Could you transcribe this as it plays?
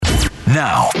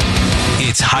Now,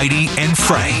 it's Heidi and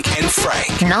Frank.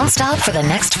 Nonstop for the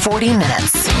next 40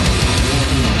 minutes.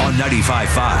 On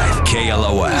 95.5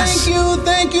 KLOS.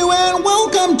 Thank you, and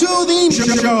welcome to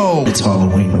the show. It's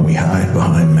Halloween when we hide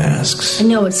behind masks. I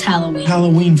know it's Halloween.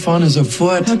 Halloween fun is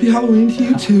afoot. Happy Halloween to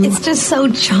you, too. It's just so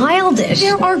childish.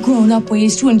 There are grown-up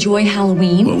ways to enjoy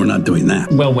Halloween. But we're not doing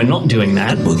that. Well, we're not doing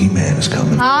that. Boogeyman is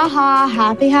coming. Ha ha,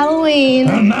 happy Halloween.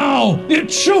 And now,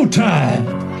 it's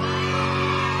showtime.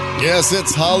 Yes,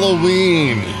 it's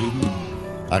Halloween.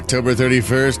 October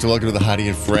 31st. Welcome to the Heidi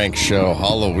and Frank Show,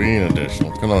 Halloween edition.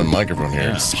 What's going on with the microphone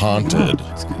here? It's haunted.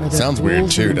 Sounds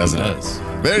weird, too, doesn't it?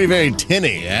 Very, very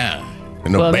tinny. Yeah.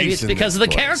 And no well, bass maybe it's in because this of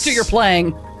the place. character you're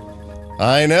playing.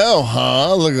 I know,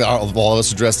 huh? Look at all of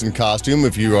us dressed in costume.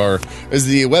 If you are, is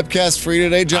the webcast free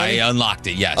today, Johnny? I unlocked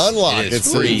it, yes. Unlock. It is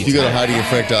It's free. if you go to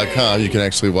HeidiandFrank.com, you can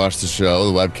actually watch the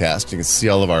show, the webcast. You can see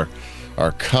all of our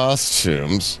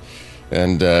costumes.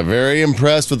 And very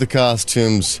impressed with the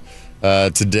costumes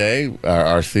today.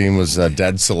 Our theme was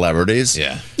dead celebrities.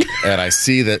 Yeah. And I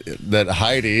see that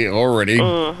Heidi already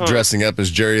dressing up as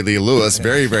Jerry Lee Lewis.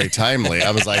 Very, very timely.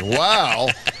 I was like, wow.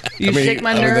 You shake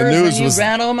my nerves the news and you was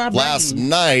rattle my last brain.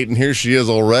 night, and here she is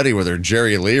already with her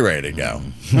Jerry Lee ready to go.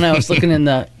 When I was looking in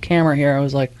the camera here, I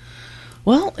was like,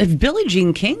 well, if Billie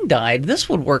Jean King died, this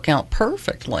would work out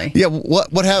perfectly. Yeah, what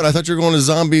happened? I thought you were going to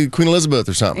zombie Queen Elizabeth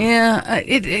or something. Yeah,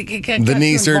 it got The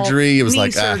knee involved. surgery, it was Knee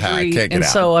like, I surgery, can't get and out.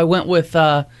 so I went with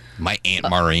My Aunt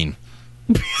Maureen.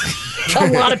 a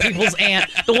lot of people's aunt,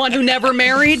 the one who never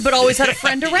married but always had a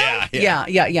friend around. Yeah.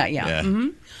 Mm-hmm.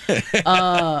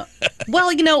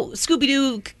 Well,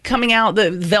 Scooby-Doo coming out,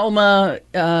 the Velma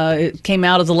came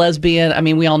out as a lesbian. I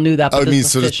mean, we all knew that. But I this mean,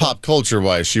 is so just official. pop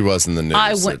culture-wise, she was in the news.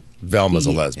 I went- that Velma's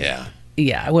a lesbian. Yeah.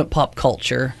 Yeah, I went pop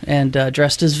culture and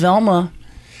dressed as Velma.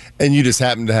 And you just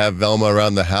happened to have Velma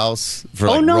around the house for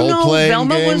role-playing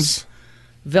games?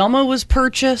 Velma was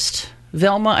purchased.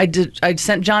 Velma, I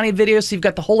sent Johnny a video, so you've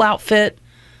got the whole outfit,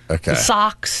 Okay. the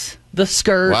socks, the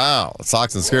skirt. Wow,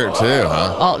 socks and skirt too,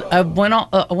 huh? I went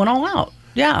all out.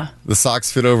 Yeah, The socks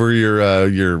fit over your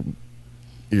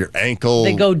ankle.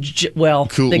 they go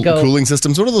they go. Cooling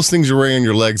systems. What are those things you're wearing on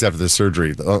your legs after the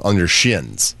surgery on your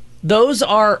shins? Those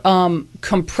are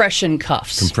compression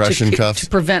cuffs. Compression cuffs? to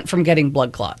prevent from getting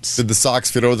blood clots. Did the socks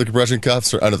fit over the compression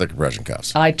cuffs or under the compression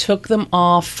cuffs? I took them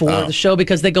off for the show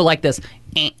because they go like this.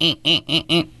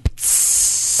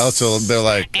 Oh, so they're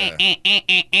like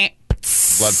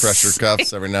blood pressure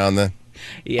cuffs every now and then?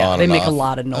 Yeah, On they and make off. a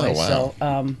lot of noise. Oh,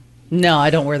 wow. So, no, I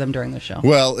don't wear them during the show.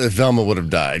 Well, if Velma would have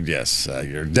died, yes,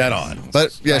 you're dead on.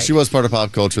 But yeah, she was part of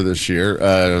pop culture this year.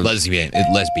 Lesbian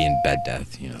bed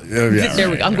death, you know. There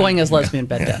we go. I'm going as lesbian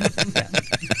bed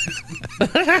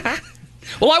death. Yeah.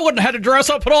 Well, I wouldn't have had to dress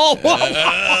up at all.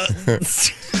 I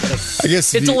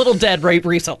guess It's a little dead right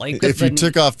recently. if you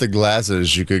took off the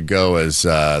glasses, you could go as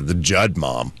the Judd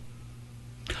mom.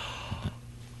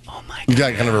 Oh my God. You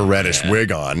got kind of a reddish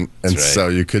wig on, and right. so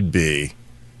you could be.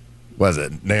 Was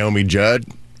it Naomi Judd?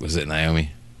 Was it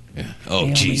Naomi? Yeah. Oh,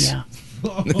 Naomi, jeez. yeah.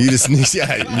 You just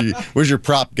need. Where's your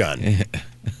prop gun?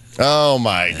 Oh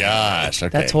my gosh!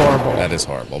 Okay, That's horrible. That is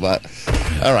horrible. But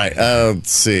all right,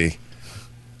 let's see.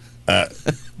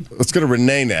 Let's go to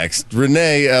Renee next.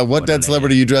 Renee, what dead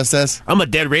celebrity you dressed as? I'm a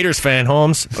dead Raiders fan,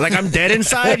 Holmes. Like, I'm dead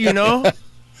inside, you know?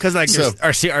 Because, like, So-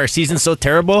 our season's so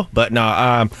terrible. But,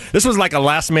 no, this was, like, a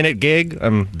last-minute gig.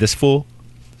 I'm this fool.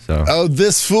 So. Oh,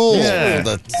 this fool. Yeah.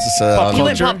 That's, You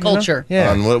went culture, pop culture. You know?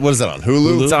 Yeah. on what is that on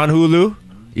Hulu? It's on Hulu.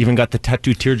 Even got the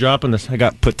tattoo teardrop on this. I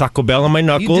got put Taco Bell on my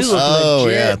knuckles. look Oh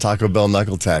legit. yeah, Taco Bell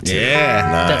knuckle tattoo. Yeah.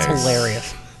 Nice. That's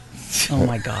hilarious. Oh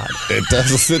my God. It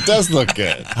does. It does look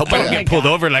good. Hope I don't get pulled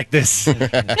over like this.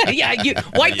 Yeah, you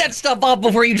wipe that stuff off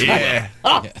before you drive. Yeah.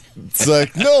 Oh, It's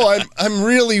like, no, I'm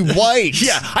really white.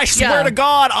 Yeah, I swear Yeah. to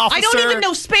God, officer. I don't even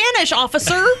know Spanish,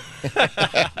 officer.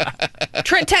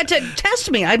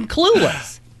 Test me. I'm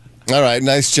clueless. All right,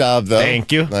 nice job though.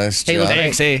 Thank you. Nice Hey, job.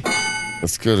 thanks. Hey.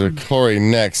 Let's go to Corey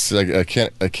next. I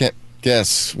can't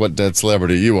guess what dead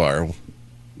celebrity you are.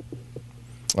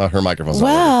 Her microphone's not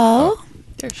Well,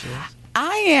 There she is.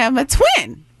 I am a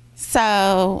twin.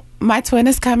 So my twin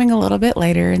is coming a little bit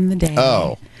later in the day.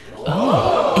 working.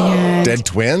 And Dead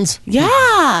twins?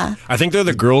 yeah. I think they're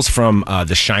the girls from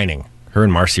The Shining. Her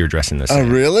and Marcy are dressed in the Oh,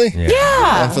 same. really? Yeah.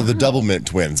 I thought the Double Mint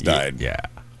twins died. Yeah.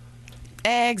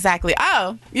 Exactly.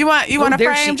 Oh, you want to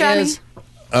there frame, she Johnny? is.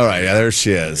 All right, yeah, there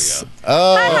she is.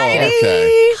 Oh, Heidi.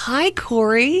 okay. Hi,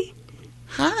 Corey.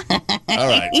 All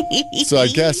right. So I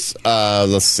guess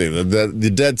let's see.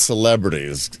 The dead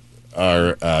celebrities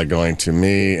are going to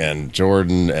me and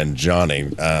Jordan and Johnny.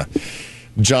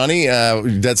 Johnny,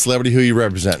 dead celebrity, who you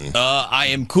representing? I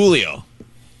am Coolio.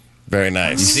 Very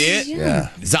nice. You see it? Yeah.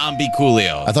 Zombie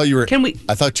Coolio. I thought you were. Can we-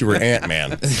 I thought you were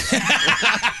Ant-Man.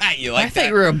 You I like thought that?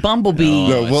 you were a bumblebee.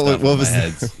 No, what stuff in was my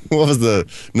heads. what was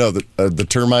the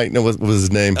termite? No, what was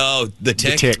his name? Oh, the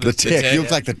tick. The tick. You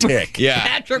look like the tick. Yeah.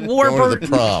 Patrick Going to Warburton.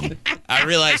 the prom. I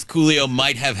realized Coolio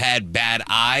might have had bad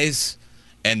eyes,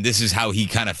 and this is how he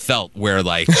kind of felt, where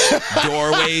like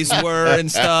doorways were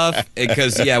and stuff.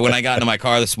 Because when I got into my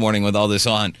car this morning with all this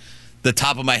on, the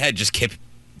top of my head just kept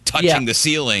touching the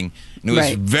ceiling, and it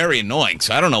was very annoying.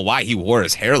 So I don't know why he wore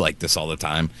his hair like this all the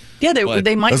time. Yeah, they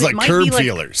might. It was like might curb be like,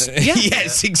 feelers. Yeah.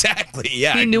 Yes, exactly.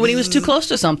 Yeah. He knew when he was too close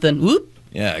to something. Whoop.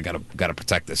 Yeah, I gotta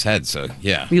protect this head. So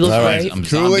yeah. You look All great. right, I'm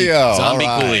Coolio. zombie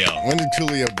all right. Coolio. When did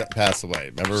Coolio pass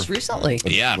away? Remember? Just recently.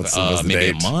 Yeah, what's the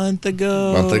maybe date? a month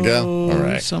ago. Month ago? All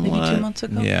right. Somewhat. Maybe 2 months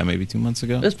ago? Yeah, maybe 2 months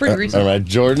ago. It was pretty recent. All right,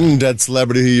 Jordan, dead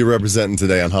celebrity. Who you representing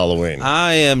today on Halloween?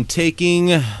 I am taking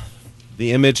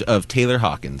the image of Taylor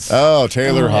Hawkins. Oh,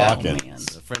 Taylor Hawkins. man.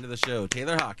 A friend of the show,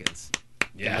 Taylor Hawkins.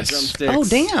 Yes. Drumsticks. Oh,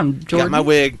 damn, Jordan. Got my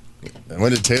wig.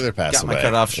 When did Taylor pass Got away? my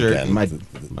cutoff shirt. Again,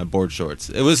 My board shorts.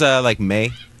 It was like May.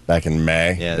 back in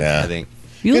May. Yeah, I think.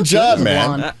 You Good look job, as a man.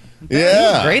 blonde.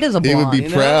 Yeah, look great as a He would be blonde, you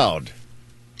know? proud.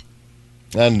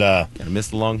 And Gotta miss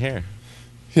the long hair.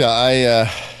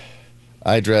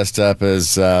 I dressed up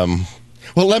as well.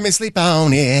 Let me sleep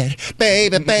on it,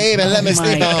 baby, baby. Let me Oh,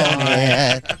 sleep my on God.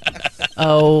 it.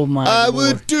 Oh, my I Lord.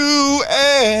 would do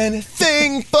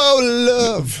anything for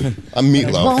love. I'm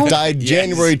Meatloaf. Died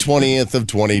January 20th of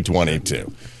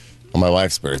 2022 on my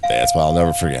wife's birthday. That's why I'll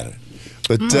never forget it.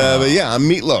 But yeah, I'm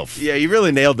Meatloaf. Yeah, you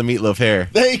really nailed the meatloaf hair.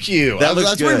 Thank you. That I was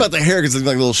looks worried good. about the hair because it's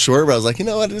like a little short, but I was like, you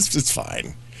know what? It's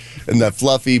fine. And that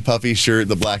fluffy, puffy shirt,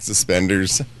 the black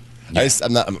suspenders.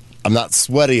 I'm not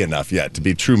sweaty enough yet to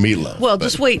be true Meatloaf. Well, but-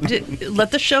 just wait.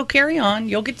 Let the show carry on.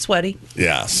 You'll get sweaty.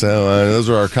 Yeah, so those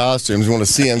are our costumes. You want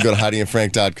to see them, go to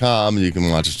HeidiandFrank.com, and you can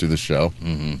watch us do the show.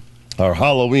 Mm-hmm. Our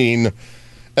Halloween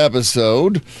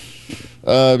episode.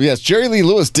 Yes, Jerry Lee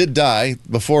Lewis did die.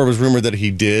 Before it was rumored that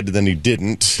he did, then he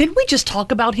didn't. Didn't we just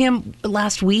talk about him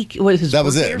last week? That That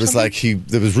was it. It was like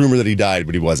there was rumor that he died,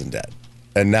 but he wasn't dead.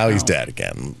 And now he's dead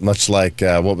again. Much like,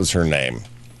 what was her name?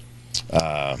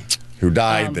 Who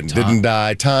died, then didn't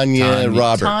die. Tanya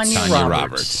Roberts. Tanya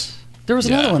Roberts. There was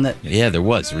another one that Yeah, there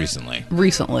was recently.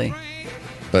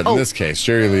 But in this case,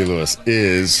 Jerry Lee Lewis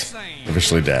is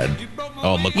officially dead.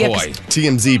 Oh, McCoy.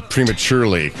 TMZ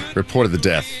prematurely reported the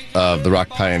death of the rock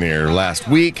pioneer last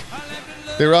week.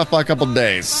 They were off by a couple of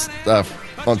days.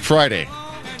 On Friday,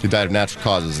 he died of natural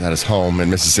causes at his home in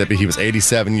Mississippi. He was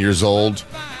 87 years old.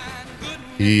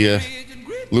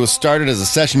 Lewis started as a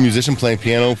session musician playing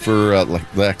piano for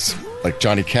like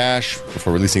Johnny Cash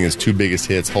before releasing his two biggest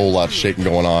hits, Whole Lot of Shaking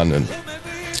Going On and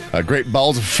Great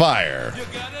Balls of Fire.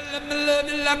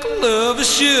 Like a lover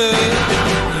should.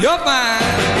 You're fine.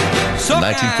 So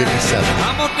 1957.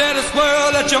 I'm gonna tell this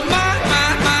world that you're mine.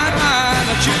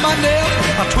 That you my nail,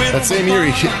 my twin. That same year,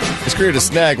 his career had a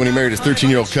snag when he married his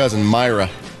 13-year-old cousin, Myra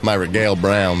Gale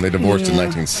Brown. They divorced in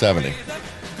 1970.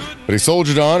 But he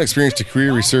soldiered on, experienced a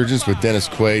career resurgence with Dennis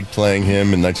Quaid playing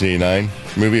him in 1989.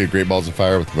 Movie, A Great Balls of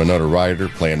Fire with Winona Ryder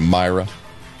playing Myra.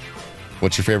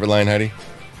 What's your favorite line, Heidi?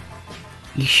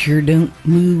 You sure don't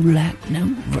move like no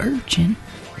virgin.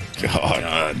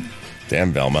 God.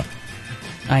 Damn, Velma.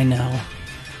 I know.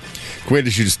 Quaid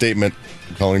issued a statement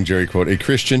calling Jerry, quote, a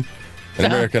Christian, an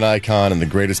American icon, and the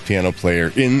greatest piano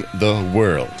player in the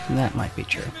world. That might be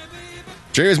true.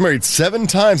 Jerry was married 7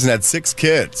 times and had 6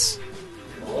 kids.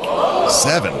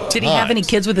 7 Did he have any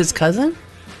kids with his cousin?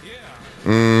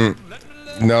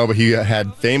 No, but he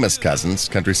had famous cousins.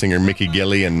 Country singer Mickey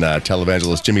Gilley and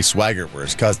televangelist Jimmy Swaggart were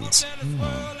his cousins.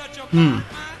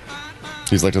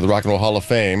 He's elected to the Rock and Roll Hall of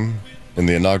Fame in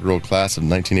the inaugural class of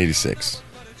 1986.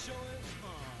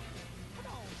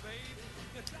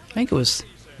 I think it was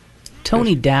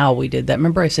Tony Dow we did that.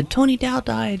 Remember I said Tony Dow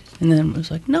died? And then it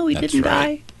was like, no, he didn't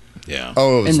die. Yeah.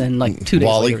 Oh, it was And then like 2 days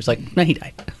Wally? later it was like, no, he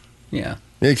died. Yeah.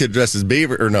 Yeah, he could dress as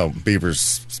Beaver, or no,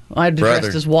 Beaver's I brother.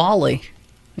 dressed as Wally.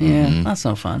 Yeah, that's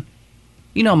no fun.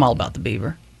 You know I'm all about the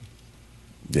beaver.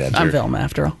 Yeah, I'm Jerry. Velma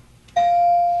after all.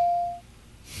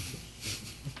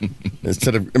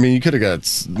 Instead of, I mean, you could have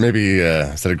got maybe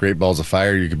instead of Great Balls of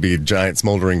Fire, you could be a giant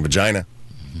smoldering vagina.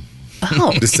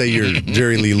 Oh. Just say you're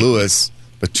Jerry Lee Lewis,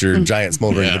 but you're giant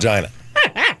smoldering vagina.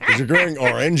 Because you're growing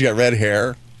orange, you got red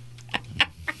hair.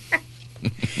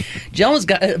 Velma's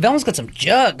got some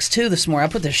jugs too this morning.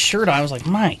 I put this shirt on. I was like,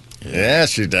 my Yeah,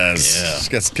 she does. Yeah. She's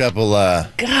got a couple,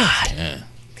 God.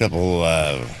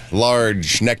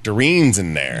 large nectarines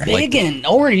in there. Big and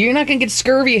orange. You're not going to get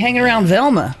scurvy hanging around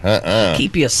Velma.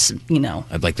 Keep you,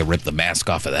 I'd like to rip the mask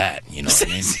off of that. You know what I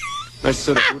mean? Nice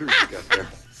set of hooters you got there.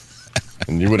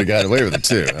 And you would have gotten away with it,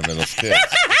 too. I mean, those kids.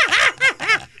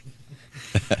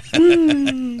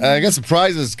 I got some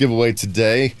prizes giveaway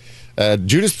today.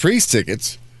 Judas Priest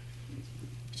tickets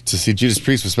to see Judas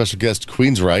Priest with special guest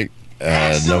Queensryche.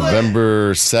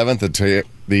 November 7th at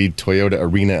the Toyota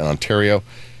Arena in Ontario.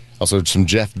 Also, some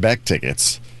Jeff Beck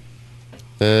tickets.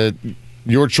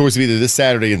 Your choice of either this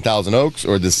Saturday in Thousand Oaks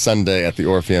or this Sunday at the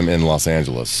Orpheum in Los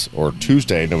Angeles, or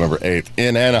Tuesday, November 8th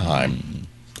in Anaheim.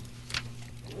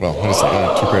 Well, what is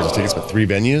that? 2 pairs of tickets, but 3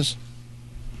 venues?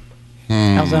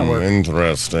 How's that work?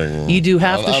 Interesting. You do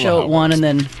half the show at one, and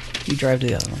then you drive to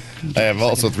the other one. I have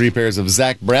also 3 pairs of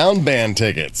Zac Brown Band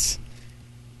tickets.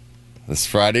 This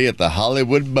Friday at the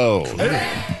Hollywood Bowl.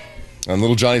 And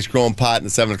Little Johnny's Growing Pot in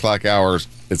the 7 o'clock hours.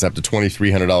 It's up to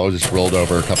 $2,300. It's rolled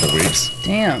over a couple weeks.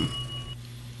 Damn.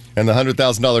 And the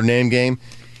 $100,000 name game,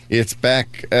 it's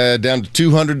back down to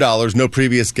 $200. No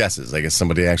previous guesses. I guess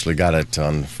somebody actually got it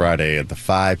on Friday at the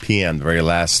 5 p.m., the very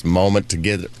last moment to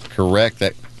get it correct.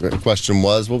 That question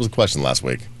was, what was the question last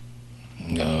week?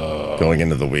 Going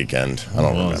into the weekend. I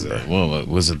don't remember. Well,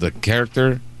 was it the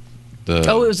character? It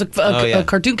was a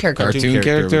cartoon character. Cartoon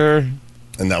character.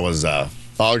 And that was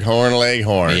Foghorn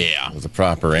Leghorn. Yeah. Was the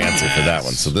proper answer for that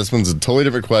one. So this one's a totally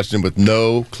different question with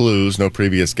no clues, no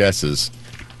previous guesses.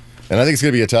 And I think it's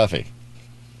going to be a toughie.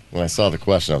 When I saw the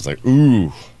question, I was like,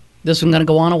 ooh. This one going to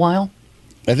go on a while?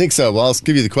 I think so. Well, I'll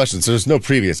give you the question. So there's no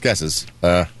previous guesses.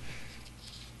 In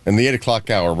the 8 o'clock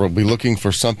hour, we'll be looking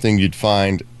for something you'd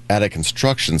find at a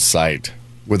construction site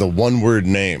with a one-word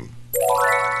name.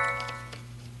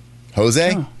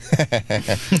 Jose? Oh.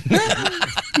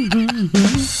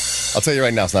 I'll tell you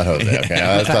right now, it's not Jose. Okay,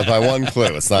 that's my one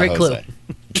clue. It's not Great Jose.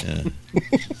 Clue.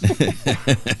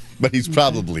 Yeah. But he's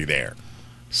probably there.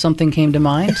 Something came to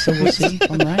mind, so we'll see.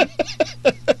 All right.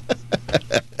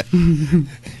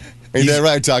 Ain't that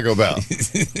right, Taco Bell?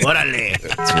 Orale.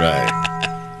 That's right.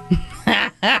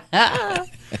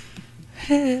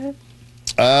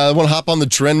 I want to hop on the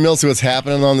trend mill, see what's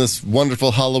happening on this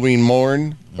wonderful Halloween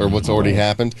morn, or what's already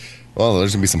happened. Well,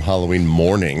 there's going to be some Halloween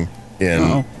mourning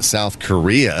in South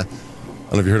Korea. I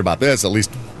don't know if you heard about this. At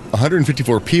least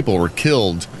 154 people were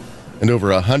killed and over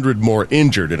 100 more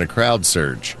injured in a crowd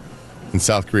surge in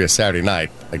South Korea Saturday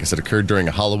night. Like I said, occurred during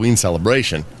a Halloween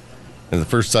celebration and the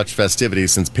first such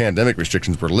festivities since pandemic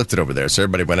restrictions were lifted over there. So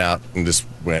everybody went out and just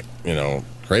went,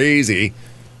 crazy.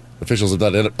 Officials have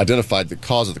not identified the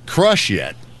cause of the crush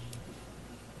yet.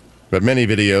 But many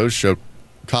videos show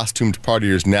costumed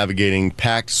partiers navigating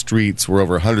packed streets where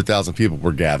over 100,000 people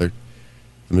were gathered.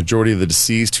 The majority of the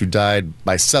deceased who died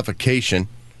by suffocation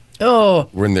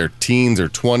were in their teens or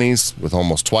 20s, with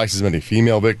almost twice as many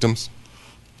female victims.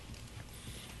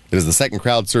 It is the second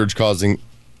crowd surge causing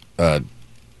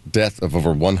death of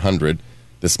over 100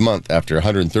 this month after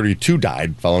 132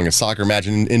 died following a soccer match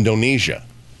in Indonesia.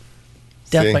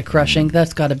 Death by crushing.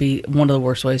 That's got to be one of the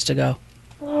worst ways to go.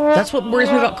 That's what worries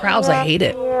me about crowds. I hate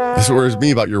it. That's what worries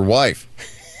me about your wife.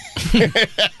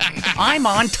 I'm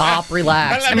on top.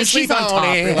 Relax. I mean, she's on top.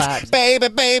 Relax.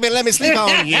 Baby, let me sleep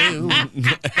on you.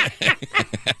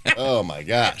 Oh, my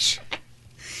gosh.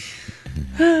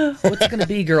 What's it going to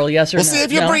be, girl? Yes or no? We'll see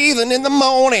if you're breathing in the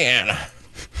morning.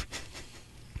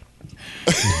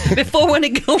 Before when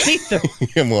it go either.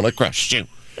 I'm going to crush you.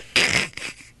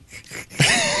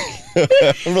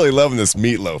 I'm really loving this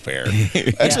meatloaf hair.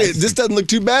 Actually, this doesn't look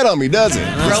too bad on me, does it?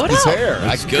 Grow it this out. hair.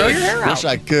 I grow your hair out. Wish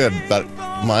I could, but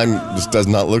mine just does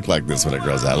not look like this when it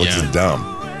grows out. It looks just dumb.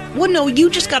 Well, no, you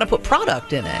just got to put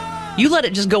product in it. You let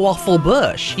it just go all full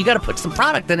bush. You got to put some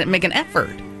product in it and make an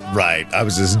effort. Right. I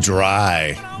was just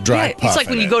dry It's like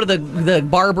when you go to the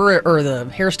barber or the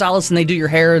hairstylist and they do your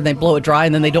hair and they blow it dry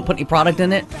and then they don't put any product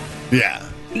in it. Yeah.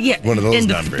 Yeah. One of those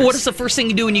numbers. What is the first thing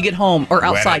you do when you get home or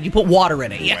outside? You put water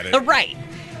in it. Yeah. It. Right.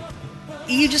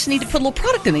 You just need to put a little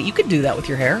product in it. You could do that with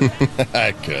your hair.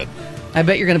 I could. I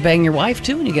bet you're going to bang your wife,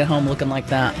 too, when you get home looking like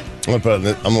that. I'm going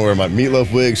to wear my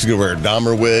meatloaf wig. She's going to wear a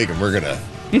Dahmer wig, and we're going to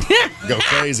go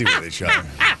crazy with each other.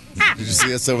 Did you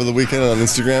see us over the weekend on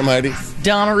Instagram, Heidi?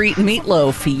 Dahmer eating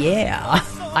meatloaf, yeah.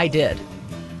 I did.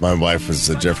 My wife was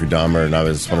Jeffrey Dahmer, and I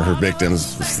was one of her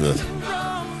victims.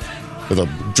 With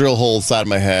a drill hole inside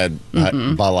my head, a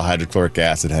bottle of hydrochloric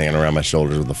acid hanging around my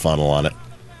shoulders with a funnel on it,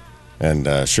 and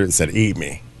a shirt that said, "Eat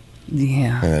me."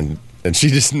 Yeah. And she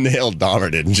just nailed Dahmer,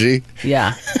 didn't she?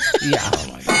 Yeah. Yeah. Oh,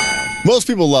 my God. Most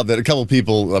people love that. A couple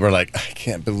people were like, I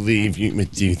can't believe you would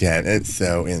do that. It's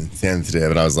so insensitive.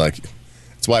 And I was like,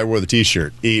 that's why I wore the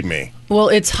T-shirt. Eat me. Well,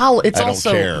 it's I don't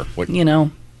also, care what,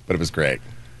 but it was great.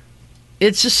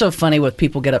 It's just so funny when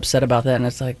people get upset about that. And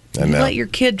it's like, you let your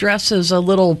kid dress as a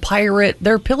little pirate.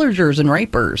 They're pillagers and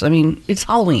rapers. I mean, it's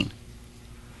Halloween.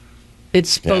 It's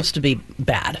supposed to be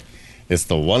bad. It's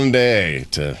the one day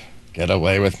to get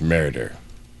away with murder.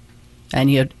 And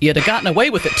you'd have gotten away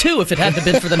with it, too, if it hadn't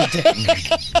been for the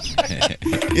day.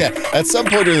 Yeah, at some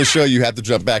point in the show, you have to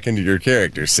jump back into your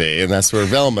character, see? And that's where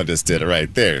Velma just did it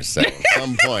right there. So at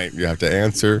some point, you have to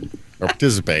answer or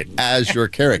participate as your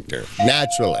character,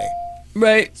 naturally.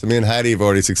 Right. So me and Heidi have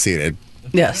already succeeded.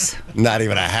 Yes. Not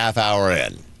even a half hour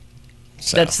in.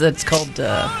 So. That's called,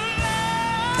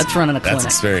 that's running a clinic. That's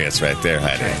experience right there,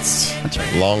 Heidi. That's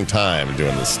right. Long time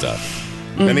doing this stuff.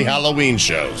 Many Halloween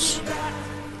shows.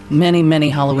 Many, many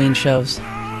Halloween shows.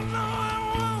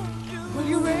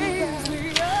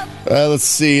 Let's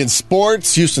see. In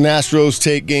sports, Houston Astros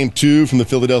take Game 2 from the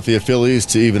Philadelphia Phillies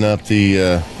to even up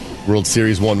the World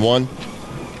Series 1-1.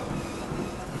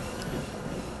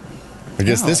 I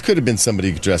guess this could have been somebody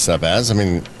you could dress up as. I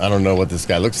mean, I don't know what this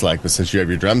guy looks like, but since you have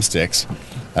your drumsticks.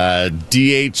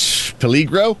 D.H.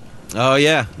 Peligro. Oh,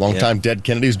 yeah. Longtime Dead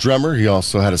Kennedys drummer. He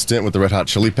also had a stint with the Red Hot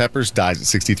Chili Peppers. Dies at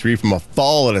 63 from a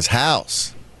fall at his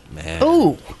house. Man.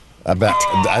 Ooh. I bet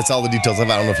that's all the details of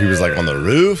it. I don't know if he was like on the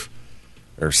roof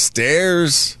or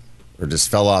stairs or just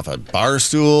fell off a bar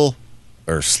stool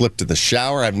or slipped in the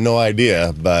shower. I have no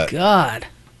idea, but God.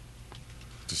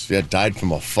 Just died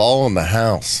from a fall in the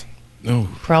house.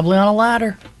 Oh. Probably on a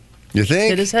ladder. You think?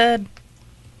 Hit his head.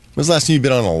 When's the last time you've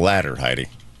been on a ladder, Heidi?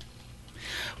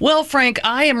 Well, Frank,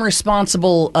 I am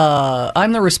responsible.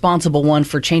 I'm the responsible one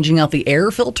for changing out the air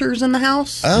filters in the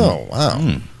house. Oh, wow.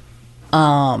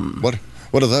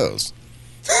 What are those?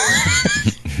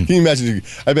 Can you imagine?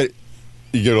 I bet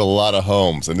you go to a lot of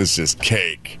homes and it's just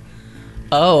cake.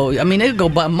 Oh, I mean,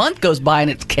 a month goes by and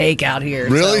it's cake out here.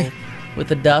 Really? So, with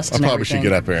the dust and I probably everything. should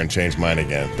get up there and change mine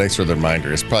again. Thanks for the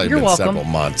reminder. It's probably been several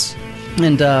months.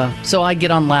 And so I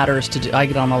get on ladders I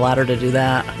get on a ladder to do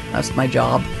that. That's my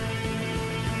job.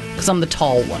 Because I'm the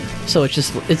tall one, so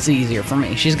it's easier for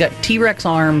me. She's got T-Rex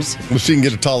arms. Well, she can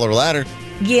get a taller ladder.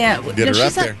 Yeah, Get her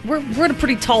up there. We're at a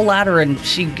pretty tall ladder, and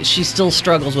she still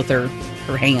struggles with her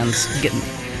hands getting.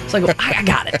 So I go, I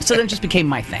got it. So then it just became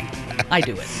my thing. I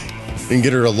do it. You can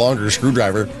get her a longer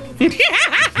screwdriver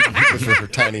for her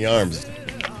tiny arms.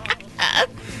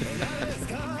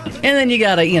 And then you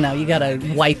gotta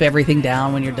wipe everything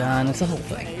down when you're done. It's the whole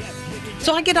thing.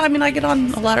 So I get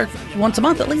on a ladder once a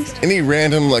month at least. Any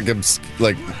random like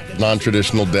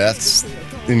non-traditional deaths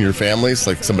in your families,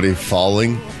 like somebody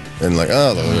falling and like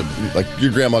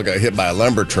your grandma got hit by a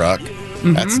lumber truck.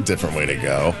 Mm-hmm. That's a different way to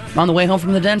go. On the way home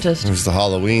from the dentist. It was the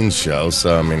Halloween show,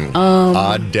 so I mean,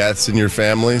 odd deaths in your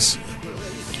families.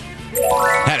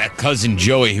 Had a cousin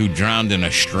Joey who drowned in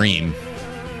a stream.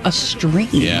 A stream?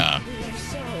 Yeah.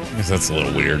 I guess that's a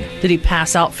little weird. Did he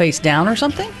pass out face down or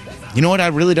something? You know what? I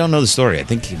really don't know the story. I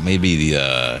think maybe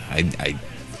I'm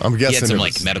guessing he had some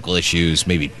like medical issues,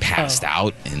 maybe passed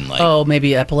out and like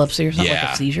maybe epilepsy or something, like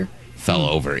a seizure. Fell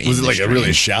over. Was it like a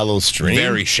really shallow stream?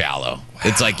 Very shallow. Wow.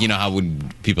 It's like, you know how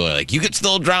when people are like, you could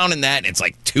still drown in that, and it's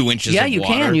like 2 inches of water. Yeah, you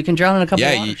can. You can drown in a couple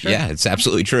of water. Sure. Yeah, it's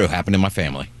absolutely true. Happened in my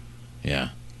family. Yeah.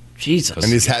 Jesus.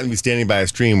 And he's happened to be standing by a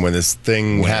stream when this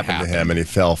thing happened to him, and he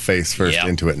fell face first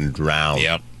into it and drowned.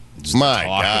 Yep. Just my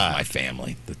God. God. My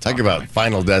family. Talk about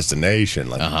Final Destination.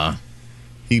 Like,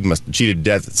 he must have cheated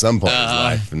death at some point in his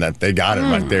life, and that they got him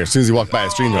right there. As soon as he walked by a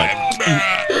stream, they're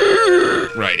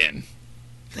like, right in.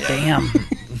 Damn.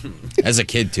 As a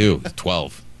kid, too.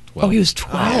 12. Oh, he was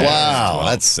 12. Wow, 12.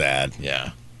 That's sad.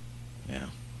 Yeah. Yeah.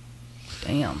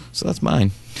 Damn. So that's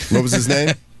mine. What was his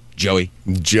name? Joey.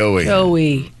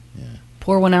 Joey. Yeah.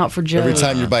 Pour one out for Joey. Every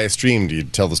time you're by a stream, do you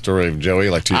tell the story of Joey,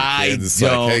 like to your kids? It's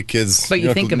don't. Like, hey, kids. But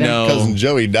you think of him. Cousin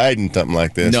Joey died in something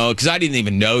like this. No, because I didn't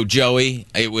even know Joey.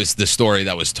 It was the story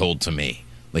that was told to me.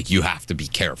 Like, you have to be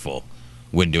careful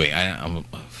when doing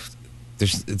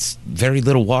it's very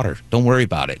little water. Don't worry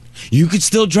about it. You could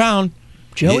still drown.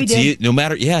 Joey did. No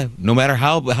matter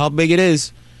how big it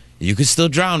is, you could still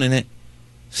drown in it.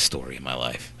 Story of my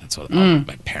life. That's what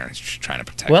my parents are trying to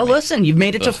protect me. Well, listen, you've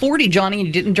made it to 40, Johnny, and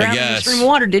you didn't drown in a stream of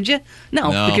water, did you? No,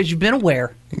 because you've been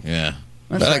aware. Yeah.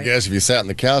 But I guess if you sat on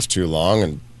the couch too long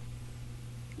and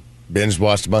binge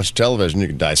watched a bunch of television, you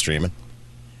could die streaming.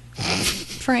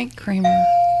 Frank Kramer.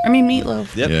 I mean,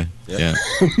 Meatloaf. Yep. Yeah.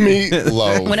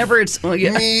 Meatloaf. Whenever it's...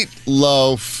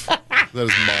 Meatloaf. That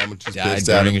is mom when she's died pissed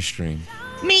at during him. a stream.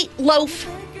 Meatloaf.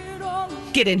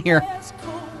 Get in here.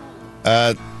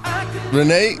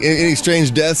 Renee, any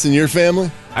strange deaths in your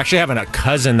family? Actually, having a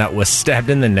cousin that was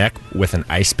stabbed in the neck with an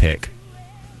ice pick.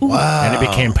 Wow. And it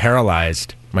became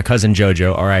paralyzed. My cousin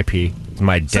JoJo, R.I.P.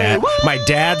 My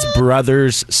dad's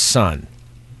brother's son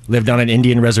lived on an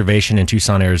Indian reservation in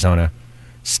Tucson, Arizona.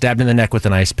 Stabbed in the neck with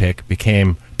an ice pick,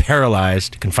 became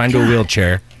paralyzed, confined to a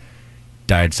wheelchair,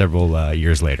 died several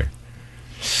years later.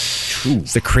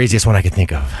 It's the craziest one I could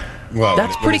think of. Well,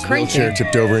 That's pretty his crazy. Wheelchair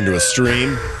tipped over into a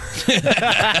stream.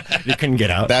 You couldn't get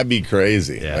out. That'd be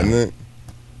crazy, Yeah. wouldn't it?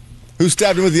 Who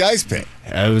stabbed him with the ice pick?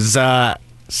 It was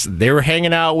they were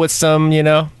hanging out with some,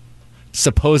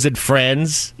 supposed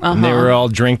friends, and they were all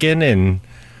drinking, and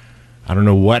I don't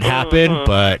know what happened,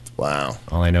 but wow.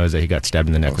 All I know is that he got stabbed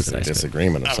in the neck with an ice pick.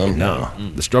 Disagreement of some No,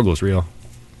 the struggle is real.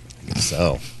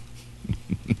 So,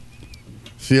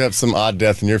 if you have some odd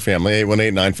death in your family,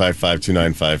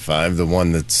 818-955-2955, the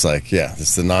one that's like, yeah, this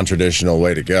is the non-traditional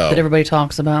way to go. That everybody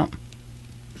talks about.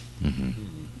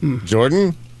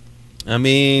 Jordan? I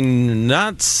mean,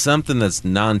 not something that's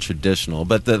non-traditional,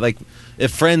 but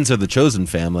if friends are the chosen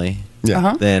family,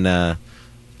 then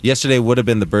yesterday would have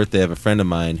been the birthday of a friend of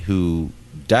mine who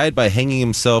died by hanging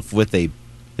himself with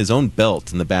his own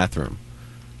belt in the bathroom.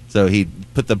 So he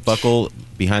put the buckle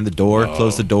behind the door,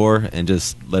 closed the door, and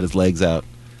just let his legs out.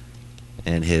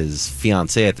 And his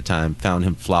fiancée at the time found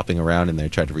him flopping around in there,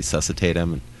 tried to resuscitate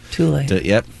him. And Too late.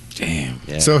 Yep. Damn.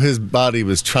 Yeah. So his body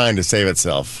was trying to save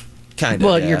itself. Kind of.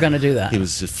 Well, you're going to do that. He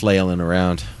was just flailing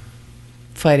around.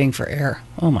 Fighting for air.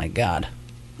 Oh, my God.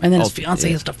 And then his fiancée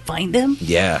yeah. has to find him?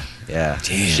 Yeah.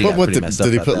 She But got what pretty messed up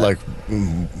did he about put, that. like,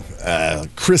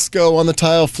 Crisco on the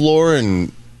tile floor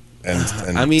and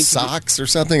I mean, socks or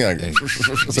something?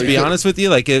 To be honest with you,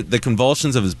 the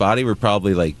convulsions of his body were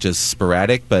probably just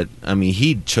sporadic, but I mean,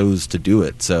 he chose to do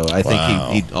it. So I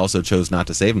think he also chose not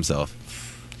to save himself,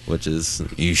 which is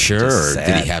You sure? Or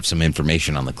did he have some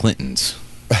information on the Clintons?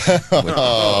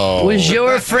 Was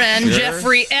your friend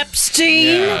Jeffrey Epstein?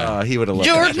 Yeah, he would have loved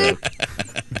Jordan?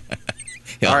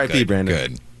 R.I.P. Brandon.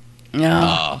 Good.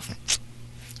 Yeah.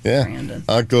 Yeah. Brandon.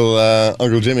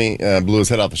 Uncle Jimmy blew his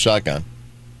head off the shotgun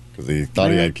because he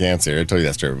thought he had cancer. I told you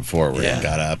that story before where he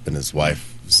got up and his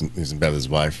wife, he was in bed with his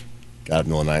wife, got up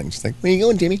in the middle of the night and she's like, "Where you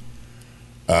going, Jimmy?"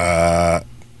 "I'm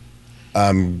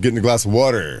getting a glass of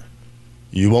water.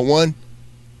 You want one?"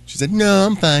 She said, "No,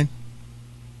 I'm fine."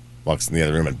 Walks in the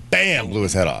other room and bam, blew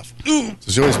his head off. So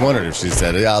she always wondered if she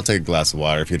said, "Yeah, I'll take a glass of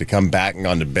water," if he'd have come back and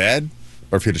gone to bed,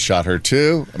 or if he'd have shot her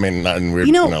too. I mean, not in weird,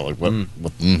 what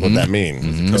that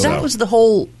mean? But that was the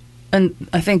whole, and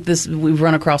I think we've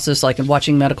run across this in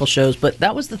watching medical shows, but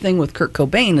that was the thing with Kurt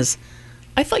Cobain is,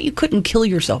 I thought you couldn't kill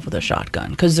yourself with a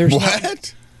shotgun because there's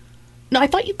what? No, I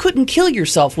thought you couldn't kill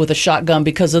yourself with a shotgun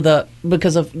because of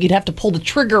you'd have to pull the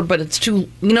trigger, but it's too.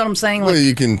 You know what I'm saying? Well,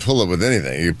 you can pull it with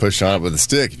anything. You can push on it with a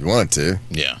stick if you want to.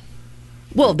 Yeah.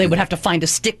 Well, they would have to find a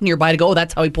stick nearby to go, "Oh,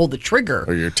 that's how he pulled the trigger."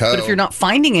 Or your toe. But if you're not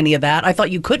finding any of that, I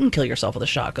thought you couldn't kill yourself with a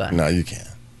shotgun. No, you can't.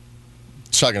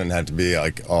 Shotgun had to be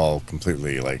all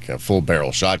completely a full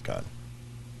barrel shotgun.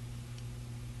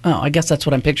 Oh, I guess that's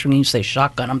what I'm picturing when you say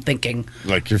shotgun. I'm thinking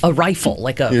a rifle,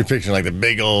 You're picturing the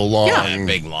big old long,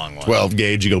 big long one. 12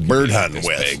 gauge you go bird hunting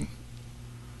with. Big.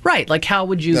 Right, how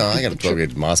would you? No, I got a 12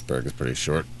 gauge Mossberg. It's pretty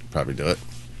short. Probably do it.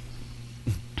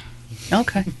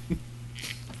 Okay.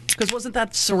 Because wasn't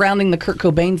that surrounding the Kurt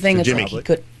Cobain thing? To It's Jimmy.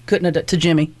 like couldn't have to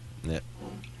Jimmy. Yeah.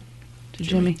 To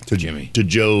Jimmy. To Jimmy. To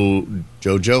Jojo.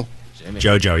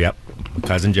 JoJo, yep.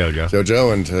 Cousin JoJo.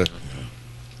 JoJo and to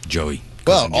Joey.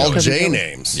 Well, all Cousin J Joey.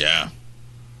 names. Yeah.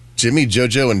 Jimmy,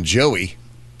 JoJo, and Joey.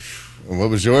 And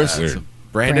what was yours?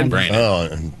 Brandon. Oh,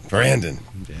 and Brandon.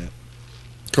 Yeah.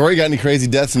 Corey, got any crazy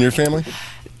deaths in your family?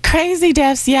 Crazy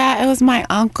deaths, yeah. It was my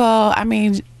uncle. I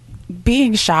mean,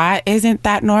 being shot isn't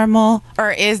that normal,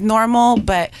 or is normal,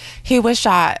 but he was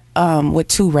shot with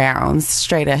 2 rounds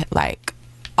straight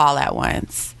all at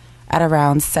once at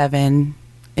around 7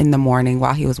 in the morning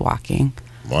while he was walking.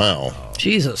 Wow.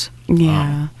 Jesus.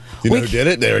 Yeah. You know who did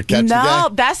it? They were catching the guy? No,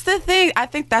 that's the thing. I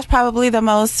think that's probably the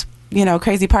most,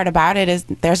 crazy part about it is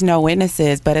there's no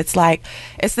witnesses, but it's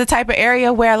it's the type of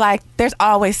area where there's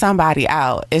always somebody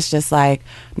out. It's just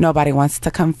nobody wants to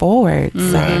come forward.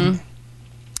 So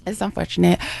it's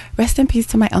unfortunate. Rest in peace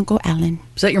to my Uncle Alan.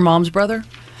 Is that your mom's brother?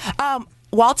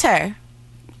 Walter.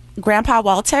 Grandpa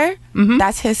Walter. Mm-hmm.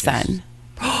 That's his son.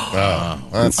 Oh,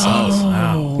 that sucks.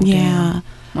 Wow. Yeah.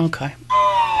 Okay.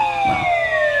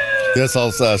 This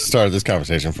all started this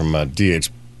conversation from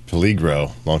D.H.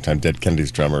 Peligro, longtime Dead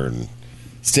Kennedys drummer and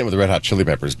stint with the Red Hot Chili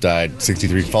Peppers, died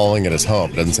 63 falling at his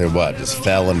home. Doesn't say what, just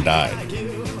fell and died.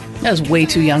 That was way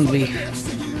too young to be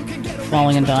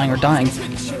falling and dying or dying.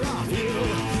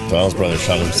 Donald's brother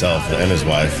shot himself and his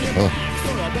wife. Oh.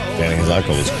 Danny, his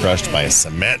uncle, was crushed by a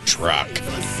cement truck.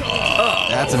 Oh.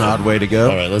 That's an odd way to go.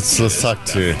 All right, let's talk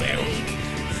to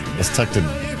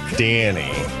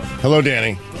Danny. Hello,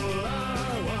 Danny.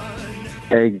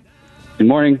 Hey, good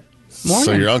morning.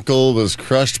 So your uncle was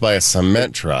crushed by a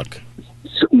cement truck.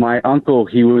 So my uncle,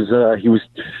 he was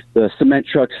the cement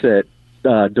trucks that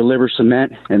deliver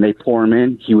cement, and they pour him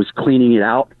in. He was cleaning it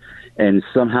out, and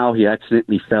somehow he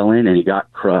accidentally fell in, and he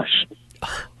got crushed.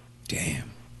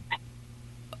 Damn.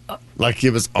 Like he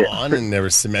was on, and there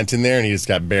was cement in there, and he just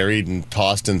got buried and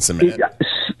tossed in cement.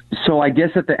 So I guess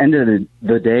at the end of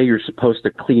the day, you're supposed to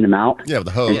clean him out. Yeah, with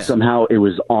the hose. And somehow it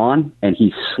was on, and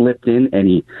he slipped in, and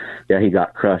he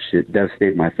got crushed. It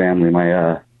devastated my family.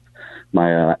 My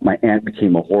aunt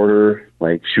became a hoarder.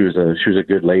 Like she was a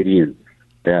good lady, and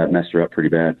it messed her up pretty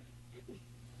bad.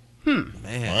 Man.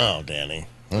 Wow, Danny.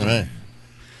 All right.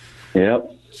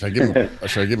 Yep. Should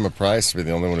I give him a prize to be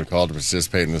the only one who called to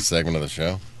participate in this segment of the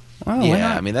show? Oh,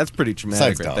 yeah, I mean, that's pretty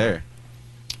traumatic right there.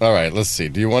 All right, let's see.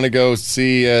 Do you want to go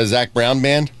see Zach Brown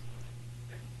Band?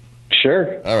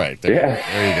 Sure. All right. There you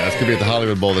go. It's going to be at the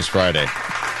Hollywood Bowl this Friday.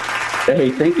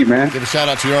 Hey, thank you, man. Give a shout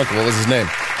out to your uncle. What was his name?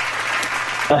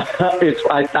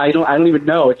 I don't even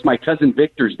know. It's my cousin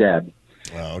Victor's dad.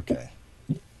 Oh, okay.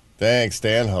 Thanks,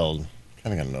 Dan. Hold.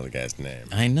 Kind of got to know the guy's name.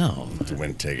 I know. To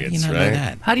win tickets, You not know right?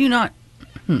 that? How do you not?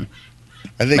 I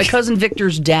think My cousin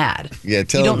Victor's dad. Yeah,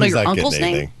 tell you don't him know he's your not uncle's getting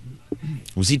name? anything.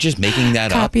 Was he just making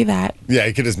that up? Copy that. Yeah,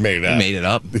 he could have just made it up. He made it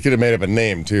up? He could have made up a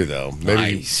name, too, though. Maybe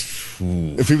Nice.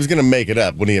 if he was going to make it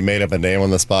up, wouldn't he have made up a name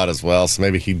on the spot as well? So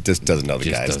maybe he just doesn't know the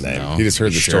Just guy's doesn't name. know. He just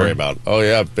heard the Sure. story about, oh,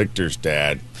 yeah, Victor's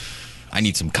dad. I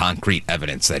need some concrete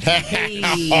evidence that he.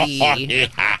 Hey.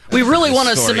 We really want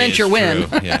to story cement is your win.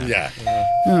 true. Yeah.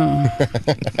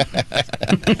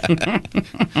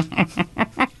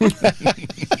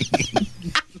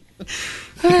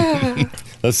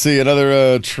 Let's see,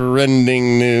 another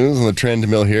trending news on the trend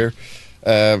mill here.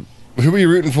 Who were you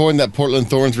rooting for in that Portland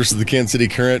Thorns versus the Kansas City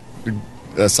Current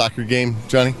soccer game,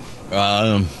 Johnny?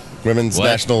 Women's what?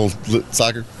 national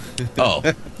soccer? Oh,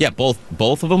 yeah, both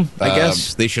of them, I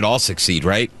guess. They should all succeed,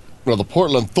 right? Well, the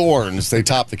Portland Thorns, they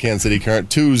topped the Kansas City Current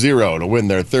 2-0 to win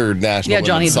their third national Yeah,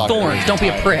 Johnny, women's the soccer Thorns. Don't be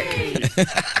a prick.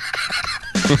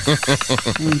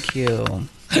 Thank you.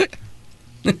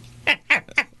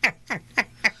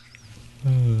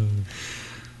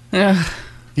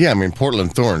 Yeah, I mean,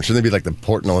 Portland Thorns. Shouldn't they be like the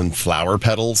Portland Flower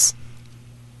Petals?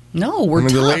 No, we're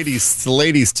tough. The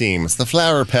ladies team. It's the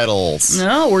Flower Petals.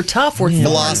 No, we're tough. We're thorns.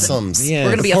 Blossoms. We're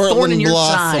going to be a Portland thorn in your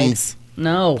blossoms. side.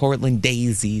 No. Portland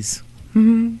daisies.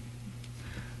 Mm-hmm.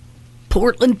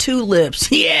 Portland tulips.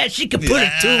 Yeah, she could put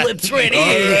her tulips right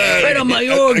here. Right on my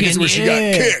organ. I guess where she got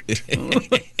kicked.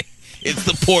 It's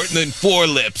the Portland Four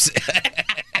Lips.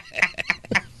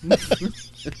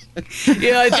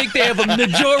 Yeah, I think they have a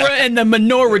Majora and the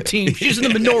Menorah team. She's in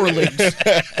the Menorah leagues.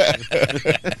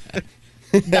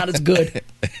 Not as good.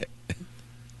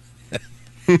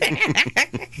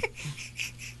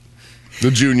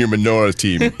 The junior menorah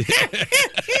team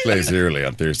plays early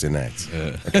on Thursday nights.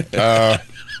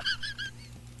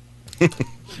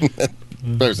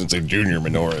 Person say junior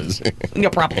menorahs. Yeah,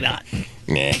 probably not.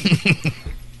 Nah.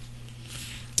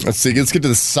 Let's see. Let's get to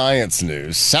the science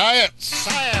news. Science.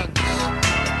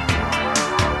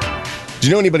 Do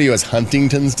you know anybody who has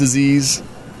Huntington's disease?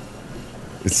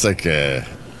 It's like a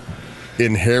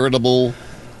inheritable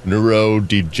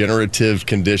neurodegenerative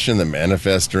condition that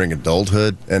manifests during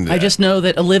adulthood. And I just know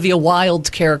that Olivia Wilde's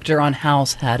character on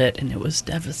House had it, and it was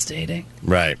devastating.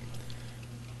 Right.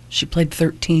 She played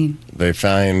 13. They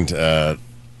find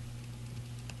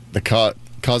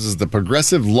causes the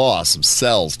progressive loss of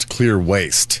cells to clear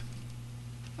waste.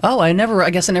 Oh, I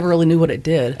guess I never really knew what it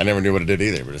did. I never knew what it did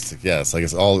either, but it's like, yeah, it's like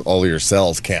it's all your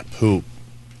cells can't poop.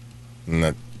 And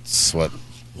that's what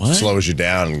slows you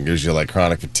down and gives you like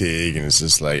chronic fatigue, and it's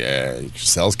just like, your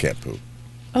cells can't poop.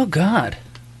 Oh, God.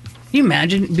 Can you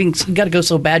imagine you got to go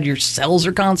so bad your cells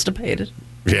are constipated?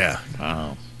 Yeah.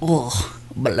 Wow. Ugh,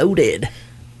 bloated.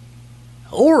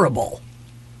 Horrible.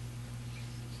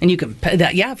 And you can,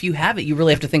 if you have it, you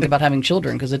really have to think about having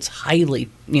children because it's highly,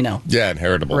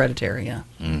 inheritable. Hereditary, yeah.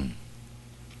 Mm.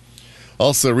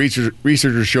 Also,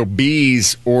 researchers show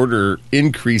bees order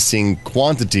increasing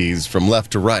quantities from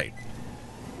left to right.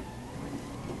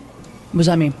 What does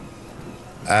that mean?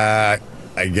 I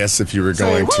guess if you were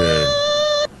going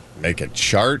to make a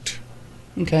chart,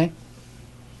 okay,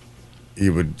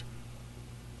 you would.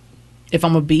 If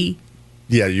I'm a bee.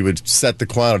 Yeah, you would set the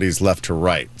quantities left to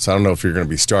right. So I don't know if you're going to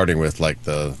be starting with like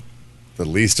the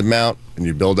least amount and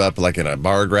you build up like in a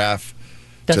bar graph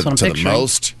to the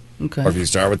most. Okay. Or if you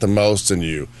start with the most and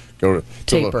you go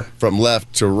from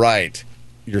left to right,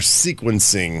 you're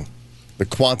sequencing the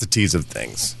quantities of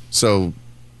things. So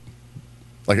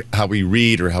like how we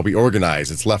read or how we organize,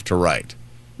 it's left to right.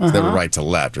 It's never right to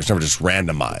left. It's never just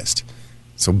randomized.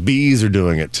 So bees are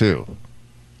doing it too.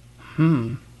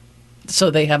 So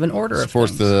they have an order of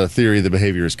supports the theory the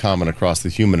behavior is common across the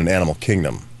human and animal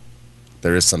kingdom.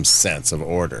 there is some sense of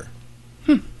order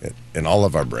in all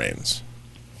of our brains.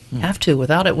 Have to.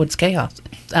 Without it, it's chaos.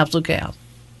 It's absolute chaos.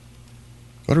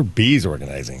 What are bees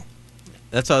organizing?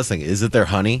 That's what I was thinking. Is it their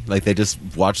honey? Like they just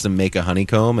watched them make a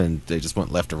honeycomb and they just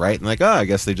went left to right and like, I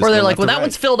guess they just. Or they're went like, left to that right.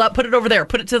 one's filled up. Put it over there.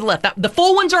 Put it to the left. The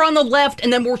full ones are on the left,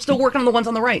 and then we're still working on the ones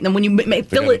on the right. And then when you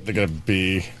fill it, They're gonna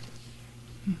be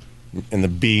in the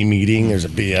bee meeting. There's a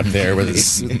bee up there with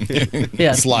his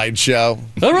slideshow.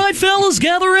 All right, fellas,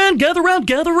 gather around,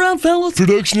 fellas.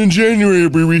 Production in January,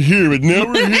 we were here, but now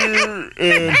we're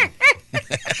here.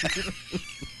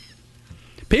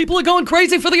 People are going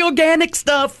crazy for the organic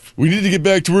stuff. We need to get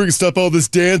back to work and stop all this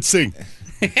dancing.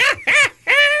 If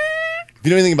you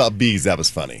know anything about bees, that was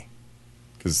funny.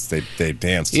 Because they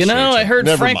danced. You know, I heard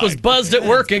Frank was buzzed at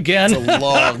work again. It's a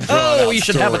long, drawn-out you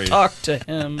should have a story talk to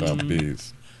him. about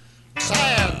bees.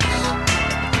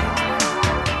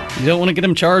 You don't want to get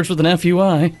him charged with an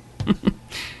FUI.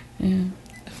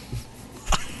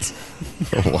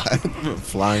 What?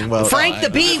 Flying well. Frank the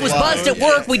bee was buzzed at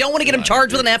work. We don't want to get him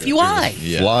charged with an FUI.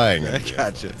 Yeah. Flying.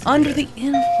 Gotcha. Under the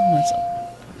influence.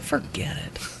 Forget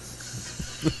it.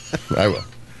 I will.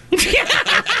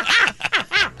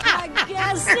 I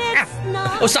guess it's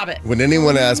not. Oh, stop it. When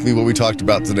anyone asks me what we talked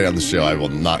about today on the show, I will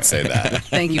not say that.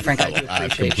 Thank you, Frank. I do appreciate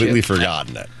I've completely you.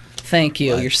 forgotten it. Thank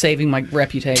you. You're saving my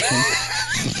reputation.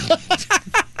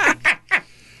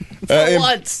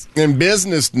 Once. In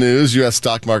business news, U.S.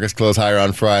 stock markets closed higher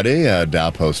on Friday. Dow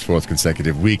posts fourth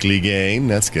consecutive weekly gain.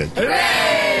 That's good.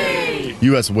 Hooray!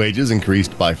 U.S. wages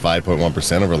increased by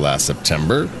 5.1% over last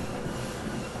September.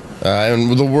 And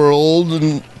with the world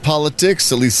and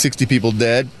politics, at least 60 people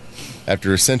dead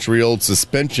after a century-old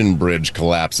suspension bridge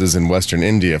collapses in western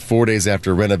India 4 days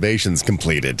after renovations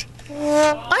completed.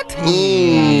 What?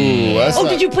 Ooh,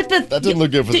 did you put the... That didn't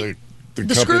look good for the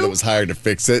company screw? that was hired to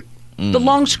fix it. The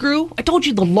long screw? I told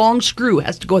you the long screw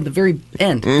has to go at the very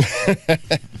end.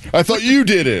 I thought you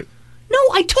did it. No,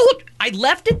 I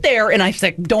left it there and I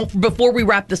said, before we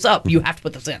wrap this up, you have to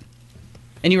put this in.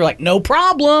 And you were like, no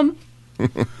problem.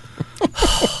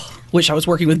 Wish I was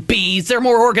working with bees. They're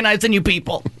more organized than you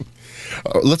people.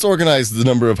 Let's organize the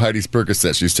number of Heidi's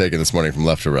Percocets she's taken this morning from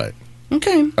left to right.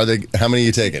 Okay. How many are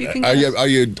you taking?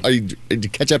 Did you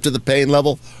catch up to the pain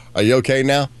level? Are you okay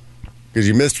now? Because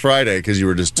you missed Friday because you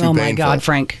were just too painful. Oh my God,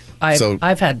 Frank!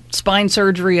 I've had spine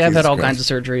surgery. I've had all kinds of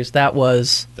surgeries. That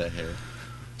was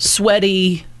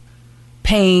sweaty,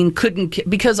 pain.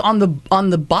 Because on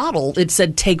the bottle it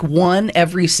said take one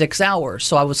every 6 hours.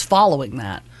 So I was following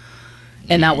that,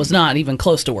 and that was not even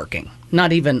close to working.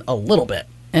 Not even a little bit.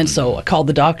 And so I called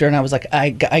the doctor and I was like,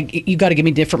 you got to give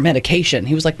me different medication.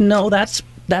 He was like, no, that's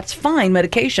fine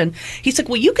medication. He's like,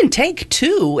 well, you can take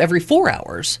 2 every 4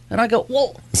 hours. And I go,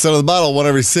 well. Instead of the bottle, 1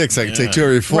 every 6, I can take 2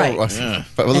 every 4. Right. Yeah.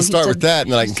 But let's start with that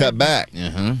and then I can cut back.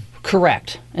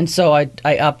 Correct. And so I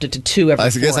upped it to 2 every 4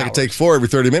 hours. I guess I could take 4 every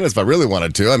 30 minutes if I really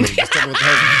wanted to. I mean, just tell me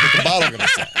what the bottle going to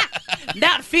say.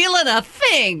 Not feeling a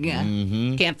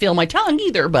thing. Can't feel my tongue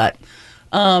either, but.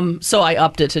 So I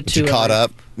upped it to 2. You caught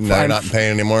up? Now you're not in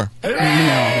pain anymore? No.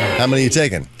 How many are you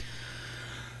taking?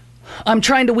 I'm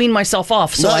trying to wean myself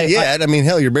off. So Not yet. I mean,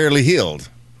 hell, you're barely healed.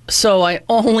 So I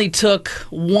only took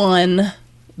 1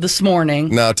 this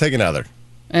morning. No, take another.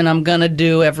 And I'm going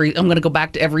to go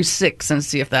back to every 6 and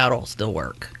see if that'll still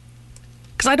work.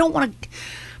 Because I don't want to,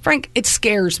 Frank, it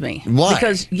scares me. Why?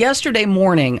 Because yesterday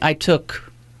morning I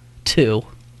took 2.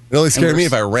 It only scared me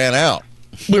if I ran out.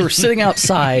 We were sitting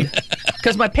outside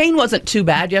because my pain wasn't too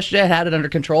bad yesterday. I had it under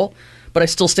control, but I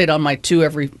still stayed on my 2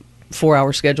 every 4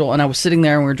 hour schedule. And I was sitting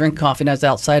there and we were drinking coffee and I was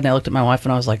outside and I looked at my wife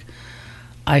and I was like,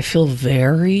 I feel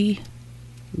very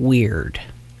weird.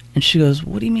 And she goes,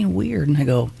 what do you mean weird? And I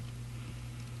go,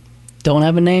 don't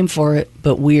have a name for it,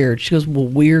 but weird. She goes, well,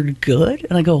 weird good?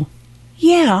 And I go,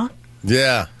 yeah.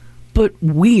 Yeah. But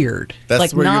weird. That's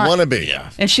like where not, you want to be. Yeah.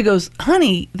 And she goes,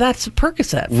 honey, that's a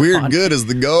Percocet. Weird good is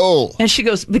the goal. And she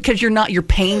goes, because your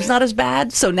pain's not as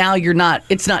bad, so now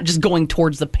it's not just going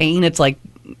towards the pain, it's like,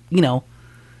 And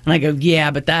I go,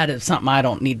 yeah, but that is something I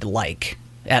don't need to like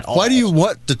at all. Why do you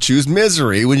want to choose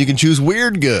misery when you can choose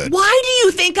weird good? Why do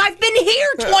you think I've been here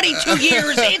 22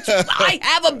 years? I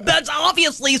have that's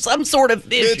obviously some sort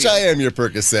of issue. Bitch, I am your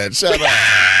Percocet. Shut up.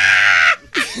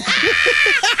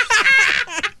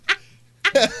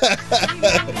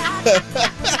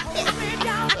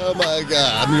 Oh my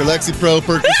God! I'm your Lexapro,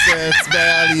 Percocets,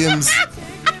 Valiums.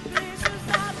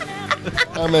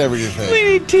 I'm everything. We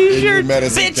need t-shirts.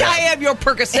 Bitch, I am your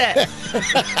Percocet.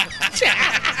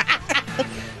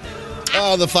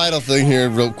 The final thing here,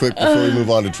 real quick, before we move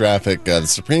on to traffic. The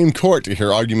Supreme Court to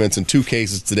hear arguments in 2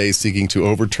 cases today seeking to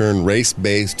overturn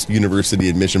race-based university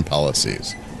admission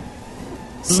policies.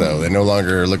 So they no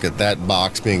longer look at that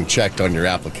box being checked on your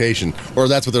application, or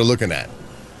that's what they're looking at.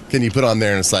 Can you put on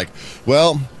there and it's like,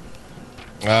 well,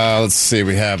 let's see,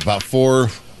 we have about 4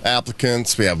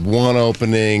 applicants. We have 1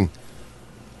 opening.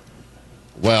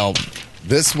 Well,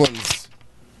 this one's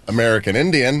American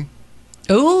Indian.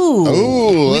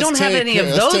 Ooh, we don't have any of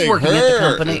those working at the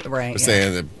company, right? We're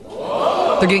saying that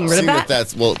they're getting rid of that.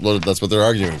 That's what they're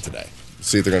arguing today.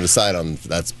 See if they're going to decide on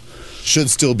that should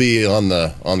still be on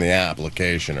the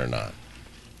application or not.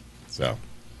 So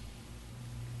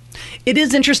it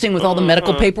is interesting with all the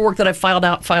medical paperwork that I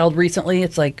filed recently.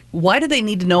 It's like, why do they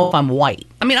need to know if I'm white?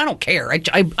 I mean, I don't care.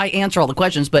 I answer all the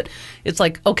questions, but it's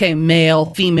like, okay, male,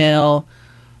 female,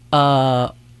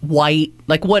 white.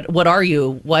 Like, what are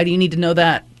you? Why do you need to know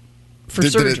that for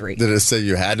surgery? Did it say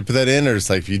you had to put that in, or it's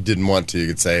like if you didn't want to, you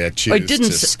could say I choose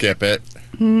to skip it?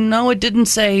 No, it didn't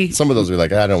say. Some of those are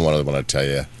like, I don't want to tell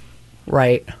you.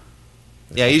 Right.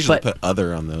 Yeah, I usually put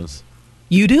other on those.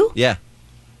 You do? Yeah.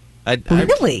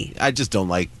 Really? I just don't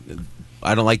like.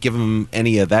 I don't like giving them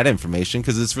any of that information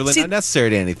because it's really not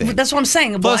necessary to anything. That's what I'm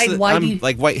saying. Plus, why I'm do you,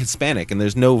 like white Hispanic, and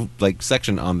there's no like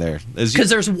section on there because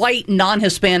there's white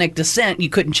non-Hispanic descent. You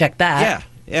couldn't check that.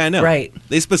 Yeah, I know. Right.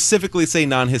 They specifically say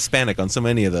non-Hispanic on so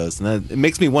many of those, and it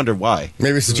makes me wonder why.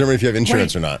 Maybe it's determined if you have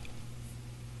insurance or not.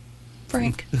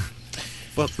 Frank.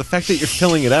 Well, the fact that you're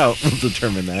filling it out will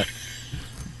determine that.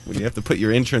 When you have to put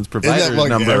your insurance provider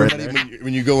number in there.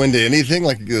 When you go into anything,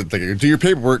 like do your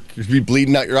paperwork, you'd be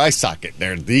bleeding out your eye socket.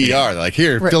 They're the ER. They're like,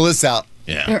 here, fill this out.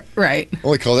 Yeah. Right.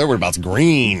 Only color they're worried about's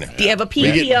green. Do you have a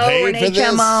PPO or an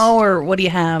HMO or what do you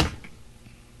have?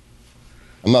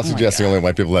 I'm not suggesting only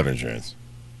white people have insurance.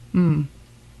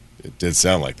 It did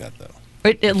sound like that, though.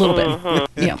 A little bit.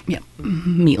 Yeah.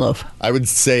 Meatloaf. I would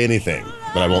say anything,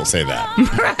 but I won't say that.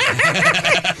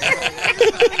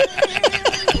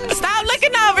 Stop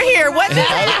looking over here. What?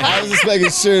 I was just making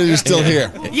sure you're still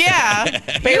here. Yeah.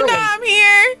 You know I'm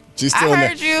here. She's still in there. I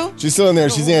heard you. She's still in there.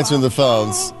 She's answering the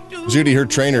phones. Judy, her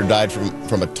trainer died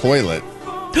from a toilet.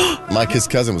 Mike's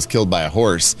cousin was killed by a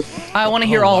horse. I want to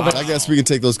hear all of it. I guess we can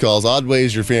take those calls. Odd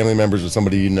ways your family members or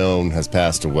somebody you know has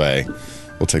passed away.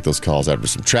 We'll take those calls after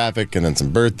some traffic and then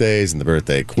some birthdays and the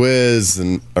birthday quiz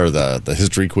or the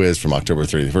history quiz from October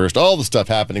 31st. All the stuff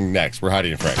happening next. We're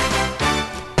Heidi and Frank.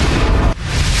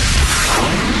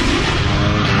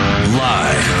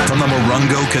 Live from the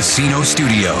Morongo Casino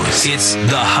Studios, it's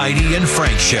the Heidi and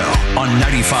Frank Show on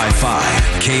 95.5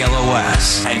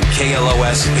 KLOS and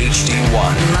KLOS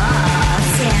HD1.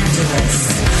 Los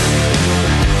Angeles.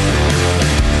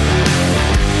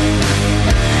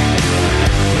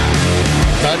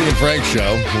 Heidi and Frank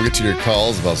Show. We'll get to your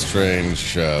calls about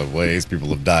strange ways people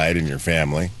have died in your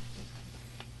family.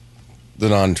 The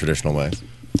non-traditional ways.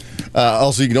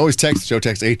 Also, you can always text show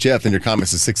text HF and your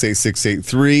comments is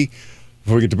 68683.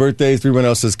 Before we get to birthdays,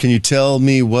 310 says, can you tell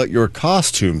me what your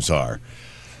costumes are?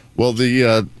 Well,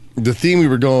 the theme we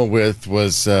were going with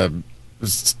was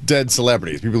dead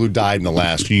celebrities, people who died in the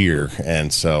last year.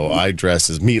 And so I dressed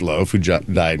as Meatloaf, who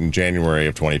died in January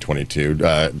of 2022.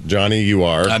 Johnny, you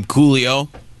are? I'm Coolio,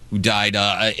 who died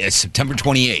September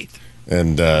 28th.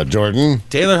 And Jordan?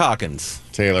 Taylor Hawkins.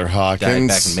 Taylor Hawkins. Died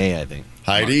back in May, I think.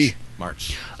 Heidi?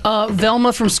 March.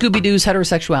 Velma from Scooby-Doo's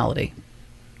heterosexuality.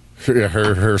 Her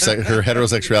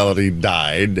heterosexuality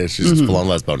died. She's full-on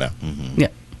lesbo now. Yeah.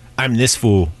 I'm this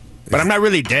fool. But I'm not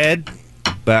really dead.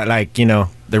 But, like, the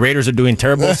Raiders are doing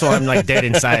terrible, so I'm, like, dead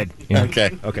inside.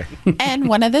 Okay. And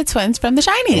one of the twins from The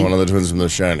Shining. One of the twins from The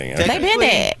Shining. They've been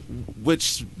dead.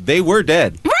 Which they were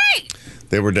dead. Right.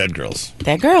 They were dead girls.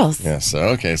 Dead girls. Yeah,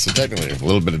 so technically a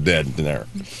little bit of dead in there.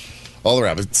 All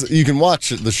around. You can watch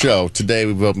the show. Today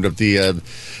we've opened up the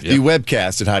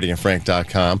webcast at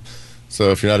HeidiandFrank.com.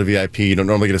 So if you're not a VIP, you don't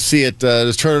normally get to see it,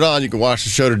 just turn it on. You can watch the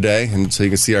show today, and so you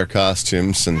can see our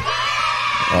costumes and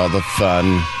all the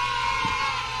fun.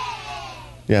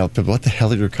 Yeah, but what the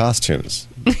hell are your costumes?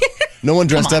 No one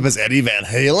dressed up as Eddie Van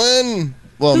Halen?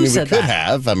 Well, Who we said could that?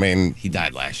 have. I mean, He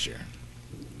died last year.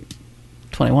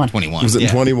 21. 21. Was it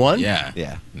 21? Yeah.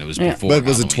 Yeah. And it was Yeah. before. But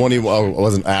was it Halloween. 21? It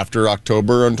wasn't after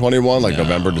October on 21? Like No.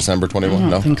 November, December 21? I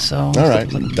No? don't think so. All right.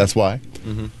 That's why.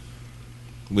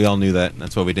 We all knew that.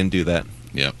 That's why we didn't do that.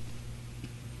 Yep.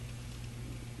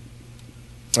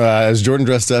 Is Jordan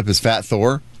dressed up as Fat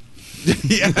Thor?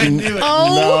 Yeah, I knew it.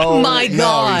 Oh, my No,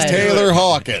 God. he's Taylor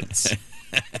Hawkins.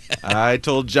 I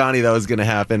told Johnny that was going to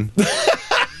happen.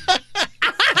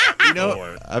 You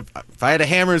if I had a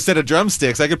hammer instead of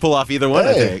drumsticks, I could pull off either one.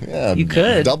 I think you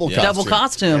could double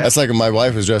costume. That's like when my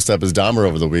wife was dressed up as Dahmer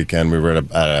over the weekend. We were at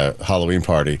a Halloween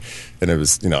party, and it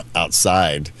was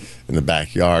outside in the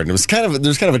backyard, and there was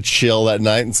kind of a chill that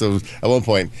night. And so at one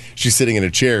point, she's sitting in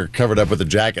a chair covered up with a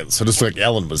jacket, so just like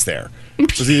Ellen was there.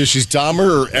 So either she's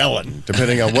Dahmer or Ellen,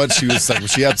 depending on what she was like.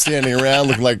 Was she up standing around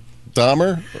looking like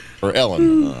Dahmer or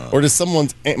Ellen, or just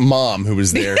someone's mom who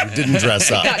was there who didn't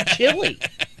dress up? It got chilly.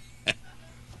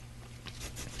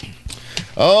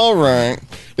 All right.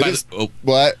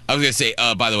 What? I was going to say,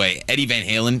 by the way, Eddie Van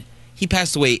Halen, he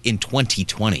passed away in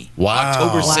 2020. Wow.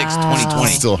 October 6th, 2020.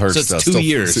 Still hurts. So it's 2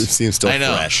 years. It seems still I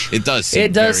know. fresh. It does seem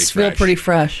It does very feel fresh. pretty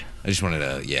fresh. I just wanted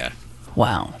to,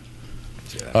 Wow.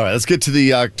 All right, let's get to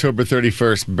the October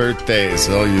 31st birthdays.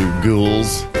 All you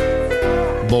ghouls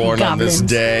born on this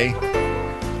day.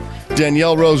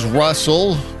 Danielle Rose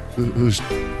Russell, who's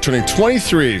turning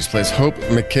 23, plays Hope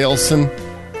McCailson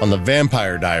on The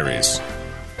Vampire Diaries.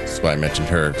 That's why I mentioned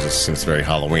her, because it seems very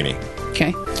Halloween-y.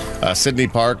 Okay. Sydney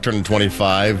Park turning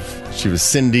 25. She was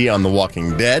Cindy on The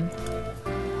Walking Dead.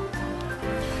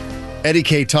 Eddie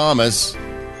K. Thomas,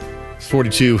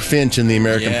 42, Finch in the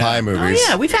American Pie movies. Oh,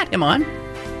 yeah, we've had him on.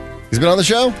 He's been on the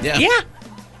show? Yeah.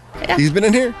 He's been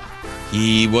in here?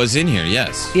 He was in here,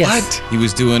 yes. What? He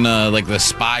was doing like the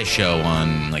spy show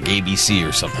on like ABC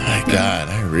or something like that. God,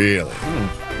 I really.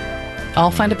 I'll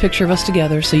find a picture of us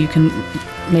together so you can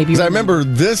maybe. Because I remember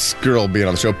this girl being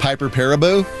on the show, Piper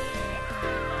Parabo.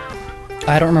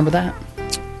 I don't remember that.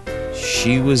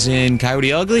 She was in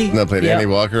Coyote Ugly? No, played Annie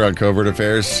Walker on Covert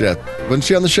Affairs. Yeah. Wasn't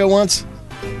she on the show once?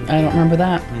 I don't remember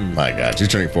that. My God, she's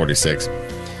turning 46.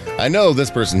 I know this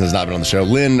person has not been on the show.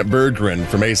 Lynn Berggren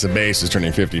from Ace of Base is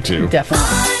turning 52. Definitely.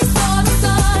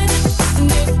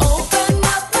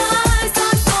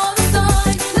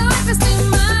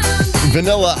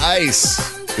 Vanilla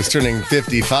Ice is turning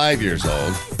 55 years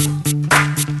old.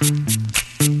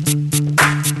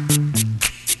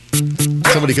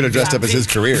 Somebody could have dressed up as his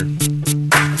career.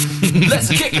 Let's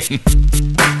kick it.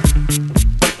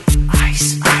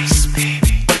 Ice,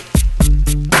 baby.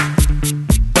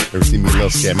 Ever seen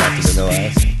Meatloaf scam after Vanilla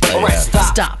Ice? Oh, yeah.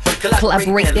 Stop.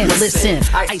 Collaborate and listen.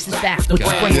 Ice is back with the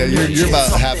brand Yeah, you're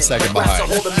about a half second behind.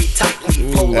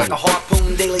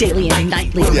 Daily and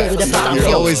nightly. Yeah.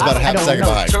 You're always about a half second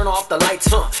behind. Turn off the lights,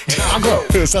 huh? I'll go.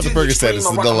 It's not the Percocet, it's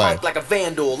the delay.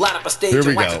 Here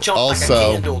we go.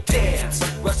 Also,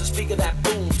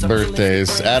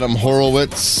 birthdays. Adam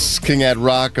Horowitz, King Ad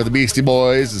Rock of the Beastie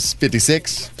Boys, is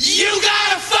 56. You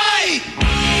gotta fight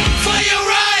for your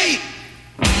right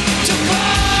to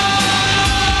party.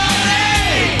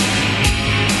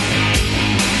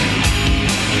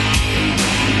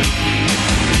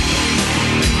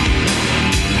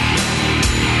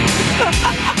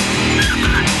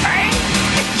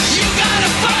 You gotta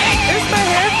fight. It's my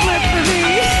hair flip for me.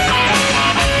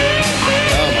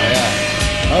 Oh my God.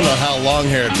 I don't know how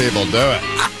long-haired people do it.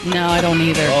 No, I don't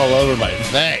either. All over my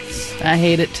face. I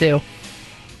hate it too.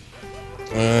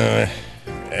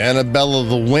 Annabella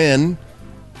the Win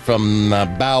from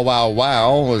Bow Wow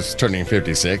Wow was turning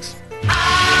 56.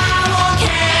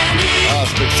 Oh,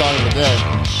 it's a big song of the day.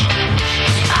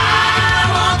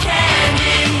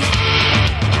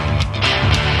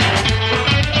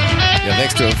 Yeah,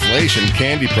 thanks to inflation,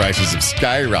 candy prices have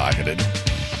skyrocketed.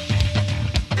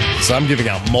 So I'm giving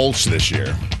out mulch this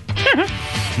year.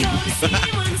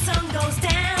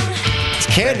 This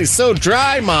candy's so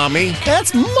dry, Mommy.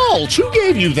 That's mulch. Who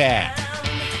gave you that?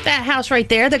 That house right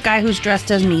there, the guy who's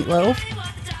dressed as Meatloaf.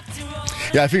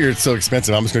 Yeah, I figure it's so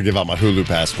expensive. I'm just going to give out my Hulu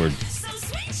password.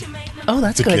 Oh,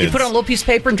 that's To good. You kids. put it on a little piece of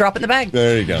paper and drop it in the bag.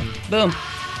 There you go. Boom.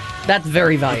 That's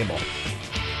very valuable.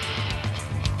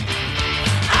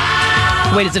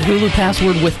 Wait, is it Hulu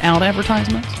password without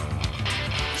advertisements?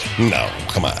 No,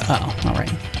 come on. Oh, all right.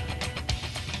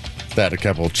 That a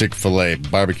couple Chick-fil-A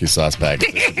barbecue sauce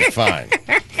packages should be fine.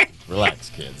 Relax,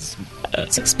 kids.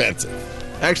 It's expensive.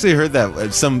 I actually heard that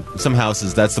at some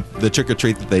houses, that's the trick or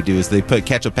treat that they do is they put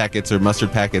ketchup packets or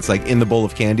mustard packets like in the bowl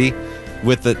of candy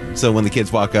with it. So when the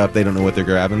kids walk up, they don't know what they're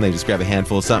grabbing. They just grab a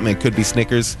handful of something. It could be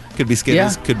Snickers, could be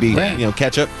Skittles, Yeah. could be Right.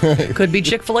 ketchup. Could be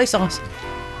Chick-fil-A sauce.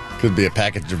 Could be a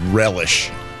package of relish.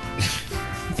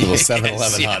 Little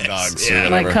 7-Eleven hot dogs. Or Might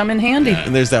whatever. come in handy.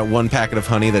 And there's that one packet of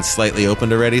honey that's slightly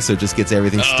opened already, so it just gets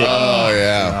everything sticky. Oh,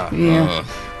 yeah. Yeah.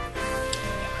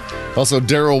 Also,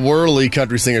 Daryl Worley,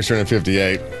 country singer, turning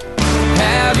 58.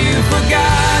 Have you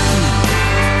forgotten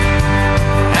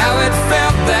how it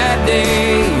felt that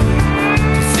day?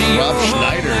 To see Rob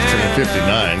Schneider is turning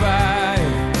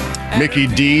 59. Mickey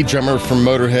D, drummer from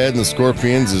Motorhead and the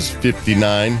Scorpions, is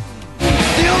 59.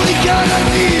 The only gun I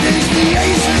need is the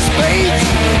aces spades.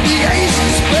 The ace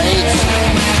of spades.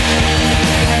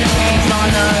 It's on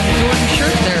Jordan's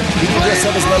shirt there. Did you dress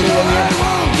up as Lemmy one year?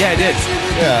 Yeah, I did.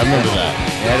 Yeah, I remember that.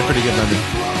 Yeah, I had a pretty good memory.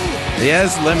 Yeah,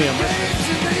 it's Lemmy on my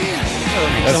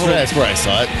That's where I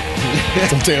saw it.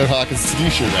 It's a Taylor Hawkins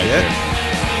t-shirt right there.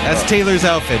 That's Taylor's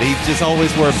outfit. He just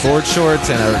always wore board shorts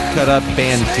and a cut-up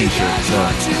band t-shirt. So,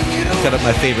 cut up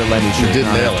my favorite Lemmy shirt. You did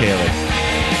nail it. Taylor.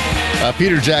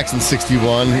 Peter Jackson,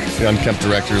 61, the unkempt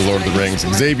director of Lord of the Rings.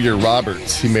 Xavier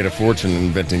Roberts, he made a fortune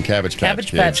inventing Cabbage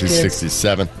Patch Kids. He's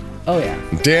 67. Oh, yeah.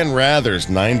 Dan Rather's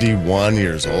 91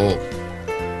 years old.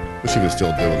 Wish he was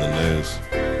still doing the news.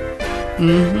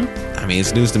 Mm-hmm. I mean,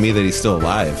 it's news to me that he's still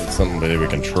alive. Somebody we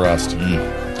can trust.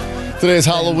 Today's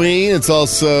Halloween. It's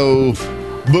also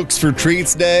Books for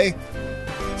Treats Day.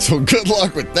 So good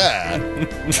luck with that.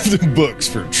 Books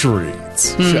for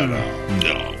Treats. Shut up.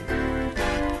 No.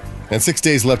 And 6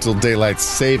 days left till daylight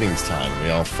savings time. We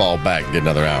all fall back and get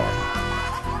another hour.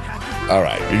 All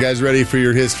right. You guys ready for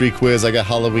your history quiz? I got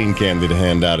Halloween candy to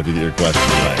hand out if you get your question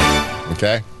right.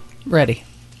 Okay? Ready.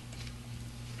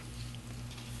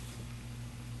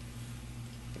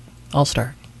 I'll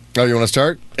start. Oh, you want to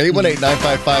start?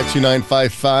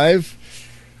 818-955-2955.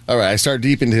 All right, I start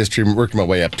deep into history. I'm working my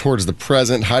way up towards the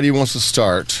present. Heidi wants to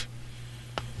start.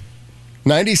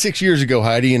 96 years ago,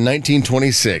 Heidi, in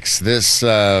 1926, this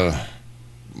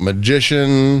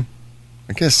magician,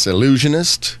 I guess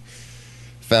illusionist,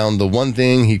 found the one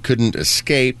thing he couldn't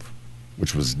escape,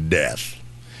 which was death.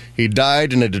 He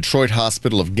died in a Detroit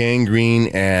hospital of gangrene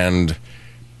and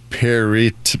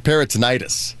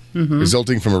peritonitis.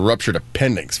 Resulting from a ruptured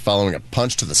appendix following a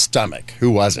punch to the stomach.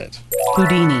 Who was it?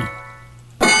 Houdini.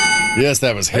 Yes,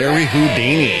 that was Harry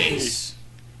Houdini.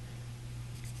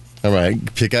 All right,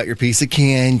 pick out your piece of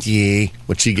candy.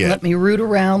 What'd she get? Let me root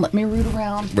around.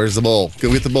 Where's the bowl?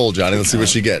 Go get the bowl, Johnny. Let's see what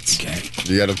she gets. Okay.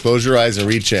 You got to close your eyes and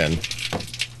reach in.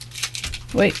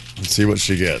 Wait. Let's see what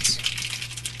she gets.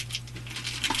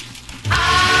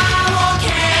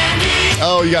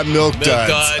 Oh, you got Milk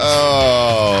Duds.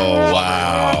 Oh,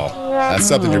 wow. That's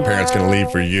something your parents can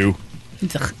leave for you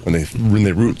when they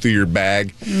root through your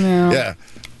bag. No. Yeah.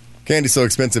 Candy's so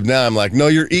expensive now. I'm like, no,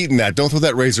 you're eating that. Don't throw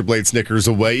that razor blade Snickers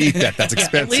away. Eat that. That's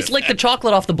expensive. At least lick the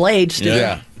chocolate off the blade.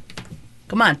 Yeah.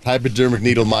 Come on. Hypodermic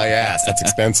needle my ass. That's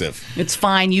expensive. It's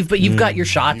fine. You've got your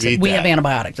shots. We have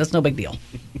antibiotics. That's no big deal.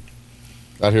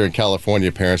 Out here in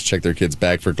California, parents check their kids'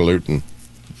 bag for gluten.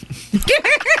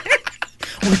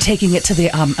 We're taking it to the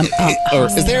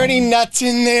is there any nuts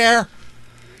in there?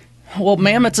 Well,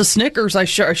 ma'am, it's a Snickers. I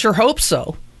sure hope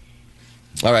so.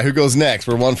 All right, who goes next?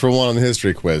 We're 1 for 1 on the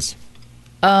history quiz.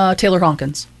 Taylor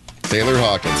Hawkins. Taylor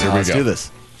Hawkins. Here we go. Let's do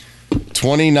this.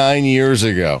 29 years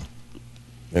ago,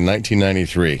 in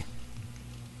 1993,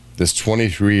 this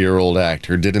 23-year-old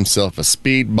actor did himself a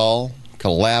speedball,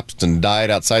 collapsed, and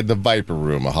died outside the Viper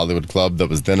Room, a Hollywood club that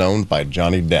was then owned by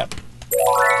Johnny Depp.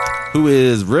 Who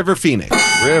is River Phoenix?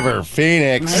 River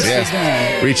Phoenix. Nice yes.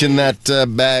 design. Reach in that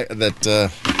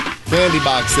candy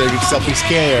box there. Get yourself a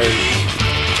scare.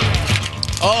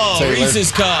 Oh, Taylor.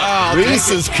 Reese's Cup.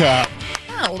 Reese's Cup.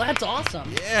 Oh, that's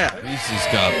awesome. Yeah. Reese's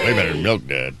Cup. Way better than Milk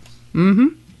Dud. Mm-hmm.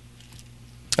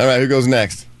 All right, who goes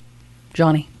next?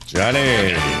 Johnny.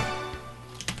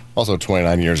 Also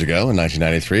 29 years ago, in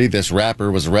 1993, this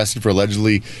rapper was arrested for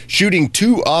allegedly shooting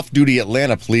 2 off-duty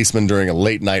Atlanta policemen during a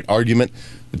late-night argument.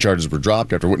 The charges were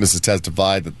dropped after witnesses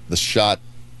testified that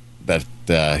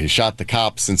he shot the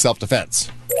cops in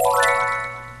self-defense.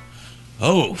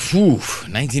 Oh,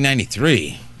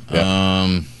 1993.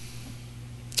 Yeah.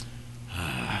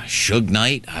 Suge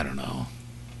Knight? I don't know.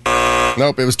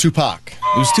 Nope, it was Tupac.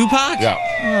 It was Tupac? Yeah.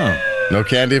 Oh. No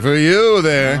candy for you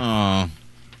there. Oh.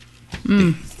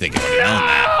 Think I would have known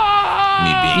that.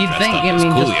 Me being You'd dressed think, up I as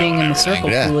mean, Coolio just being and in the everything. circle,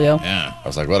 Yeah. Coolio. Yeah. I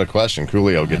was like, what a question.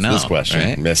 Coolio gets know, this question.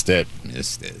 right? Missed it.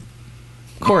 Missed it.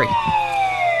 Corey.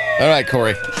 All right,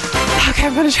 Corey. Okay,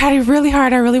 I'm going to try really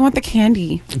hard. I really want the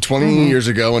candy. 20 years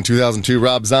ago, in 2002,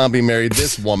 Rob Zombie married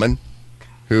this woman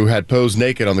who had posed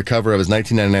naked on the cover of his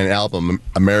 1999 album,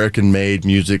 American Made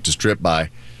Music to Strip By.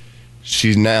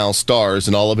 She now stars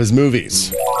in all of his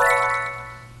movies.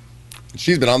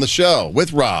 She's been on the show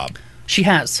with Rob. She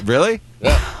has. Really?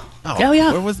 Yeah. Oh,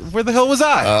 yeah. Where the hell was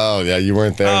I? Oh, yeah, you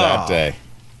weren't there that day.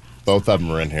 Both of them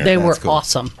were in here. They were cool.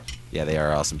 awesome. Yeah, they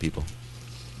are awesome people.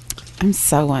 I'm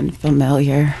so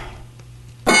unfamiliar.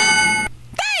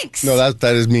 Thanks. No,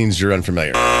 that means you're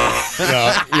unfamiliar.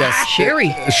 Yes.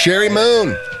 Sherry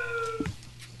Moon.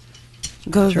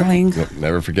 Googling. Nope,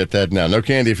 never forget that now. No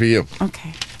candy for you.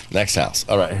 Okay. Next house.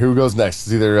 All right, who goes next?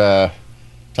 It's either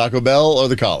Taco Bell or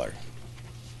the caller.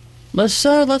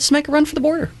 Let's make a run for the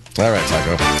border. All right,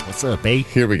 Taco. What's up, eh?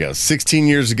 Here we go. 16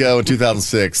 years ago in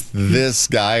 2006, this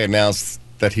guy announced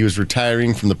that he was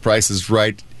retiring from The Price is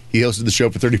Right. He hosted the show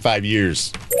for 35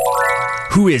 years.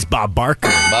 Who is Bob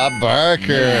Barker? Bob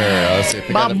Barker.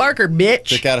 Bob Barker, bitch.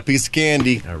 Pick out a piece of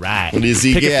candy. All right. What does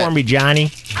he Pick get? it for me,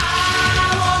 Johnny.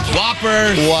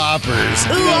 Whoppers. Whoppers.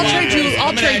 Ooh,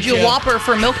 I'll trade you a Whopper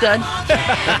for Milk Dud.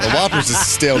 The Whoppers is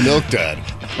stale milk dud.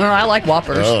 Oh, I like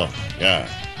Whoppers. Oh, yeah.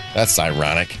 That's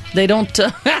ironic. They don't. All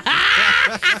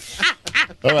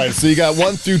right, so you got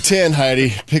 1 through 10,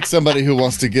 Heidi. Pick somebody who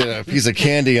wants to get a piece of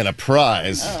candy and a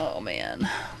prize. Oh, man.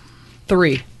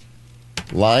 3.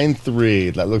 Line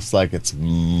 3. That looks like it's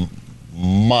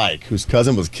Mike, whose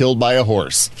cousin was killed by a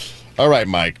horse. All right,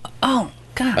 Mike. Oh,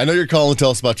 God. I know you're calling to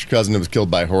tell us about your cousin who was killed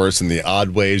by a horse and the odd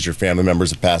ways your family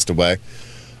members have passed away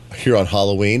here on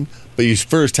Halloween. But you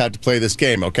first have to play this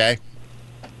game, okay?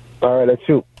 All right, let's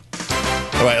shoot.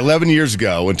 All right, 11 years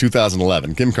ago, in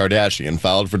 2011, Kim Kardashian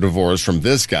filed for divorce from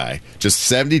this guy just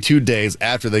 72 days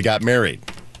after they got married.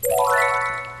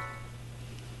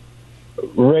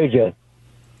 Ray J.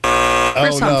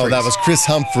 Oh, no, that was Chris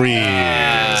Humphries.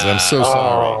 I'm so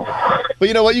sorry. But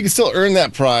you know what? You can still earn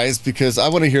that prize because I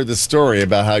want to hear this story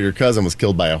about how your cousin was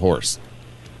killed by a horse.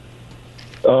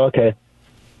 Oh, okay.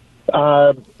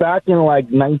 Back in like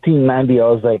 1990, I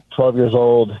was like 12 years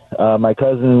old. My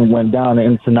cousin went down to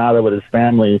Ensenada with his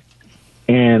family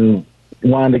and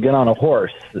wanted to get on a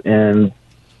horse. And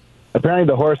apparently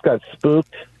the horse got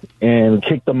spooked and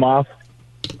kicked him off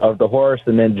of the horse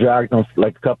and then dragged him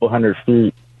like a couple hundred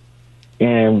feet.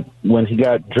 And when he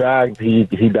got dragged, he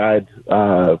died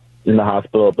in the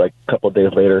hospital like a couple of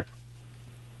days later.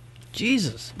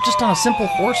 Jesus. Just on a simple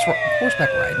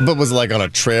horseback ride. But was it like on a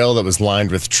trail that was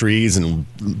lined with trees and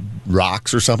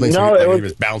rocks or something? No, so he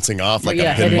was bouncing off like a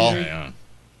pinball?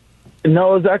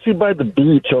 No, it was actually by the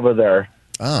beach over there.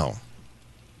 Oh.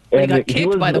 He got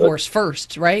kicked by the horse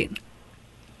first, right?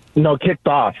 No, kicked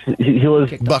off. He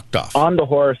was bucked off on the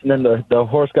horse, and then the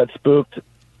horse got spooked,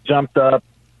 jumped up.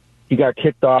 He got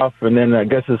kicked off, and then I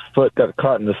guess his foot got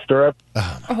caught in the stirrup,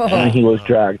 and he was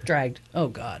dragged. Oh,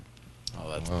 God. Oh,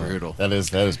 that's brutal. That is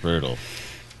brutal.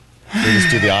 You just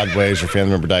do the odd ways your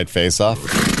family member died face off.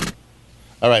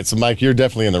 All right, so Mike, you're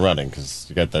definitely in the running because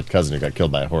you got that cousin who got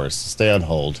killed by a horse. Stay on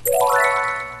hold.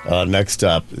 Next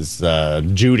up is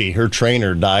Judy. Her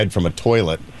trainer died from a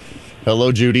toilet.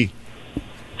 Hello, Judy.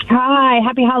 Hi,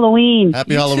 happy Halloween.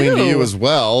 Happy Halloween to you as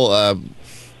well.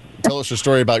 Tell us your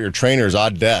story about your trainer's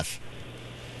odd death.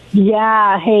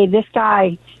 Yeah, hey, this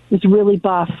guy is really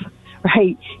buff,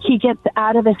 right? He gets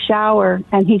out of the shower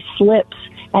and he slips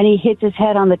and he hits his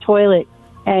head on the toilet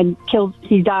and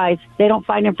he dies. They don't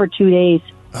find him for 2 days.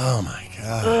 Oh, my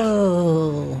God.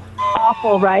 Oh.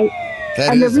 Awful, right?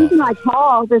 That and is the reason I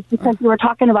called is because we were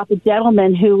talking about the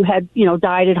gentleman who had,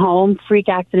 died at home. Freak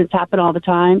accidents happen all the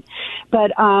time.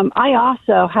 But I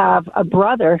also have a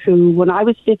brother who, when I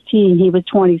was 15, he was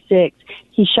 26.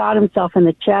 He shot himself in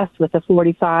the chest with a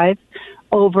 .45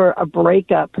 over a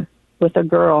breakup with a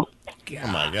girl. Oh,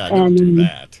 my God. Don't do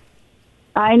that.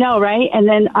 I know, right? And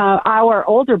then our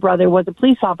older brother was a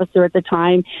police officer at the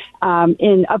time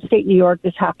in upstate New York.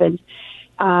 This happened.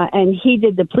 And he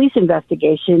did the police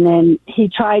investigation, and he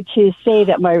tried to say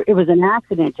that it was an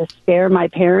accident to spare my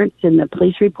parents in the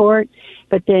police report.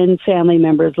 But then family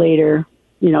members later,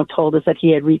 told us that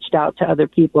he had reached out to other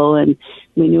people, and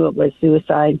we knew it was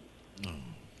suicide.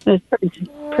 It was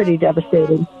pretty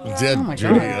devastating.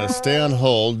 Judy, stay on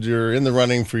hold. You're in the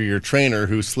running for your trainer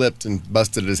who slipped and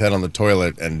busted his head on the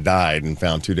toilet and died and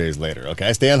found 2 days later.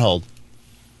 Okay, stay on hold.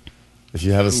 If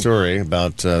you have a story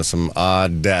about some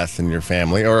odd death in your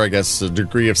family, or I guess a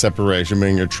degree of separation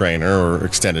being your trainer or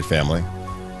extended family,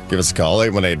 give us a call,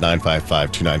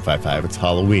 818-955-2955. It's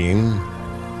Halloween.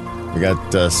 We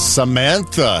got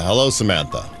Samantha. Hello,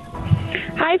 Samantha.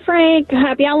 Hi, Frank.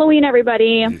 Happy Halloween,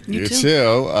 everybody. You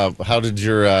too. How did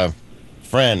your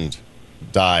friend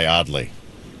die oddly?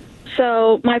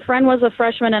 So my friend was a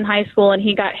freshman in high school, and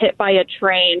he got hit by a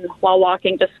train while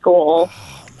walking to school.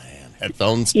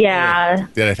 Headphones? Yeah.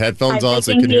 Did it have headphones on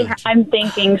so you could hear? I'm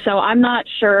thinking so. I'm not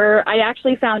sure. I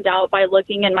actually found out by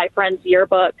looking in my friend's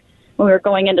yearbook when we were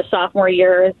going into sophomore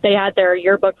year. They had their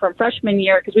yearbook from freshman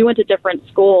year because we went to different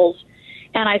schools.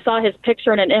 And I saw his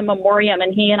picture in an in memoriam,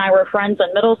 and he and I were friends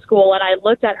in middle school. And I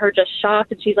looked at her just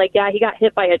shocked, and she's like, yeah, he got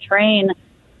hit by a train.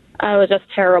 It was just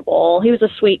terrible. He was a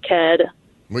sweet kid.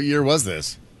 What year was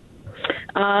this?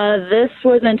 This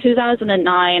was in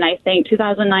 2009, I think.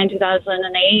 2009,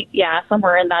 2008. Yeah,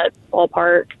 somewhere in that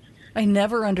ballpark. I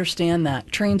never understand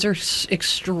that. Trains are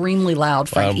extremely loud,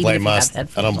 Frank. I don't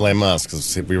blame us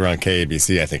because we were on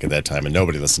KABC, I think, at that time, and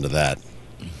nobody listened to that.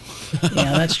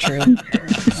 Yeah, that's true.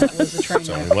 That was a train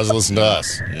So wreck. he wasn't listening to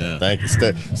us. Yeah. Thank you.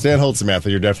 Stan Holt, Samantha,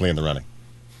 you're definitely in the running.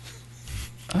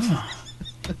 Oh,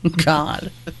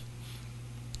 God.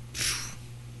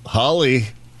 Holly,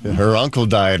 her uncle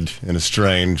died in a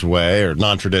strange way or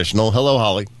non-traditional. Hello,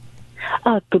 Holly.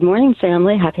 Good morning,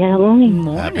 family. Happy Halloween.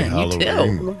 Happy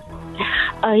Halloween.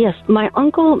 Yes, my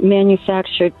uncle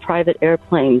manufactured private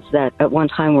airplanes that at one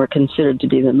time were considered to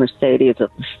be the Mercedes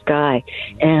of the sky.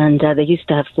 And they used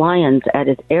to have fly-ins at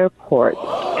his airport.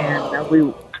 And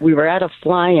we were at a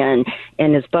fly-in,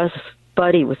 and his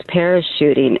buddy was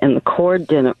parachuting, and the cord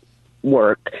didn't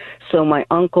work. So my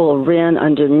uncle ran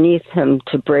underneath him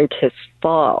to break his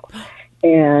fall.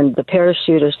 And the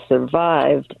parachuter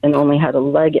survived and only had a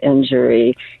leg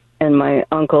injury. And my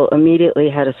uncle immediately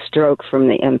had a stroke from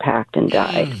the impact and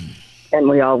died. And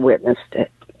we all witnessed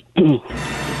it.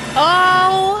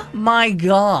 Oh, my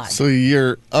God. So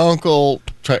your uncle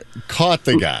caught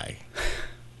the guy.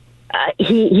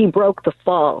 He broke the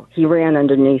fall. He ran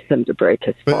underneath him to break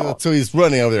his fall. So he's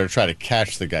running over there to try to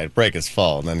catch the guy, break his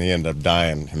fall, and then he ended up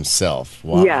dying himself.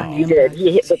 Wow. Yeah, he did.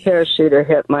 The parachuter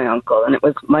hit my uncle, and it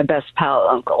was my best pal,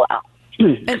 Uncle Al.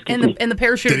 And the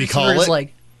parachuter Did he call was it?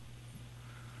 like,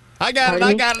 I got it,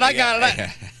 I got it, I got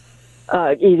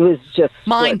it. It was just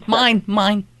mine. All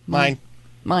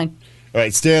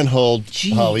right, Stan Holt,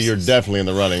 Holly, you're definitely in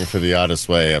the running for the oddest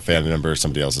way a family member or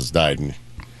somebody else has died.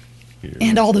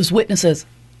 and all those witnesses.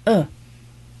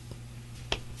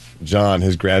 John,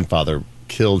 his grandfather,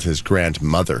 killed his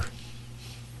grandmother.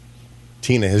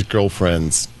 Tina, his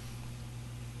girlfriend's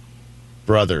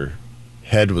brother,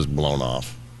 head was blown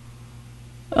off.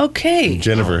 Okay.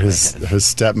 Jennifer, his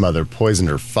stepmother, poisoned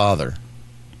her father.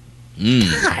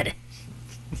 God.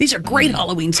 These are great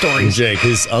Halloween stories. Jake,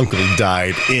 his uncle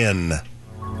died in.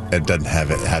 It doesn't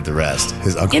have the rest.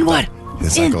 His uncle In what?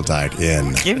 His uncle died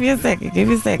in. Give me a second.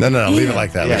 No, leave it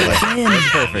like that. Leave it like that. In.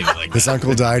 Perfect. His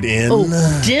uncle died in.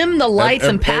 Oh, dim the lights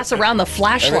and pass around the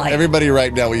flashlight. Everybody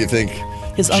write down what you think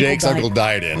Jake's uncle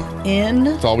died in. In?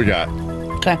 That's all we got.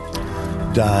 Okay.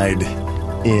 Died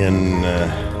in.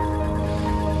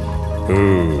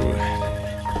 Ooh.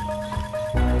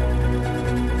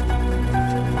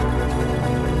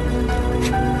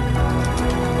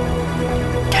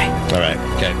 All right.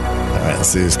 Okay. All right, let's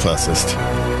see who's closest.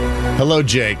 Hello,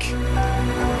 Jake.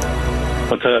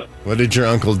 What's up? What did your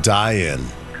uncle die in?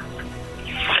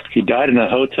 He died in a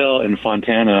hotel in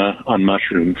Fontana on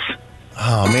mushrooms.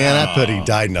 Oh, man, I thought he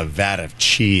died in a vat of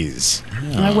cheese.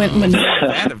 I went manure.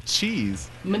 Vat of cheese.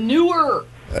 Manure.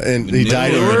 And he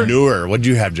died in manure. What'd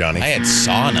you have, Johnny? I had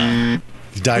sauna.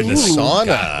 He died in a sauna.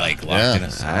 Got, locked in a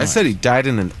sauna. I said he died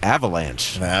in an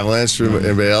avalanche. An avalanche for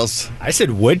everybody else? I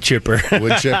said wood chipper.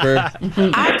 Wood chipper?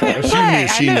 I couldn't play.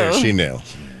 She knew.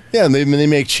 Yeah, and they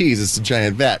make cheese. It's a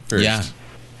giant vat first. Yeah.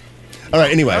 All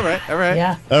right, anyway. All right.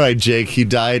 Yeah. All right, Jake, he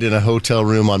died in a hotel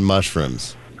room on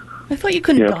mushrooms. I thought you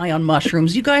couldn't die on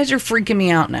mushrooms. You guys are freaking me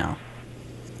out now.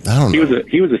 I don't know.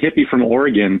 He was a hippie from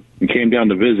Oregon and came down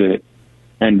to visit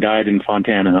and died in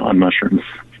Fontana on mushrooms.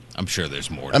 I'm sure there's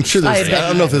more. I'm sure there's. I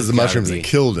don't know if it's the mushrooms that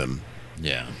killed him.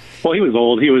 Yeah. Well, he was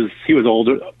old. He was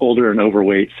older and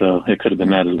overweight, so it could have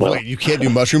been that as well. Wait, you can't do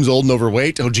mushrooms old and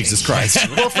overweight? Oh, Jesus Christ.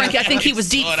 Well, Frankie, I think he was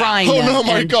deep frying them. Oh, no,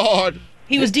 my and God.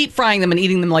 He was deep frying them and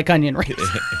eating them like onion rings.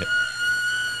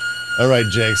 All right,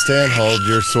 Jake, stay on hold.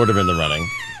 You're sort of in the running.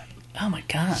 Oh, my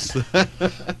God.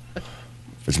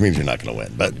 Which means you're not going to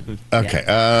win, but okay.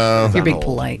 You're being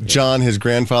polite. John, his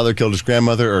grandfather killed his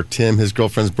grandmother, or Tim, his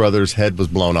girlfriend's brother's head was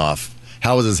blown off.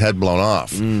 How was his head blown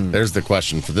off? There's the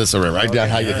question for this. Write down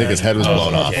how you think his head was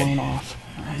blown off. Blown off.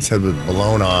 His head was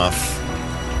blown off.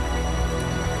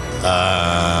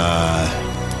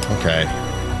 Okay.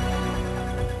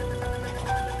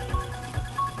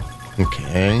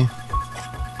 Okay.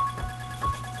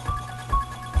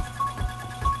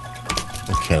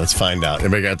 Okay, let's find out.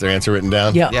 Everybody got their answer written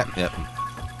down? Yeah. Yep.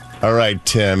 All right,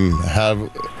 Tim.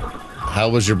 How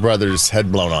was your brother's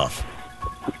head blown off?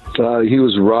 He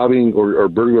was robbing or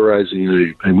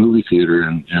burglarizing a movie theater,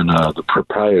 and the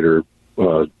proprietor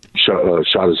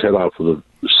shot his head off with a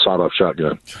sawed-off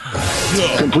shotgun.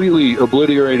 Completely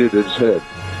obliterated his head.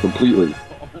 Completely.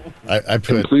 I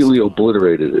completely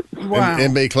obliterated it. Wow.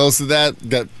 Anybody close to that?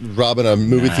 Got robbing a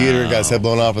movie theater and got his head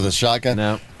blown off with a shotgun?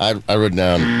 No. I wrote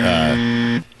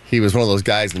down he was one of those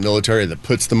guys in the military that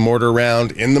puts the mortar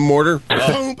round in the mortar, boom,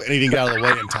 and he didn't get out of the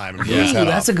way in time and blew his head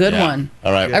That's off. a good one.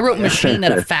 All right. I wrote machine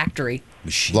at a factory.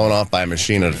 Blown off by a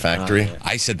machine at a factory?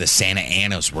 I said the Santa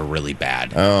Anas were really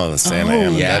bad. Oh, the Santa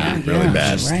Ana. Yeah. That'd be really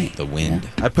bad. Right. The wind.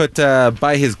 I put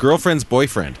by his girlfriend's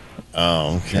boyfriend.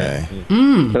 Oh, okay.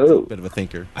 Oh. Bit of a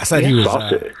thinker. I said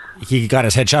he got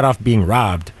his head shot off being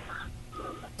robbed.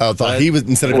 Oh, I thought he was,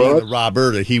 instead of being the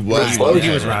robber, that he was. Right. He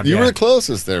was robbed, You yeah. were the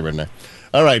closest there, Renee.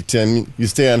 All right, Tim, you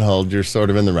stay on hold. You're sort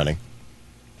of in the running.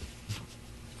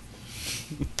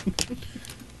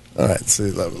 All right, so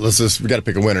we got to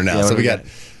pick a winner now. Yeah, so we got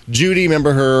Judy.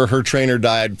 Remember her trainer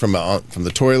died from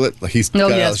the toilet. Like, he's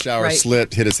got out of the shower, right.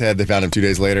 slipped, hit his head. They found him 2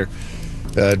 days later.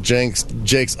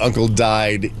 Jake's uncle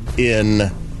died in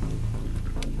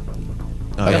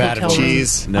a vat of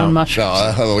cheese. No. On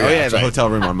mushrooms. The hotel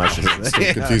room on mushrooms.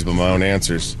 Still confused by my own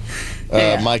answers.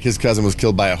 Mike, his cousin, was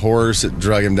killed by a horse. It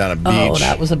drug him down a beach. Oh,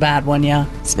 that was a bad one, yeah.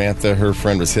 Samantha, her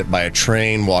friend, was hit by a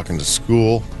train walking to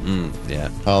school. Yeah.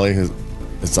 Holly, his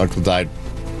uncle died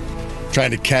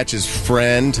trying to catch his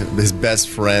friend, his best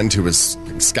friend, who was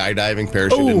skydiving,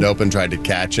 parachute didn't open, tried to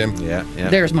catch him. Yeah.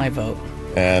 There's my vote.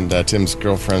 And Tim's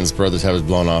girlfriend's brother's head was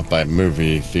blown off by a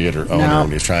movie theater owner when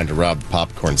he was trying to rob the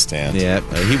popcorn stand. Yeah,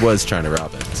 he was trying to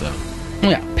rob it, so.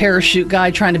 Yeah, parachute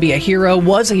guy trying to be a hero,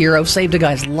 was a hero, saved a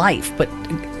guy's life, but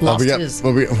lost his.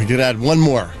 We could add one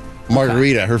more.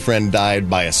 Margarita, her friend, died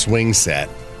by a swing set.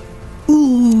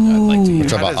 Ooh. I'd like to hear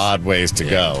Talk about odd ways to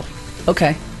go.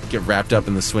 Okay. Get wrapped up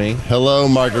in the swing. Hello,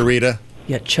 Margarita.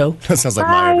 You choked. That sounds like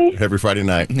my every Friday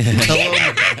night.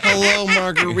 Hello,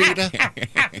 Margarita.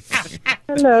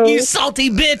 Hello. You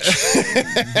salty bitch.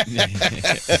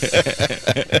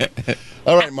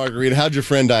 All right, Margarita, how'd your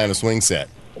friend die on a swing set?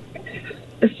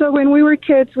 So when we were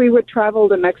kids, we would travel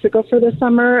to Mexico for the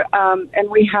summer, and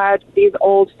we had these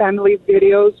old family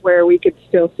videos where we could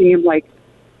still see him.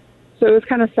 So it was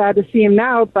kind of sad to see him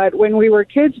now. But when we were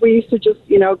kids, we used to just,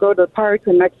 go to the parks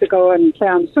in Mexico and play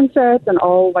on swing sets and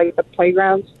all the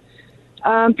playgrounds.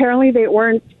 Apparently, they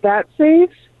weren't that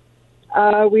safe.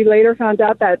 We later found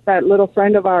out that that little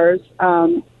friend of ours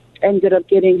ended up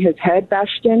getting his head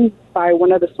bashed in by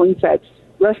one of the swing sets.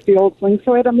 Rusty old swing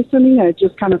set, I'm assuming, and it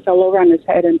just kind of fell over on his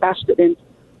head and bashed it in.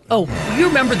 Oh, you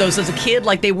remember those as a kid?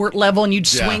 Like they weren't level and you'd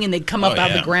swing and they'd come up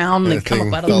out of the ground. And they'd come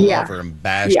up out of the fell over and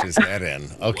bashed his head in.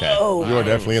 Okay. Whoa. You are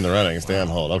definitely in the running. Stay on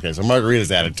hold. Okay, so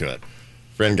Margarita's added to it.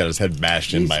 Friend got his head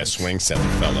bashed in by a swing set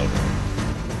and fell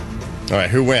over. All right,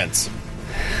 who wins?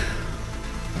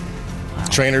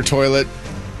 Trainer toilet,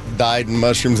 died in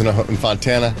mushrooms in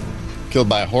Fontana, killed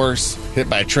by a horse, hit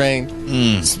by a train,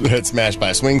 head smashed by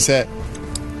a swing set,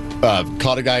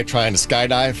 caught a guy trying to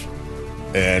skydive,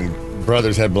 and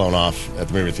brother's head blown off at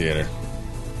the movie theater.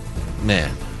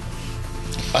 Man.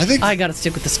 I got to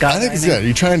stick with the skydiving. I think it's good.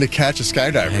 You're trying to catch a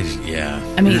skydiver. Yeah.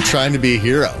 I mean, you're trying to be a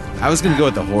hero. I was going to go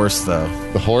with the horse, though.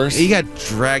 The horse? He got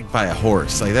dragged by a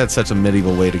horse. Like, that's such a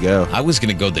medieval way to go. I was going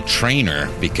to go the trainer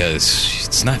because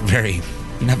it's not very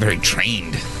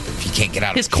trained. If you can't get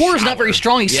out his of the core is shower. not very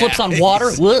strong. He slips on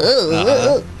water. He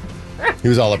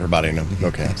was all up her body.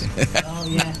 No calves. Oh,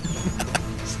 yeah.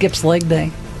 Skips leg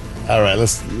day. All right,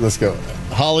 let's go.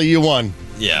 Holly, you won.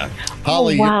 Yeah.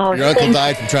 Holly, wow. your uncle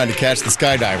died from trying to catch the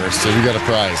skydivers, so you got a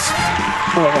prize.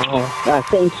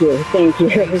 Thank you. Thank you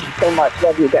so much.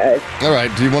 Love you guys. All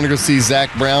right, do you want to go see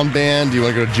Zach Brown Band? Do you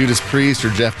want to go to Judas Priest or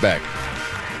Jeff Beck?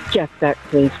 Jeff Beck,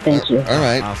 please. Thank you. All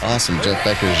right, awesome. Jeff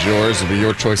Beck is yours. It'll be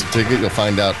your choice of ticket. You'll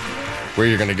find out where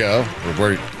you're going to go or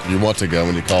where you want to go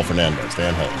when you call Fernando. Stay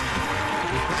on hold.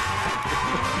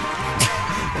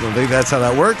 I don't think that's how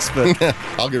that works, but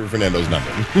I'll give you Fernando's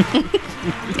number.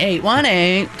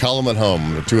 818. Call him at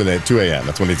home at 2 a.m.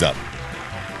 That's when he's up.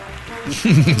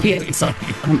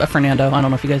 Fernando. I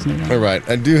don't know if you guys knew that. All right.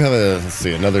 I do have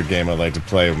another game I'd like to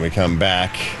play when we come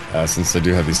back, since I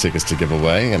do have these tickets to give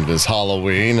away, and it is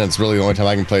Halloween, and it's really the only time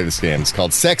I can play this game. It's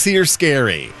called Sexy or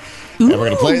Scary. Ooh. And we're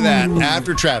going to play that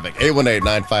after traffic.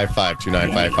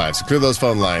 818-955-2955. So clear those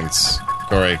phone lines,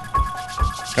 Corey.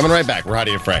 Coming right back. We're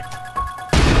Heidi and Frank.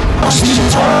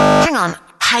 Hang on.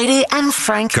 Heidi and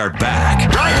Frank are back.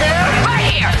 Right here.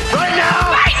 Right here. Right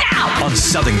now. Right now. On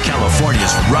Southern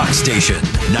California's rock station,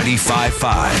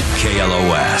 95.5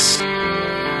 KLOS.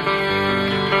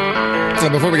 So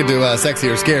before we get to Sexy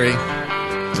or Scary,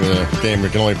 the game we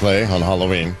can only play on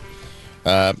Halloween,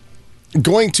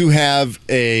 going to have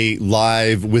a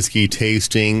live whiskey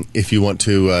tasting. If you want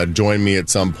to join me at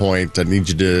some point, I need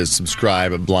you to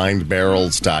subscribe at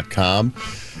blindbarrels.com.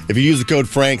 If you use the code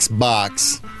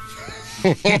FranksBox,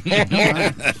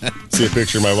 see a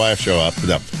picture of my wife show up.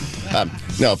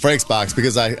 No, Frank's Box,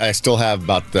 because I still have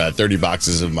about 30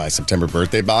 boxes of my September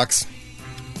birthday box.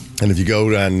 And if you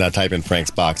go and type in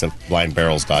Frank's Box at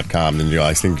blindbarrels.com, then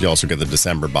I think you also get the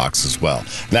December box as well.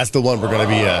 And that's the one we're going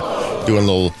to be doing a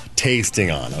little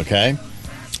tasting on, okay?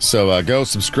 So go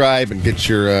subscribe and get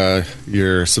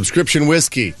your subscription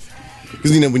whiskey.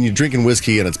 Because, when you're drinking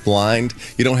whiskey and it's blind,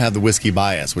 you don't have the whiskey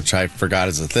bias, which I forgot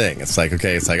is a thing. It's like,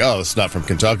 okay, oh, it's not from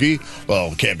Kentucky.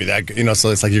 Well, it can't be that good. So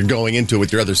it's like you're going into it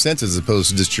with your other senses as opposed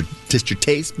to just your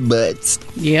taste buds.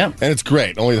 Yeah. And it's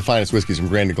great. Only the finest whiskeys from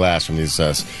grain to glass from these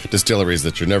distilleries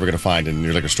that you're never going to find in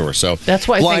your liquor store. So that's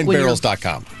why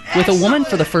blindbarrels.com. With a woman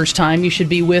for the first time, you should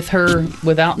be with her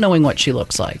without knowing what she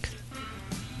looks like.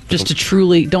 Just to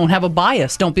truly don't have a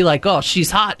bias. Don't be like, oh, she's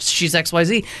hot, she's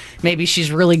XYZ. Maybe she's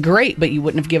really great, but you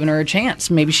wouldn't have given her a chance.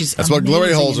 Maybe she's That's what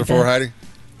glory holes are for, Heidi.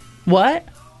 What?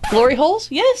 Glory holes?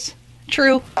 Yes.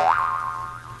 True.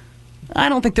 I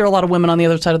don't think there are a lot of women on the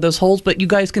other side of those holes, but you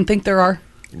guys can think there are.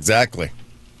 Exactly.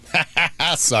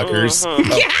 Suckers.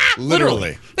 Yeah,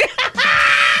 literally.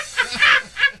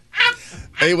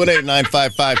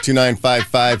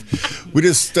 818-955-2955. We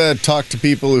just talked to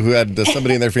people who had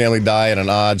somebody in their family die in an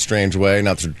odd, strange way,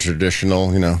 not the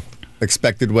traditional,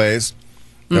 expected ways.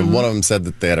 And one of them said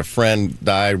that they had a friend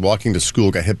died walking to school,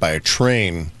 got hit by a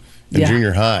train in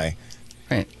junior high.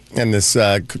 Right. And this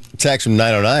text from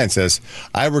 909 says,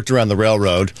 I worked around the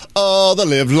railroad all the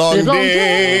livelong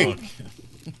day.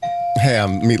 Hey,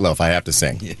 I'm Meatloaf. I have to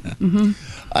sing. Yeah. Mm-hmm.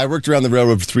 I worked around the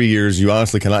railroad for 3 years. You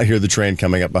honestly cannot hear the train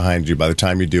coming up behind you. By the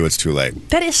time you do, it's too late.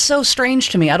 That is so strange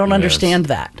to me. I don't understand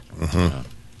that. Mm-hmm.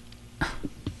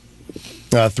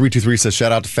 323 says,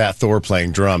 shout out to Fat Thor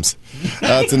playing drums.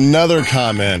 That's another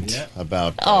comment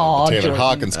about the Taylor Jordan.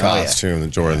 Hawkins costume that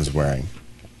Jordan's wearing.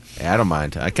 Yeah, I don't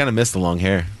mind. I kind of miss the long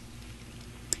hair.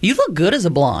 You look good as a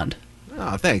blonde.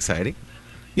 Oh, thanks, Heidi.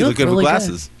 You look good really with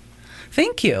glasses. Good.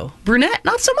 Thank you. Brunette,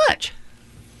 not so much.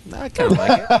 I kind of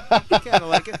like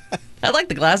it. I like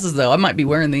the glasses, though. I might be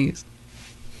wearing these.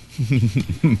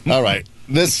 All right.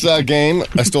 This game,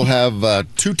 I still have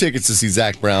 2 tickets to see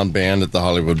Zach Brown Band at the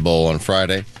Hollywood Bowl on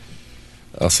Friday.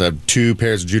 I also have 2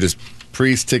 pairs of Judas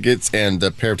Priest tickets and a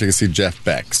pair of tickets to see Jeff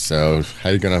Beck. So how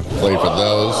are you going to play for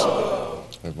those?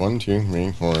 I have 1, 2,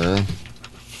 3, 4,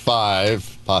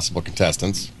 5 possible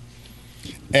contestants.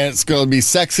 And it's going to be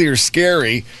sexy or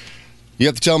scary. You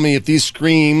have to tell me if these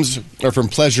screams are from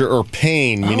pleasure or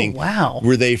pain, meaning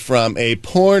were they from a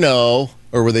porno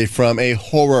or were they from a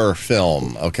horror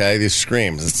film? Okay, these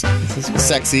screams. It's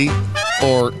sexy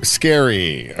or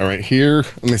scary. All right, here,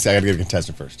 let me see. I got to get a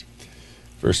contestant first.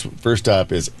 First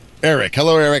up is Eric.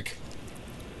 Hello, Eric.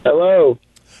 Hello.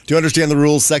 Do you understand the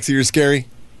rules, sexy or scary?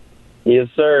 Yes,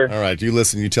 sir. All right, you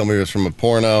listen. You tell me if it's from a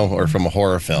porno or from a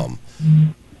horror film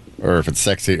or if it's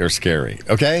sexy or scary.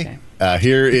 Okay?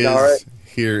 Here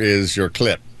is your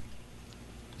clip.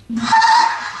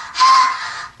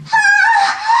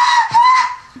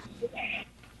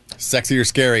 Sexy or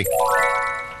scary?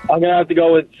 I'm going to have to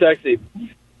go with sexy.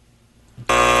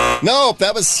 Nope,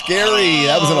 that was scary.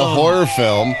 That was in a horror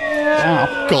film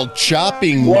called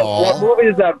Chopping Mall. What movie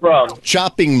is that from?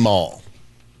 Chopping Mall.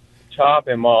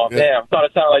 Chopping Mall. Yeah. Damn, I thought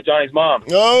it sounded like Johnny's mom.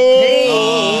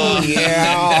 Oh,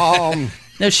 yeah.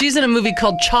 No, she's in a movie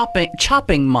called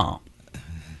Chopping Ma.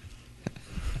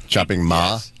 Chopping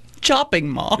Ma? Chopping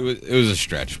Ma. It was a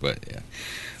stretch, but yeah.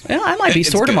 Well, I might be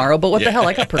sore tomorrow, but what the hell?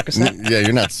 I got Percocet. Yeah,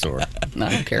 you're not sore. No, I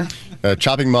don't care.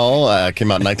 Chopping Mall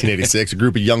came out in 1986. A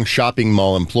group of young shopping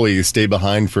mall employees stay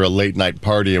behind for a late-night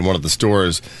party in one of the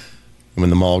stores. When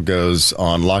the mall goes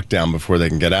on lockdown before they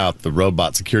can get out, the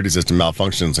robot security system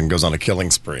malfunctions and goes on a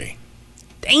killing spree.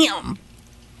 Damn.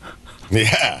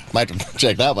 Yeah, might have to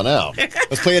check that one out.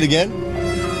 Let's play it again.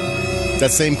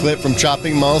 That same clip from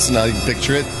Chopping Mall, so now you can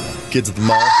picture it. Kids at the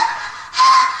mall.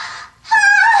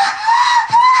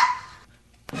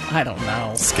 I don't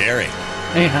know. Scary.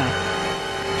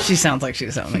 Yeah. She sounds like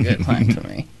she's having a good time to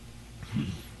me.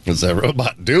 What's that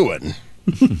robot doing?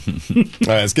 All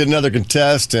right, let's get another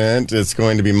contestant. It's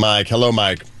going to be Mike. Hello,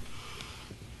 Mike.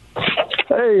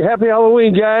 Hey, happy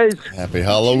Halloween, guys. Happy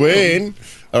Halloween.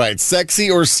 All right,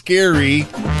 sexy or scary?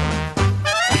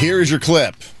 Here is your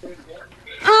clip.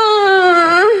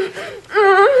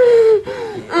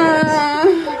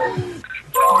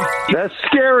 That's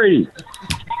scary.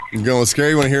 You going with scary?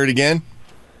 You want to hear it again?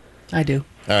 I do.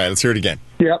 All right, let's hear it again.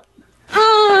 Yep.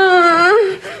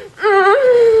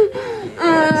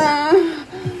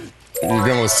 You're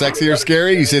going with sexy or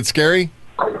scary? You said scary?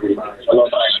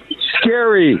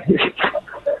 Scary.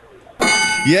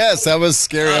 Yes, that was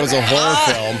scary. That was a horror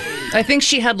film. I think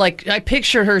she had I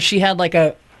picture her, she had like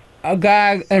a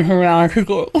gag in her mouth. She'd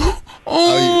go,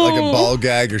 Oh, like a ball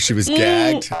gag or she was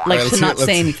gagged? All Like to not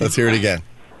say anything. Let's hear it again.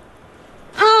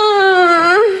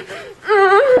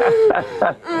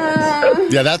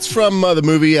 Yeah, that's from the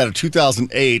movie out of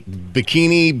 2008,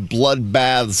 Bikini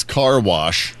Bloodbaths Car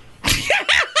Wash.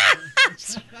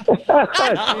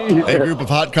 A group of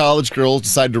hot college girls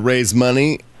decide to raise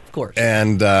money. Of course.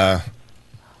 And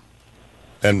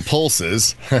and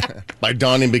Pulses by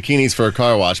donning bikinis for a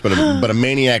car wash, but a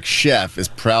maniac chef is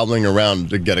prowling around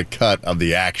to get a cut of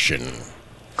the action.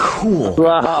 Cool.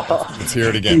 Wow. Let's hear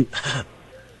it again.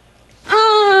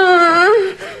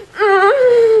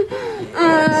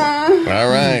 All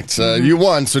right, you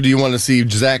won. So do you want to see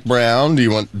Zach Brown? Do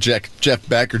you want Jeff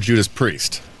Beck or Judas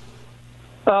Priest?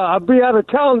 I'll be out of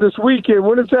town this weekend.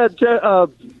 When is that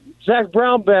Zach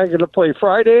Brown band going to play?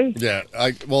 Friday? Yeah.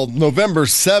 November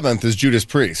 7th is Judas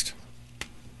Priest.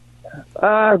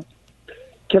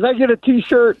 Can I get a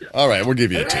T-shirt? All right, we'll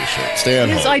give you a T-shirt. Stay on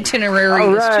His hold.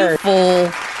 itinerary is too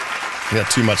full. We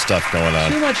got too much stuff going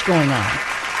on. Too much going on.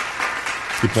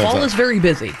 He plans Fall is very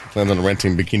busy. Plans on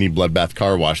renting Bikini Bloodbath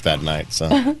Car Wash that night.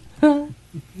 So. All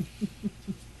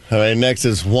right, next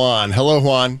is Juan. Hello,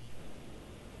 Juan.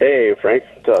 Hey, Frank.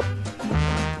 What's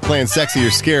up? Playing Sexy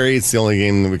or Scary. It's the only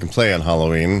game that we can play on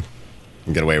Halloween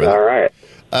and get away with it. All right.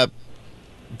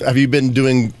 Have you been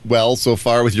doing well so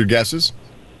far with your guesses?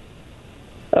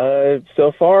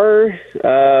 So far,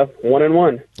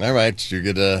 1-1. All right, you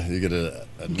get a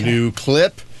new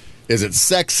clip. Is it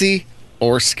sexy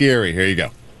or scary? Here you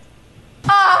go.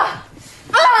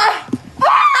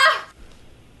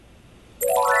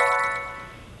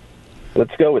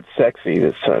 Let's go with sexy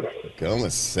this time. Go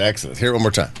with sexy. Let's hear it one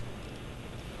more time.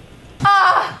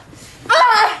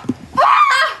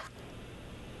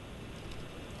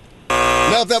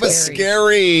 No, that was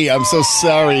scary. I'm so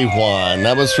sorry, Juan.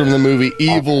 That was from the movie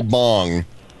Evil Bong.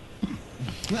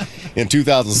 In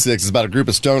 2006, it's about a group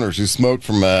of stoners who smoke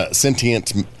from a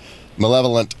sentient,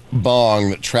 malevolent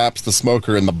bong that traps the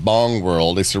smoker in the bong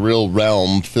world, a surreal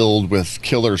realm filled with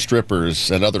killer strippers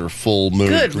and other full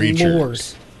moon creatures. Lord.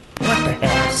 What the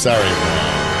hell? Sorry,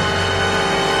 Juan.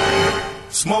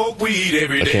 Smoke weed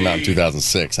every day. That came out in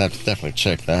 2006. I have to definitely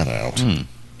check that out.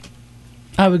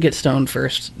 I would get stoned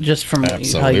first, just from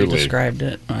how you described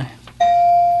it.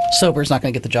 Sober's not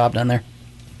going to get the job done there.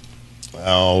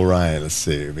 All right, let's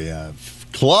see. We have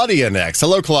Claudia next.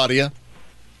 Hello, Claudia.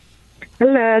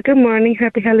 Hello, good morning.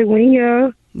 Happy Halloween,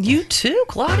 y'all. You too,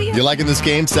 Claudia. You liking this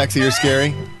game, Sexy or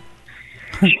Scary?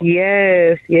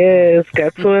 Yes.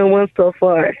 Got 2-1 so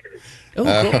far.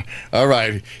 Oh, cool. All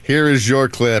right, here is your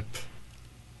clip.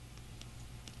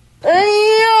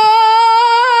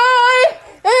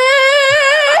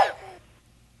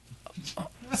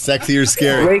 Sexy or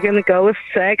Scary? We're going to go with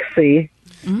sexy.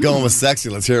 Going with sexy.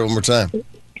 Let's hear it one more time.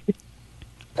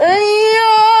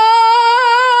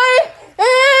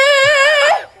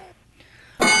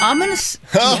 I'm going to...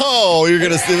 Oh, you're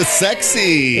going to say it was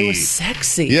sexy. It was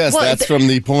sexy. Yes, well, that's from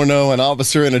the porno An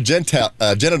Officer and a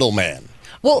Genital Man.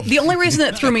 Well, the only reason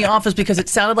that threw me off is because it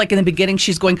sounded like in the beginning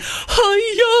she's going,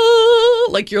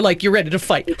 hi-ya! Like you're ready to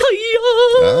fight. Hi-ya!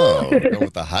 Oh, going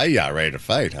with the hi-ya, ready to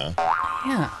fight, huh?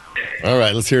 Yeah. All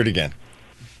right, let's hear it again.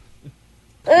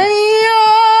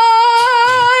 I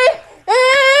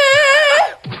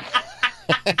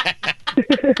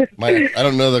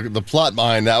don't know the plot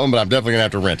behind that one, but I'm definitely going to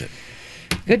have to rent it.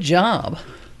 Good job.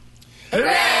 All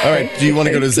right, do you want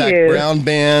to go to Zach Brown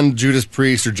Band, Judas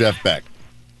Priest, or Jeff Beck?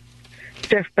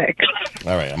 Jeff Beck.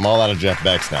 All right, I'm all out of Jeff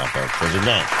Becks now, folks. Those are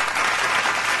gone.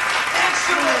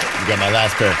 You got my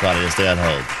last pair, Claudia. Stay on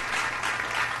hold.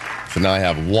 So now I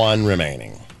have one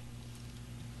remaining.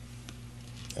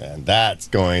 And that's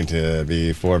going to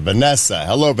be for Vanessa.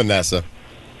 Hello, Vanessa.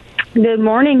 Good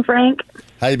morning, Frank.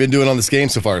 How you been doing on this game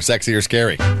so far? Sexy or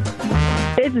scary?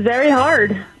 It's very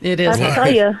hard. It is. I have to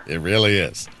tell you. It really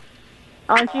is.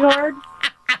 Aren't you hard?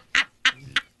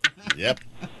 Yep.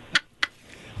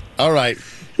 All right.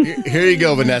 Here you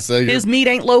go, Vanessa. His meat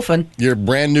ain't loafing. Your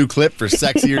brand new clip for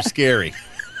Sexy or Scary.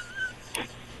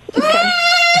 Okay.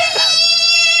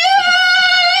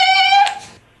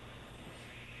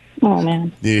 Oh,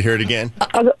 man. Do you hear it again?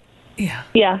 Yeah.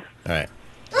 Yeah. All right.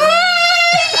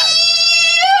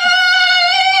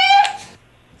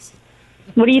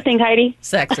 What do you think, Heidi?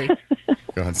 Sexy.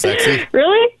 Go on, sexy.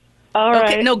 Really? All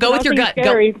right. Okay, no, go with your gut.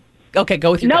 Scary. Go. Okay, go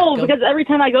with your gut. No, because every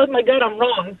time I go with my gut, I'm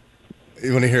wrong.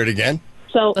 You want to hear it again?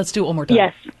 So let's do it one more time.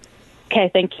 Yes.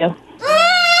 Okay, thank you.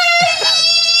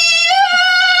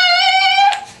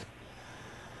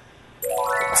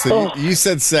 So you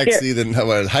said sexy, then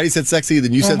Heidi said sexy,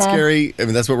 then you said scary. I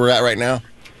mean, that's where we're at right now.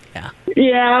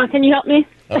 Yeah, can you help me?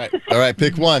 All right,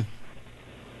 pick one.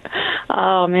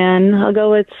 Oh, man, I'll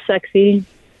go with sexy.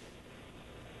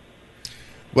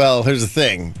 Well, here's the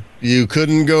thing. You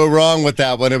couldn't go wrong with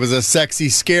that one. It was a sexy,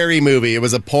 scary movie. It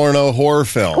was a porno horror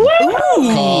film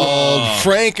called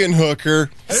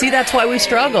Frankenhooker. See, that's why we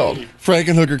struggled.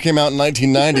 Frankenhooker came out in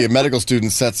 1990. A medical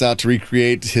student sets out to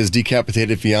recreate his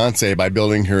decapitated fiancée by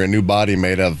building her a new body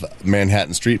made of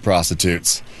Manhattan street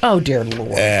prostitutes. Oh, dear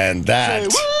Lord. And that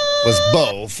was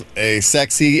both a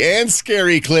sexy and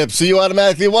scary clip, so you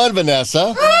automatically won,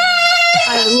 Vanessa.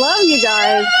 I love you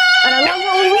guys. And I love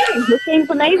Halloween. This game's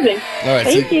amazing. All right,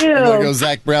 Thank so you. You want to go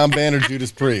Zach Brown Band or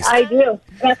Judas Priest? I do.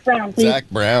 Zach Brown, please. Zach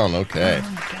Brown, okay.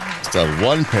 Still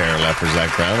one pair left for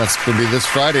Zach Brown. That's going to be this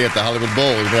Friday at the Hollywood Bowl.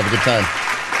 We're going to have a good time.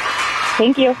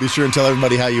 Thank you. Be sure and tell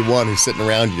everybody how you won who's sitting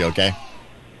around you, okay?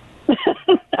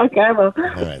 Okay, I will.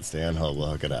 All right, stay on hold.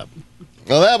 We'll hook it up.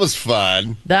 Well, that was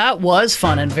fun. That was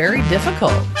fun and very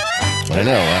difficult. I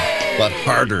know. A lot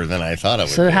harder than I thought it would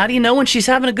So be. how do you know when she's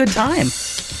having a good time?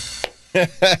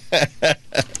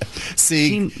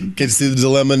 See? Can you see the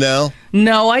dilemma now?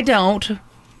 No, I don't.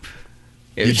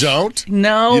 You don't?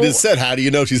 No. You just said, how do you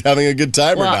know she's having a good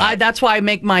time or Well, not? that's why I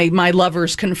make my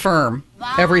lovers confirm.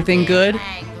 Everything good?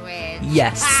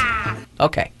 Yes.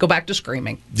 Okay, go back to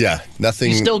screaming. Yeah,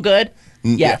 nothing. You still good?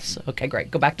 Yeah. Yes. Okay,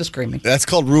 great. Go back to screaming. That's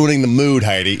called ruining the mood,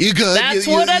 Heidi. You good? That's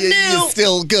what I do. You're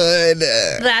still good.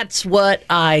 That's what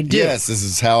I do. Yes, this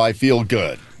is how I feel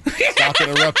good. Stop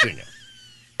interrupting it.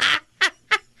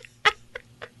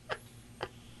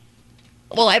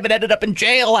 Well, I haven't ended up in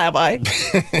jail, have I?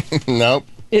 Nope.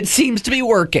 It seems to be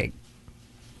working.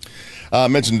 I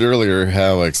mentioned earlier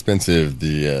how expensive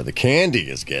the candy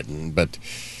is getting, but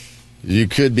you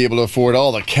could be able to afford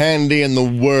all the candy in the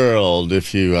world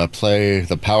if you play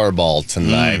the Powerball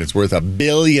tonight. It's worth $1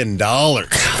 billion.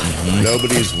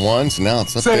 Nobody's won, so now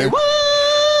it's up there.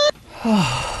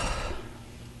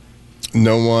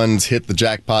 No one's hit the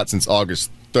jackpot since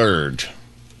August 3rd,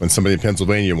 when somebody in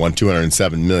Pennsylvania won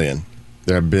 $207 million.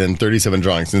 There have been 37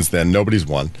 drawings since then. Nobody's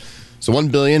won. So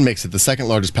 $1 billion makes it the second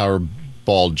largest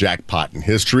Powerball jackpot in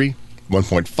history.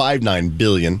 $1.59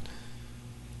 billion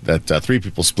that three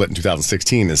people split in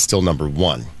 2016 is still number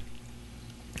one.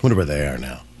 Wonder where they are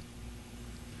now.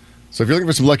 So if you're looking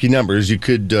for some lucky numbers, you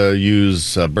could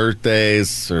use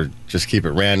birthdays or just keep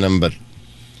it random, but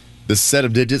this set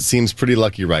of digits seems pretty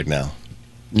lucky right now.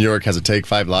 New York has a Take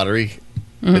 5 lottery.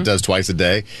 Mm-hmm. It does twice a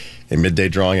day, a midday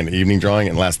drawing and an evening drawing,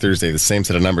 and last Thursday the same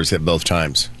set of numbers hit both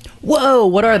times. Whoa,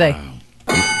 what are they?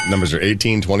 Numbers are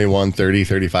 18, 21, 30,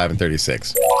 35, and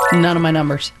 36. None of my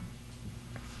numbers.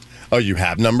 Oh, you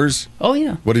have numbers? Oh,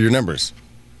 yeah. What are your numbers?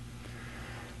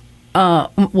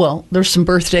 Well, there's some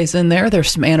birthdays in there.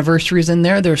 There's some anniversaries in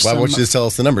there. There's Why some... won't you just tell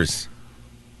us the numbers?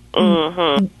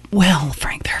 Mm-hmm. Well,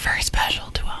 Frank, they're very special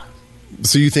to us.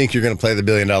 So you think you're going to play the $1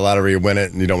 billion lottery and win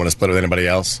it, and you don't want to split it with anybody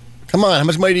else? Come on, how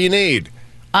much money do you need?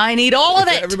 I need all of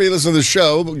it. Everybody listening to the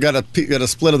show got a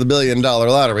split of the $1 billion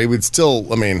lottery. We'd still,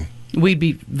 we'd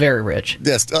be very rich.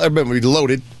 Yes, everybody would be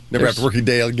loaded. Never have to work a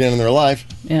day again in their life.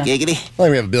 Yeah. Giggity. I think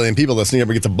we have 1 billion people listening.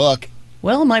 Everybody gets a buck.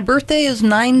 Well, my birthday is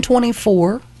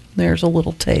 9/24. There's a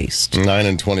little taste. 9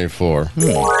 and 24.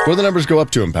 What do the numbers go up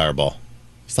to in Powerball?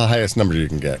 What's the highest number you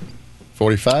can get?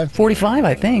 45? 45,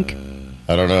 I think.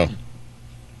 I don't know.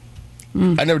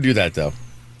 I never do that, though.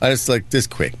 I just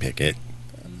quick pick it.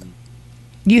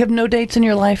 You have no dates in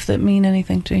your life that mean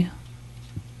anything to you?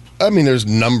 There's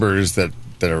numbers that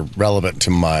are relevant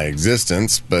to my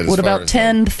existence, but what about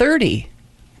 10/30?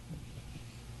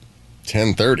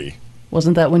 10/30?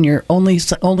 Wasn't that when your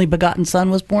only begotten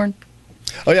son was born?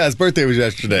 Oh, yeah, his birthday was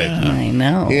yesterday. I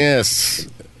know. Yes.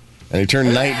 And he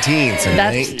turned 19, so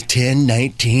 10,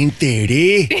 19,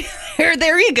 30.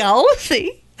 There you go.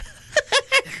 See?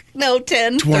 No,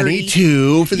 10,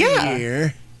 22 for the Yeah.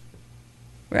 year.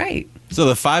 Right. So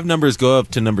the 5 numbers go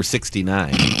up to number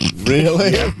 69.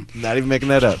 Really? Yep, not even making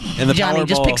that up. And the Johnny, Powerball,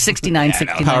 just pick 69,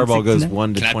 69, Powerball goes 69.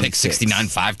 1 to Can 26. I pick 69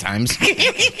 5 times?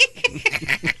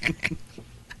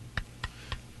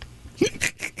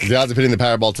 The odds of hitting the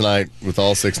Powerball tonight with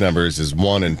all 6 numbers is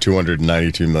 1 in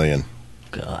 292 million.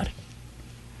 God.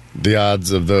 The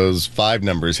odds of those 5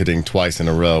 numbers hitting twice in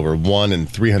a row are 1 in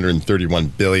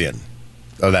 331 billion.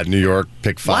 Oh, that New York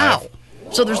pick 5. Wow.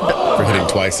 So there's... For hitting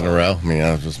twice in a row.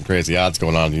 There's some crazy odds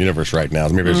going on in the universe right now.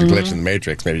 Maybe there's a glitch in the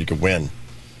Matrix. Maybe you could win.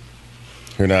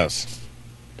 Who knows?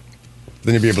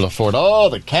 Then you'll be able to afford all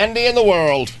the candy in the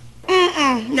world.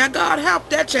 Now, God help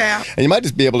that child. And you might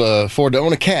just be able to afford to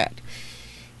own a cat.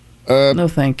 No,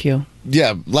 thank you.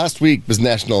 Yeah, last week was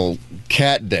National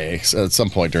Cat Day at some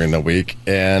point during the week,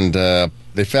 and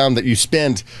they found that you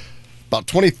spend about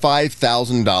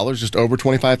 $25,000, just over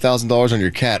 $25,000 on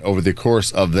your cat over the course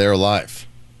of their life.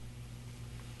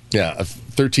 Yeah,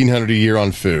 $1,300 a year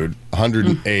on food,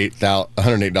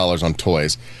 $108 on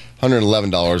toys,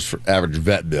 $111 for average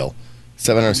vet bill.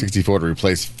 $764 to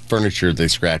replace furniture they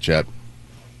scratch up.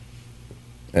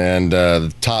 And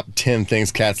the top 10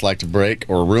 things cats like to break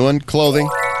or ruin: clothing.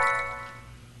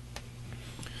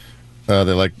 They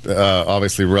like,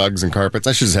 obviously, rugs and carpets.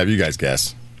 I should just have you guys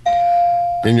guess.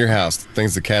 In your house,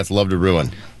 things that cats love to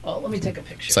ruin. Oh, let me take a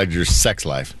picture. Besides your sex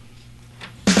life.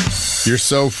 Your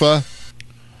sofa.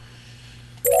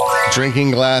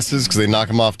 Drinking glasses, because they knock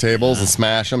them off tables and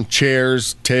smash them.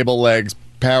 Chairs, table legs,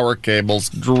 power cables,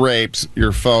 drapes,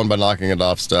 your phone by knocking it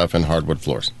off stuff, and hardwood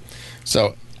floors.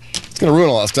 So, it's going to ruin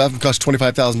a lot of stuff. It costs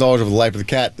 $25,000 over the life of the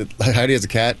cat. Heidi has a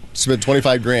cat. Spent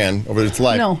 $25,000 over its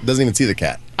life. No. Doesn't even see the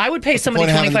cat. I would pay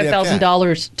somebody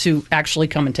 $25,000 to actually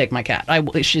come and take my cat.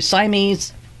 She's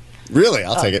Siamese. Really?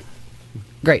 I'll take it.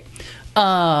 Great.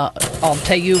 I'll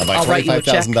tell you. I'll write you a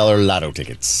check. $25,000 lotto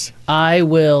tickets. I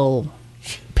will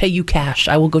pay you cash.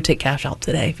 I will go take cash out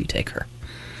today if you take her.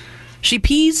 She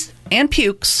pees and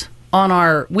pukes on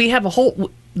our. We have a whole.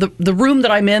 The room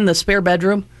that I'm in, the spare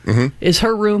bedroom, is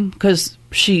her room because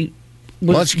she.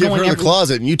 Why don't you give her the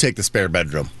closet and you take the spare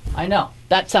bedroom? I know.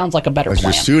 That sounds like a better plan.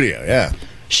 Your studio, yeah.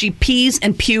 She pees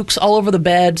and pukes all over the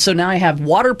bed, so now I have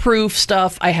waterproof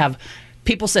stuff. I have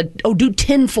people said, "Oh, do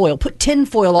tinfoil. Put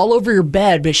tinfoil all over your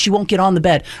bed, but she won't get on the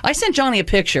bed." I sent Johnny a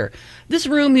picture. This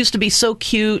room used to be so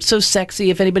cute, so sexy.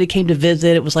 If anybody came to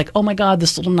visit, it was like, "Oh my God,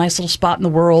 this little nice little spot in the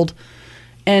world."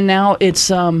 And now it's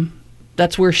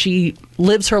that's where she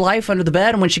lives her life under the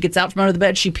bed, and when she gets out from under the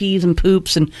bed, she pees and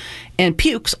poops and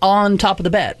pukes on top of the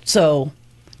bed. So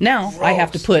now I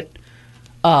have to put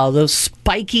those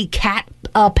spiky cat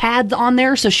pads on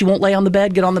there so she won't lay on the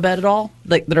bed, get on the bed at all,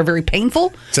 like that are very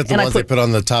painful. Is that the ones they put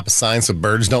on the top of signs so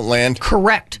birds don't land?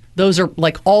 Correct. Those are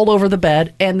like all over the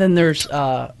bed, and then there's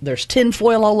tin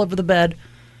foil all over the bed,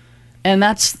 and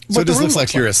that's what so. It just looks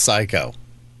like you're a psycho.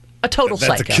 A total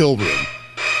psycho. That's a kill room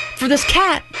for this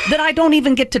cat that I don't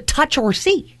even get to touch or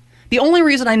see. The only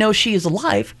reason I know she is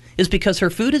alive is because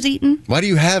her food is eaten. Why do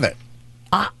you have it?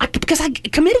 Because I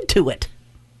committed to it.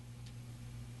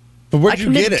 But where'd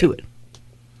you get it? To it.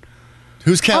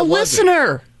 Whose cat was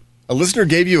listener. It? A listener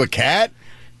gave you a cat?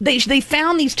 They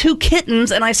found these two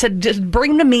kittens, and I said, just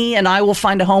bring them to me, and I will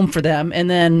find a home for them. And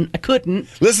then I couldn't.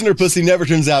 Listener pussy never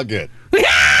turns out good.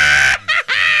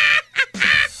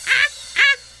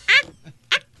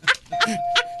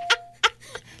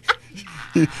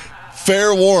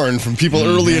 Fair warn from people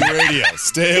early in radio.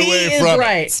 Stay away from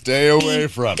it. Stay away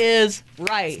from it. He is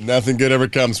right. Nothing good ever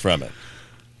comes from it.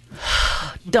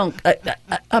 Don't.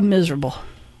 I'm miserable.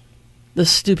 The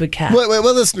stupid cat. What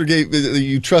listener gave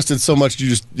you trusted so much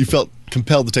you felt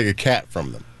compelled to take a cat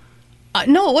from them?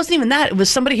 No, it wasn't even that. It was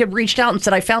somebody had reached out and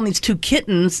said, I found these two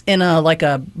kittens in a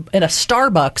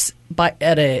Starbucks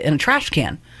in a trash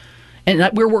can. And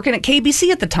we were working at KBC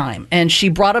at the time, and she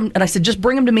brought them, and I said, just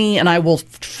bring them to me, and I will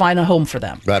find a home for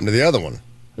them. What happened to the other one?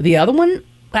 The other one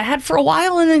I had for a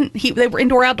while, and then they were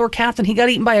indoor-outdoor cats, and he got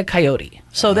eaten by a coyote.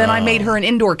 So then I made her an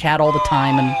indoor cat all the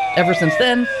time, and ever since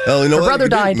then, her brother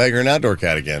died. Make her an outdoor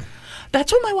cat again.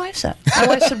 That's what my wife said. My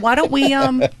wife said, why don't we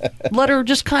let her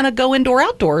just kind of go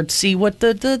indoor-outdoor and see what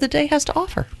the day has to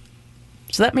offer?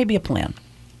 So that may be a plan.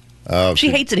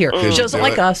 She hates it here. She doesn't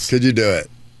like us. Could you do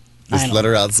it? Just let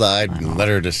her outside and let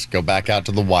her just go back out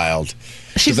to the wild.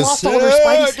 She's lost all of her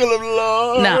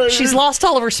spidey. No, she's lost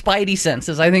all of her spidey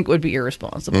senses. I think would be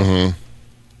irresponsible. Mm-hmm.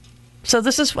 So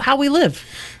this is how we live.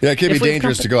 Yeah, it can be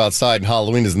dangerous to go outside, and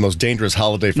Halloween is the most dangerous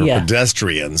holiday for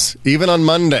pedestrians, even on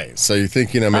Monday. So you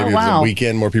think, maybe it's a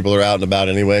weekend, more people are out and about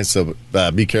anyway, so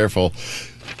be careful.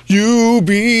 You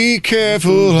be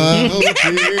careful out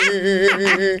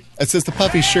there. It says the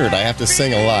puffy shirt. I have to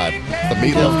sing a lot. The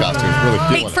meatloaf costume is really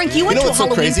feeling Hey, Frank, you went to a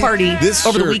Halloween party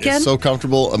over the weekend? Is so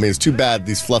comfortable. I mean, it's too bad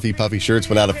these fluffy, puffy shirts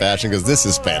went out of fashion because this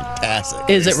is fantastic.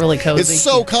 Is it really cozy? It's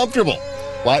so comfortable.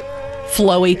 What?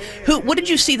 Flowy. What did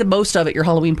you see the most of at your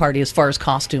Halloween party as far as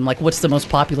costume? Like, what's the most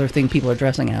popular thing people are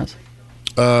dressing as?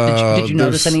 Did you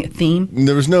notice any theme?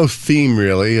 There was no theme,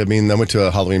 really. I mean, I went to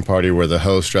a Halloween party where the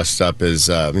host dressed up as,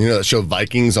 that show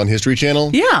Vikings on History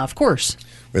Channel? Yeah, of course.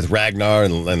 With Ragnar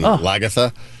and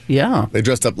Lagatha. Yeah. They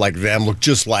dressed up like them, looked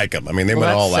just like them. I mean, they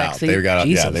went all sexy. out. They got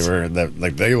they were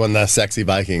they won the sexy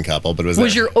Viking couple, but it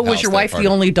was your wife the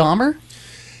only Dahmer?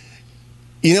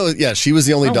 She was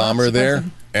the only Dahmer there.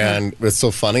 And what's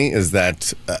so funny is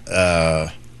that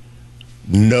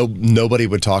nobody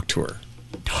would talk to her.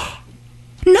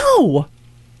 No.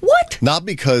 What? Not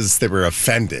because they were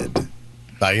offended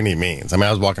by any means. I mean, I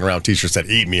was walking around, t-shirts said,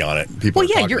 "Eat me" on it. People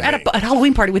you're at a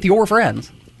Halloween party with your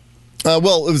friends.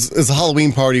 Well, it was a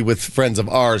Halloween party with friends of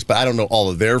ours, but I don't know all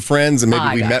of their friends, and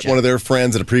maybe we met one of their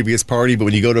friends at a previous party. But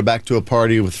when you go back to a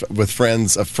party with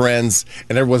friends of friends,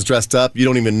 and everyone's dressed up, you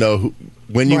don't even know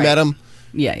when you met them.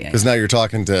 Yeah. Because now you're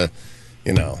talking to,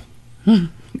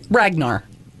 Ragnar.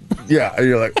 Yeah,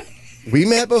 you're like, we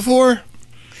met before,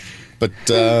 but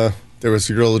there was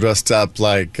a girl dressed up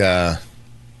like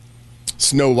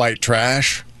Snow White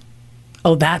trash.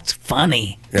 Oh, that's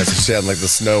funny. Yeah, so she had like the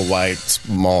Snow White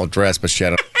small dress, but she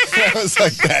had I was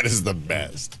like, that is the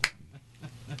best.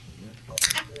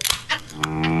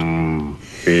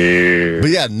 But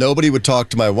yeah, nobody would talk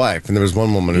to my wife. And there was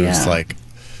one woman who was like,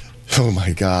 oh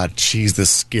my God, she's the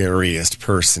scariest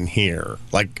person here.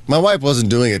 Like, my wife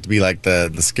wasn't doing it to be like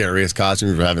the scariest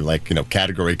costume. We were having like,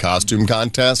 category costume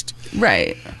contest.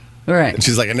 Right. And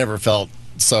she's like, I never felt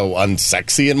so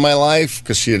unsexy in my life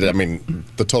because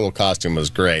the total costume was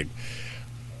great.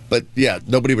 But yeah,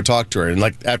 nobody would talk to her. And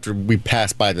like after we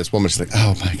passed by this woman, she's like,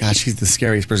 oh my God, she's the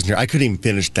scariest person here. I couldn't even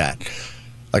finish that.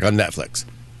 Like on Netflix.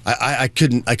 I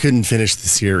couldn't finish the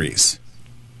series.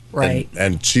 Right.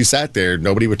 And she sat there,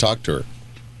 nobody would talk to her.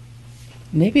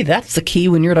 Maybe that's the key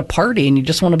when you're at a party and you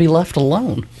just want to be left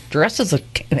alone. Dress as a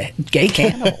gay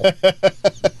cannibal.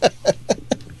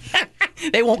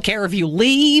 They won't care if you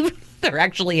leave. They're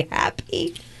actually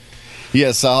happy.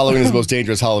 Yes, Halloween is the most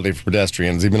dangerous holiday for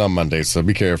pedestrians, even on Mondays, so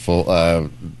be careful.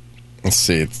 Let's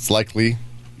see, it's likely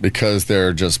because there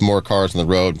are just more cars on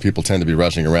the road, people tend to be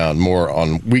rushing around more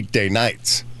on weekday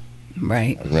nights.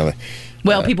 Right. Really.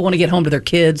 Well, people want to get home to their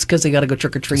kids because they got to go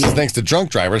trick-or-treating. So thanks to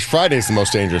drunk drivers, Friday's the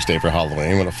most dangerous day for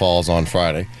Halloween when it falls on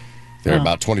Friday. There are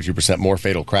about 22% more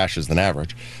fatal crashes than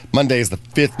average. Monday is the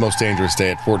 5th most dangerous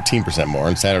day at 14% more,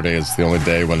 and Saturday is the only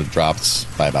day when it drops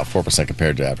by about 4%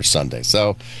 compared to average Sunday.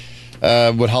 So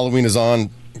when Halloween is on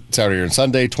Saturday and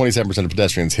Sunday, 27% of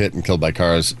pedestrians hit and killed by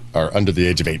cars are under the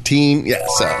age of 18. Yeah,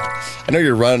 so I know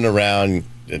you're running around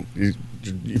and you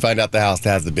find out the house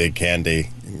that has the big candy.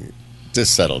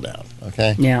 Just settle down,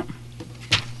 okay? Yeah.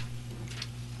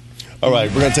 All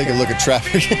right, we're going to take a look at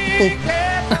traffic.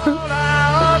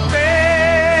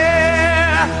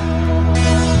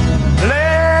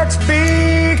 Let's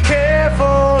be careful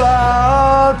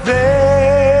out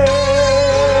there.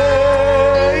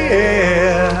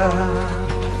 Yeah.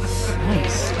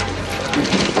 Nice.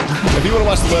 If you want to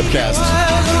watch the webcast,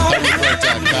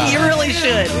 you really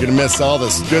should. You're going to miss all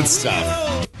this good stuff.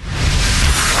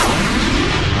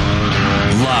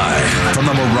 Live from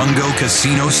the Morongo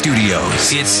Casino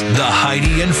Studios, it's the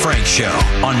Heidi and Frank Show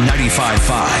on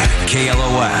 95.5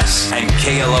 KLOS and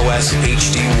KLOS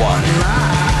HD1.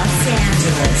 Los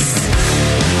Angeles.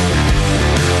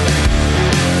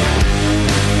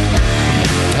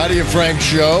 Heidi and Frank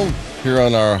Show here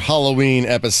on our Halloween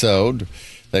episode.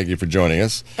 Thank you for joining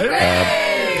us.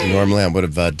 Normally I would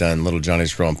have done Little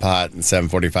Johnny's Growing Pot in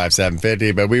 745,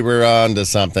 750, but we were on to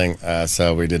something,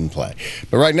 so we didn't play.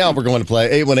 But right now we're going to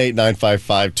play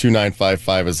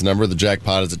 818-955-2955 is the number. The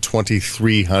jackpot is at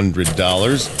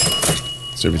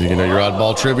 $2,300. So if you know your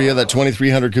oddball trivia, that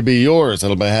 $2,300 could be yours.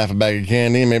 That'll buy half a bag of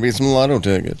candy and maybe some lotto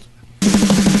tickets.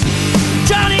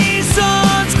 Johnny's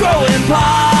son's growing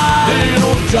pot.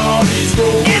 Little Johnny's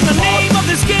growing pot. In the name of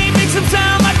this game makes him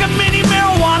sound like a mini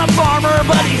marijuana farmer,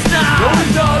 but he's not.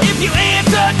 If you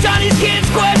answer Johnny's kid's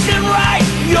question right,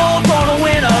 you're gonna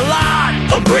win a lot.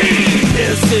 Agreed.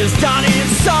 This is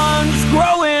Johnny's son's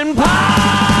growing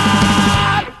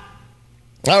pot.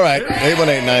 All right,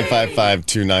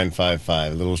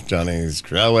 818-955-2955. Little Johnny's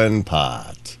Growing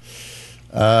Pot.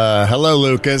 Hello,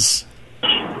 Lucas.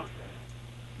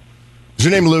 Is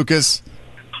your name Lucas?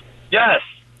 Yes.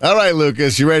 All right,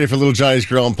 Lucas, you ready for Little Johnny's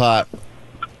Growing Pot?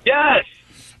 Yes.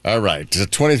 All right,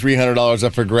 $2,300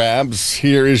 up for grabs.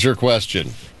 Here is your question.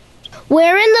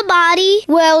 Where in the body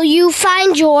will you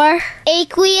find your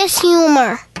aqueous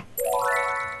humor?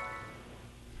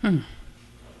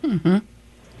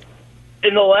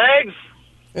 In the legs?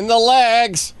 In the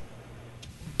legs.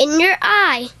 In your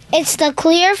eye. It's the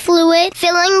clear fluid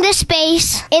filling the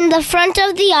space in the front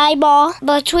of the eyeball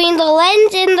between the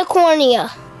lens and the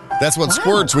cornea. That's what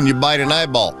squirts when you bite an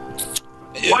eyeball.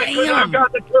 Why couldn't I have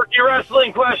got the turkey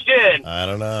wrestling question? I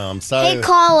don't know. I'm sorry. Hey,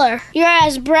 caller, you're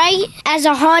as bright as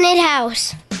a haunted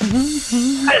house.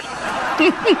 You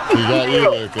got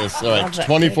you, Lucas. All right,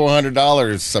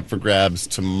 $2,400 up for grabs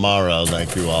tomorrow.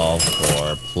 Thank you all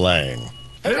for playing.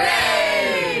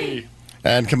 Hooray!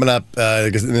 And coming up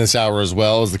in this hour as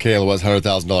well is the KLOS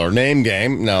 $100,000 name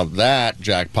game. Now that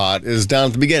jackpot is down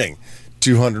at the beginning,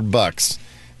 $200.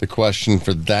 The question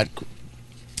for that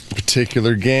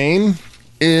particular game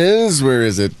is, where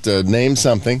is it? Name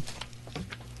something.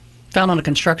 Found on a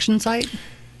construction site?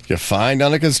 You find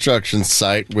on a construction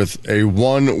site with a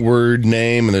one-word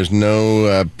name, and there's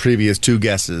no previous two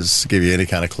guesses to give you any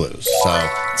kind of clues. So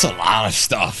it's a lot of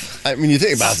stuff. I mean, you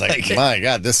think about it, it's like, my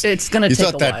God, this. It's going to take a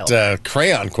while. You thought that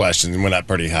crayon question went up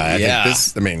pretty high. I think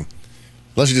this. I mean,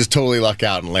 unless you just totally luck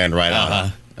out and land right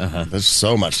on it. There's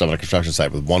so much stuff on a construction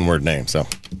site with one-word name. So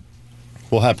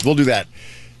we'll do that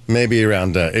maybe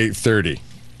around 8:30.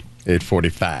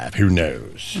 8:45. Who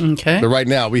knows? Okay. But right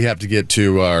now, we have to get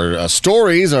to our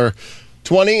stories, our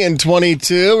 20 and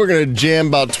 22. We're going to jam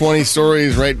about 20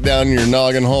 stories right down your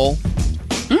noggin hole.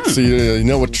 So you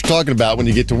know what you're talking about when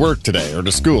you get to work today or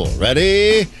to school.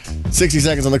 Ready? 60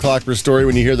 seconds on the clock per story.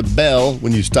 When you hear the bell,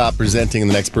 when you stop presenting,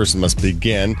 the next person must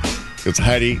begin. It's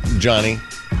Heidi, Johnny,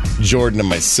 Jordan, and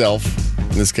myself.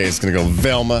 In this case, it's going to go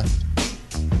Velma,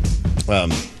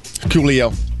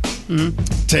 Coolio,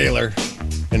 Taylor,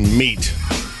 and Meat.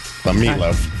 My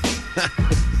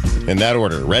meatloaf. In that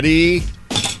order. Ready?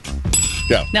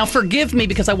 Go. Now, forgive me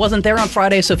because I wasn't there on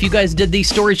Friday, so if you guys did these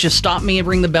stories, just stop me and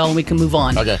ring the bell and we can move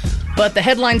on. Okay. But the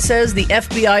headline says the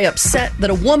FBI upset that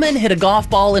a woman hit a golf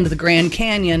ball into the Grand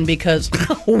Canyon because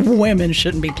women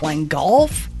shouldn't be playing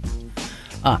golf.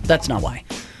 That's not why.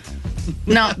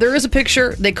 Now, there is a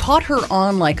picture. They caught her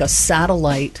on like a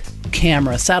satellite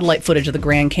footage of the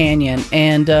Grand Canyon,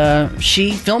 and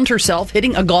she filmed herself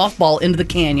hitting a golf ball into the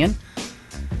canyon,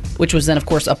 which was then, of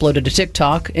course, uploaded to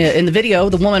TikTok. In the video,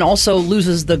 the woman also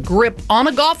loses the grip on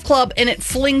a golf club, and it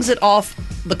flings it off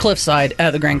the cliffside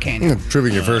of the Grand Canyon.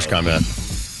 Proving your first comment.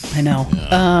 I know.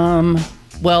 Yeah.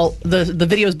 Well, the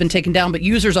video has been taken down, but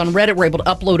users on Reddit were able to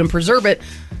upload and preserve it.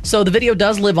 So the video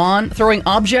does live on. Throwing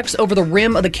objects over the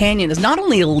rim of the canyon is not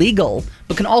only illegal,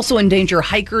 but can also endanger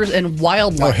hikers and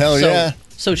wildlife. Oh, hell yeah.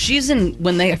 So she's in,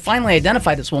 when they finally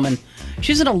identify this woman,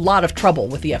 she's in a lot of trouble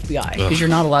with the FBI because you're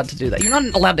not allowed to do that. You're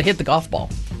not allowed to hit the golf ball.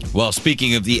 Well,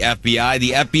 speaking of the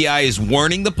FBI is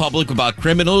warning the public about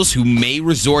criminals who may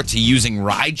resort to using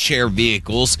rideshare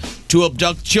vehicles to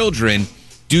abduct children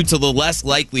due to the less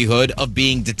likelihood of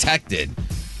being detected.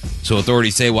 So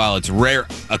authorities say while it's a rare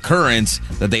occurrence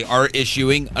that they are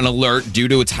issuing an alert due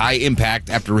to its high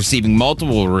impact after receiving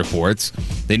multiple reports.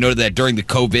 They noted that during the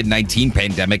COVID-19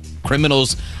 pandemic,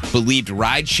 criminals believed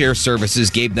rideshare services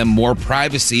gave them more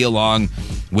privacy along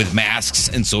with masks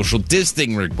and social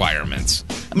distancing requirements.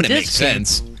 I mean, it makes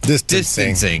sense.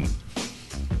 Distancing.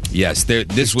 Yes,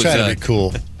 this was trying to be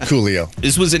cool. Coolio.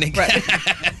 This was an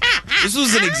This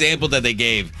was an example that they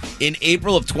gave. In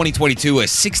April of 2022, a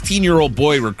 16-year-old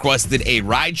boy requested a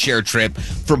rideshare trip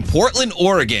from Portland,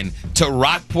 Oregon to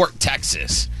Rockport,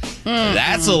 Texas.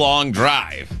 That's a long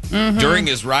drive. During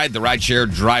his ride, the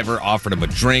rideshare driver offered him a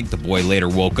drink. The boy later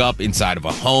woke up inside of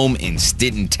a home in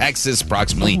Stinton, Texas,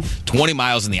 approximately 20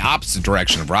 miles in the opposite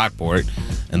direction of Rockport.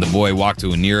 And the boy walked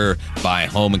to a nearby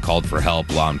home and called for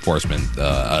help. Law enforcement,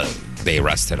 they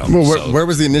arrested him. Well, where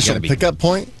was the initial pickup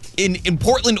point? In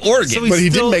Portland, Oregon. So but he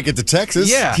did make it to Texas.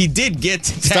 Yeah. He did get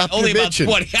to Texas. Only about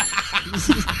 20.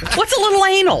 What's a little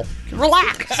anal?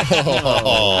 Relax.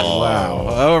 Oh, wow.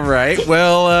 All right.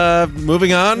 Well,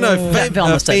 moving on. A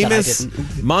famous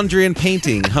Mondrian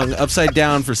painting hung upside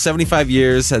down for 75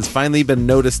 years has finally been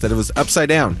noticed that it was upside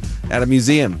down at a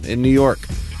museum in New York.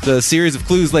 The series of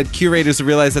clues led curators to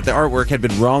realize that the artwork had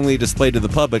been wrongly displayed to the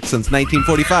public since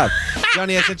 1945.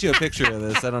 Johnny, I sent you a picture of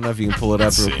this. I don't know if you can pull it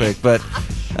up real quick, but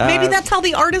maybe that's how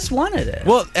the artist wanted it.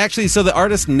 Well, actually, so the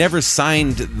artist never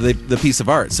signed the piece of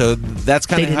art, so that's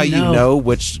kind of how you know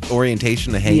which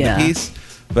orientation to hang the piece.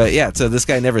 But yeah, so this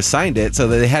guy never signed it, so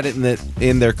they had it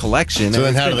in their collection. So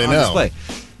then how do they know? Display.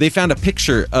 They found a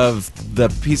picture of the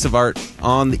piece of art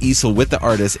on the easel with the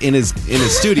artist in his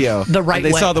studio. The right and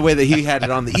they way. saw the way that he had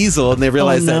it on the easel, and they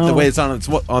realized that the way it's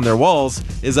on their walls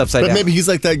is upside down. But maybe he's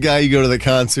like that guy you go to the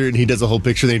concert and he does a whole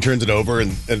picture, then he turns it over,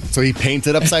 and so he paints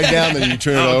it upside down, then you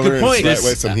turn it over. Good point. And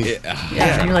it's right way,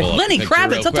 and you're like, Lenny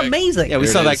Kravitz, that's amazing. Yeah, we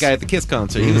saw that guy at the Kiss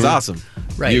concert. He was awesome.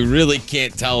 Right. You really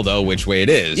can't tell, though, which way it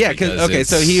is. Yeah,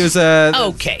 so he was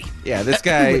okay. Yeah, this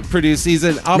guy produced. He's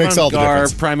an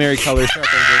avant-garde, primary color, sharp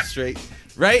angle, straight.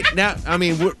 Right now, I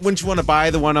mean, wouldn't you want to buy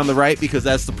the one on the right because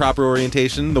that's the proper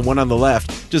orientation? The one on the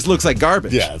left just looks like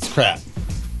garbage. Yeah, it's crap.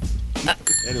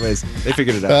 Anyways, they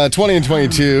figured it out. 20 and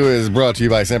 22 is brought to you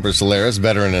by Semper Solaris,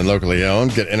 veteran and locally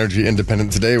owned. Get energy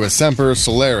independent today with Semper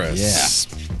Solaris.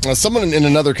 Yeah. Someone in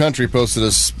another country posted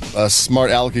a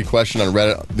smart alecky question on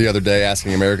Reddit the other day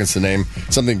asking Americans to name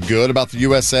something good about the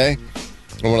USA.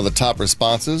 And one of the top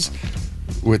responses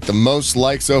with the most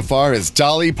likes so far is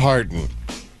Dolly Parton.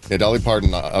 Yeah, Dolly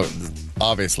Parton,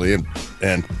 obviously,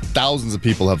 and thousands of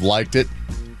people have liked it.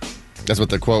 That's what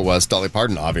the quote was, Dolly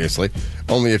Parton, obviously.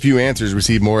 Only a few answers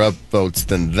received more upvotes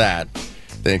than that.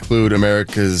 They include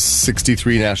America's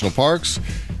 63 national parks,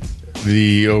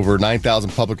 the over 9,000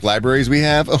 public libraries we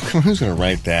have. Oh, come on, who's going to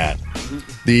write that?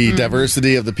 The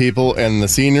diversity of the people and the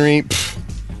scenery,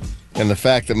 and the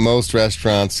fact that most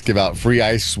restaurants give out free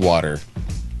ice water,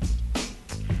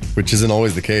 which isn't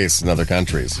always the case in other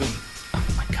countries.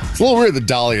 Oh, my God. It's a little weird that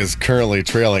Dolly is currently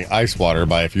trailing ice water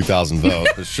by a few thousand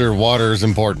votes, but sure, water is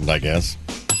important, I guess.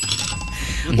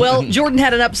 Well, Jordan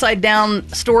had an upside-down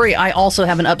story. I also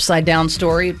have an upside-down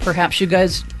story. Perhaps you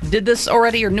guys did this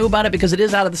already or knew about it because it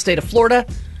is out of the state of Florida.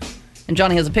 And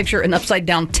Johnny has a picture. An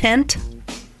upside-down tent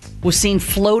was seen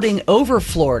floating over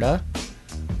Florida.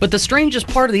 But the strangest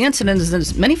part of the incident is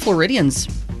that many Floridians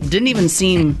didn't even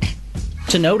seem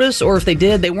to notice, or if they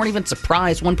did, they weren't even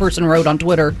surprised. One person wrote on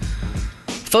Twitter,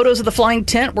 photos of the flying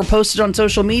tent were posted on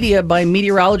social media by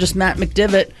meteorologist Matt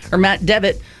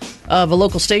Devitt of a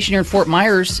local station here in Fort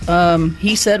Myers.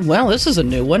 He said, well, this is a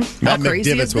new one. Matt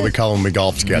McDivitt's what we call when we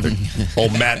golf together.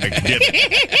 Old Matt McDivitt.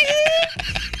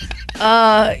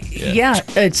 Yeah,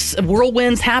 it's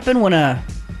whirlwinds happen when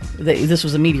this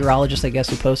was a meteorologist, I guess,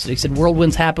 who posted. He said,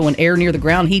 whirlwinds happen when air near the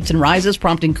ground heats and rises,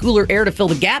 prompting cooler air to fill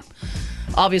the gap.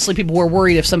 Obviously, people were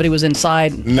worried if somebody was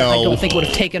inside. No. I don't think it would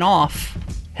have taken off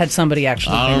had somebody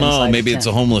actually been inside. I don't know. Maybe the it's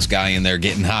tent. a homeless guy in there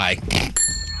getting high.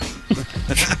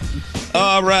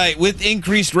 All right. With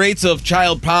increased rates of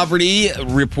child poverty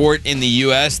report in the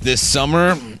U.S. this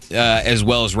summer, as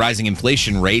well as rising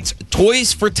inflation rates,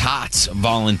 Toys for Tots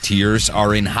volunteers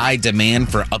are in high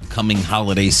demand for upcoming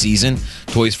holiday season.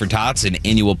 Toys for Tots, an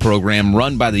annual program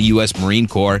run by the U.S. Marine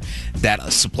Corps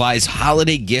that supplies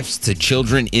holiday gifts to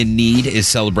children in need, is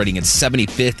celebrating its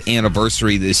 75th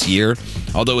anniversary this year.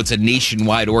 Although it's a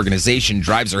nationwide organization,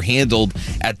 drives are handled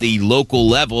at the local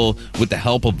level with the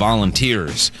help of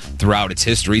volunteers. Throughout its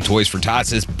history, Toys for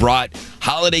Tots has brought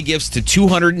holiday gifts to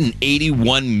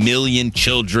 281 million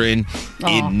children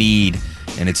in need.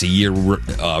 And it's a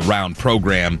year-round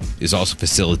program, is also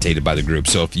facilitated by the group.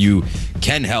 So if you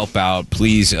can help out,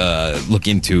 please look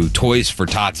into Toys for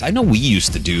Tots. I know we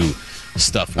used to do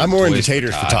stuff with I'm more Toys into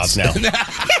taters for tots now.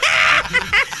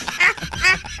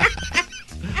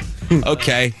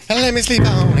 Okay. Let me sleep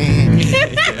on it.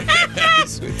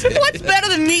 What's better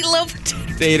than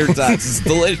meatloaf? Tater tots is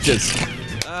delicious.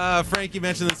 Frank, you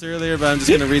mentioned this earlier, but I'm just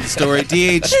going to read the story.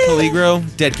 D.H. Peligro,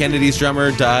 Dead Kennedys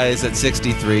drummer, dies at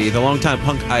 63. The longtime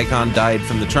punk icon died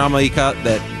from the trauma he caught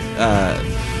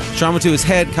trauma to his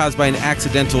head caused by an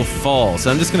accidental fall. So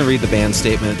I'm just going to read the band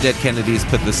statement. Dead Kennedys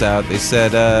put this out. They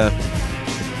said,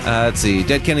 let's see.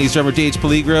 Dead Kennedys drummer D.H.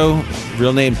 Peligro,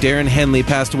 real name Darren Henley,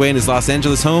 passed away in his Los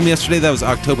Angeles home yesterday. That was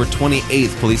October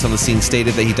 28th. Police on the scene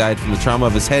stated that he died from the trauma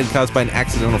of his head caused by an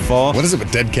accidental fall. What is it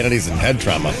with Dead Kennedys and head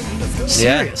trauma?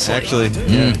 Seriously? Yeah, actually.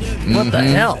 What the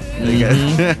hell?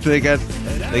 They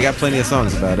got plenty of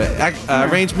songs about it.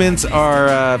 Arrangements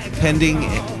are pending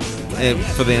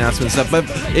for the announcement stuff. But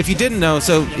if you didn't know,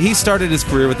 so he started his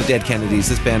career with the Dead Kennedys,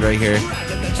 this band right here.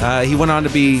 He went on to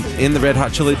be in the Red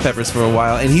Hot Chili Peppers for a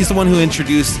while, and he's the one who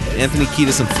introduced Anthony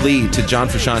Kiedis and Flea to John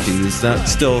Frusciante, who's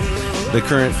still the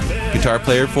current guitar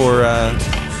player for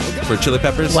Chili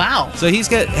Peppers. Wow! So he's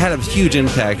had a huge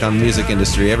impact on the music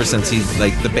industry ever since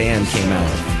the band came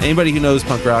out. Anybody who knows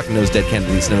punk rock and knows Dead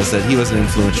Kennedys knows that he was an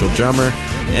influential drummer,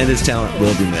 and his talent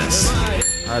will be missed.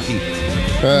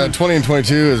 R.I.P. 20 and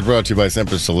 22 is brought to you by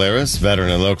Semper Solaris, veteran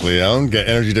and locally owned. Get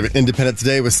energy to independence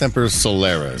today with Semper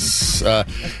Solaris.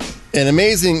 An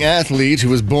amazing athlete who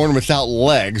was born without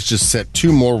legs just set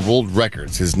 2 more world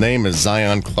records. His name is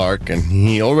Zion Clark, and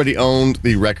he already owned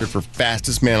the record for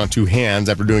fastest man on 2 hands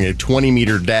after doing a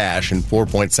 20-meter dash in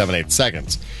 4.78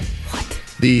 seconds. What?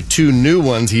 The 2 new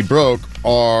ones he broke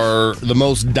are the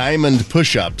most diamond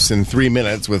push-ups in 3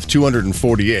 minutes with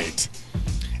 248.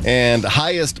 And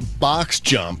highest box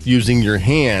jump using your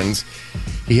hands,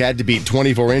 he had to beat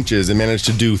 24 inches and managed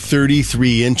to do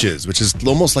 33 inches, which is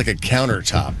almost like a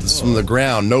countertop. This is from the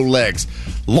ground, no legs.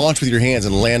 Launch with your hands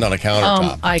and land on a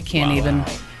countertop. I can't even.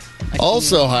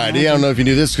 Also, Heidi, I don't know if you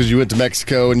knew this because you went to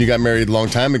Mexico and you got married a long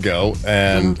time ago,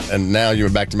 and now you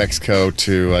went back to Mexico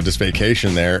to just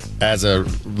vacation there as a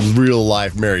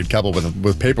real-life married couple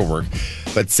with paperwork.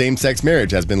 But same-sex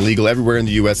marriage has been legal everywhere in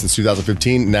the U.S. since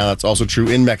 2015. Now it's also true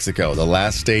in Mexico. The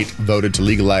last state voted to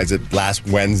legalize it last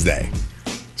Wednesday.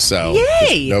 So,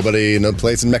 no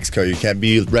place in Mexico you can't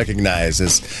be recognized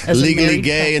as legally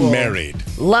gay couple. And married.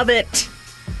 Love it.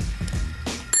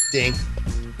 Ding.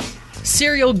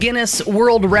 Serial Guinness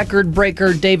World Record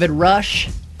breaker David Rush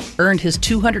earned his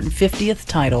 250th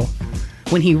title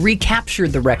when he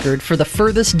recaptured the record for the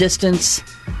furthest distance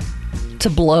to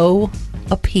blow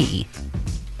a pea.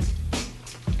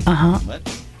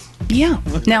 What? Yeah.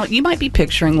 Now, you might be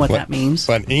picturing what that means.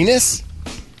 An anus?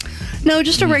 No,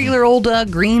 just a regular old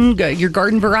green, your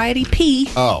garden variety pea.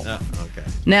 Oh. Okay.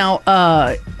 Now,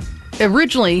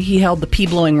 originally, he held the pea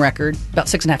blowing record about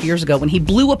 6.5 years ago when he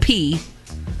blew a pea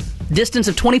distance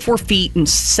of 24 feet and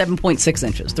 7.6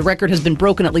 inches. The record has been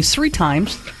broken at least 3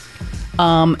 times.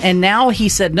 And now he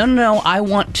said, no, I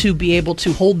want to be able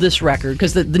to hold this record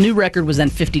because the new record was then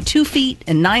 52 feet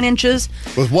and 9 inches.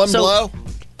 With one blow?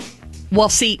 Well,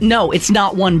 see, no, it's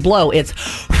not one blow. It's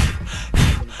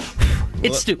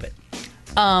stupid.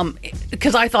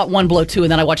 Because I thought one blow too,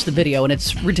 and then I watched the video, and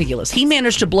it's ridiculous. He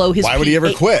managed to blow his. Why would he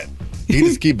ever quit? He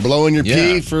just keep blowing your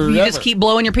pee forever. You just keep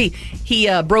blowing your pee. He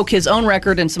broke his own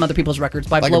record and some other people's records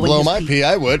by blowing blow his my pee,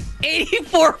 I would.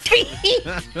 84 feet,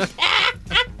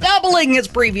 doubling his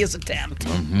previous attempt.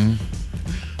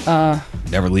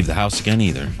 Never leave the house again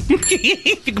either.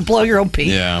 You can blow your own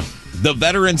pee. Yeah. The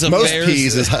Veterans Most Affairs...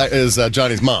 peas is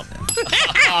Johnny's mom.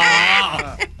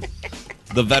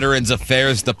 The Veterans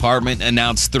Affairs Department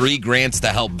announced 3 grants to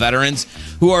help veterans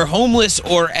who are homeless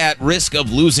or at risk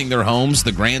of losing their homes.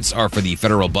 The grants are for the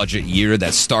federal budget year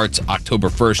that starts October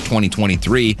 1st,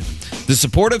 2023. The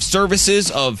Supportive Services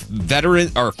for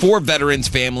Veterans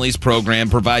Families program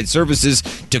provides services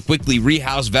to quickly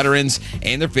rehouse veterans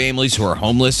and their families who are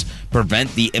homeless,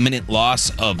 prevent the imminent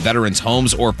loss of veterans'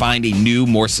 homes, or find a new,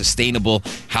 more sustainable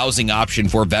housing option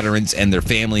for veterans and their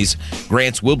families.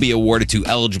 Grants will be awarded to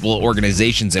eligible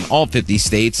organizations in all 50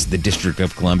 states, the District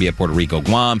of Columbia, Puerto Rico,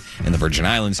 Guam, and the Virgin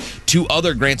Islands. 2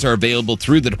 other grants are available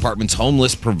through the department's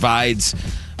Homeless Providers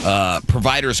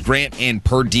Grant and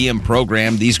Per Diem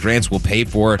program. These grants will pay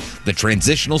for the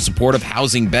transitional supportive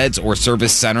housing beds or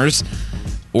service centers,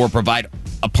 or provide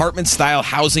apartment-style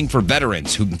housing for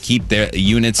veterans who can keep their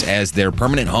units as their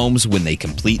permanent homes when they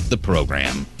complete the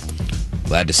program.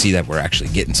 Glad to see that we're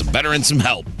actually getting some veterans some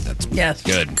help. That's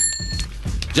good.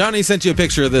 Johnny sent you a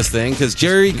picture of this thing because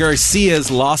Jerry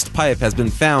Garcia's lost pipe has been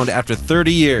found after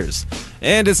 30 years.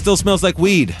 And it still smells like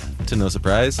weed, to no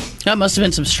surprise. That must have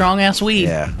been some strong-ass weed.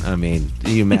 Yeah, I mean,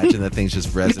 do you imagine that thing's just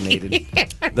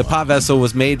resonated? The pot vessel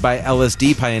was made by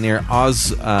LSD pioneer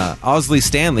Owsley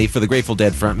Stanley for the Grateful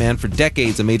Dead frontman. For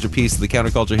decades, a major piece of the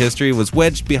counterculture history was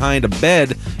wedged behind a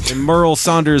bed in Merle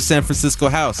Saunders' San Francisco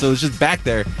house. So it was just back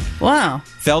there. Wow.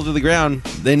 Fell to the ground.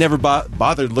 They never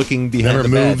bothered looking behind the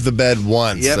bed. Never moved the bed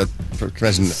once. Yep.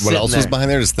 What else was behind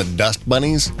there? Just the dust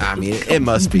bunnies? I mean, it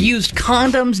must be. Used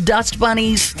condoms, dust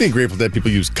bunnies. I think Grateful Dead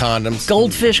people use condoms.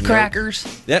 Goldfish crackers.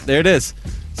 Yep, there it is.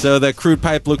 So the crude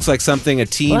pipe looks like something a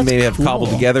team may have cobbled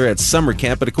together at summer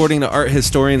camp, but according to art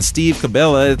historian Steve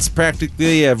Cabela, it's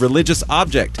practically a religious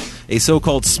object, a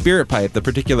so-called spirit pipe. The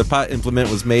particular pot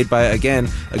implement was made by, again,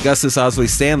 Augustus Owsley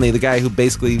Stanley, the guy who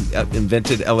basically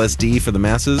invented LSD for the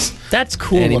masses. That's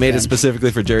cool. And he made it specifically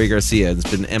for Jerry Garcia.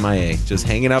 It's been MIA, just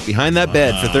hanging out behind that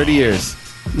bed for 30 years.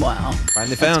 Wow.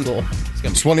 Finally found. Cool.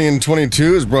 20 and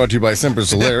 22 is brought to you by Semper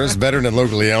Solaris, veteran and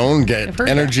locally owned. Get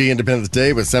Energy Independence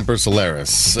Day with Semper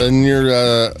Solaris. In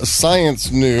your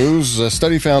science news, a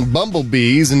study found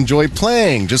bumblebees enjoy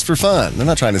playing just for fun. They're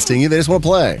not trying to sting you, they just want to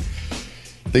play.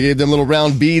 They gave them little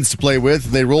round beads to play with,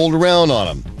 and they rolled around on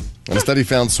them. And a study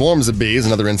found swarms of bees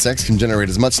and other insects can generate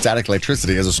as much static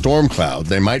electricity as a storm cloud.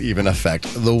 They might even affect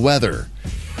the weather.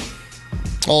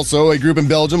 Also, a group in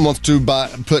Belgium wants to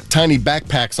put tiny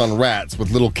backpacks on rats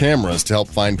with little cameras to help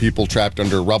find people trapped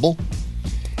under rubble.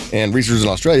 And researchers in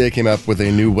Australia came up with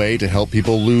a new way to help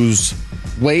people lose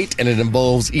weight, and it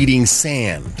involves eating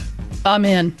sand. I'm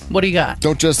in. What do you got?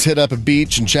 Don't just hit up a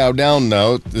beach and chow down,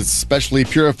 though. It's specially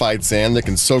purified sand that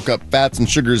can soak up fats and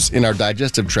sugars in our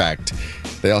digestive tract.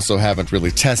 They also haven't really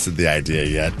tested the idea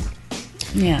yet.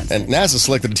 Yeah. And NASA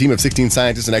selected a team of 16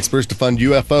 scientists and experts to fund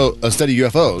study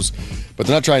UFOs, but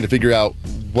they're not trying to figure out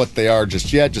what they are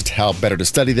just yet, just how better to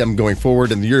study them going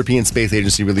forward. And the European Space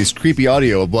Agency released creepy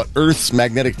audio of what Earth's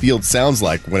magnetic field sounds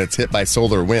like when it's hit by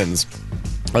solar winds.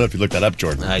 I don't know if you looked that up,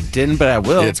 Jordan. I didn't, but I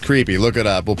will. It's creepy. Look it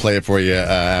up. We'll play it for you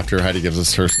after Heidi gives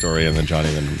us her story, and then Johnny,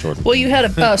 and then Jordan. Well, you had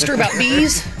a story about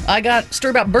bees. I got a story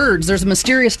about birds. There's a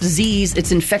mysterious disease.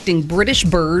 It's infecting British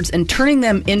birds and turning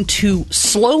them into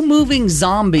slow-moving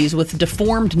zombies with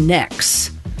deformed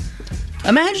necks.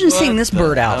 Imagine seeing this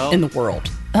bird out in the world.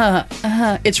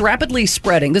 It's rapidly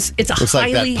spreading. It's a Looks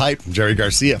highly like that pipe from Jerry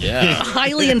Garcia. Yeah.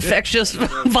 highly infectious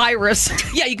virus.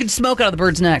 Yeah, you could smoke out of the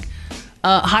bird's neck.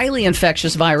 Highly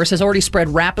infectious virus has already spread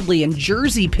rapidly in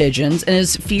Jersey pigeons and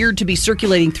is feared to be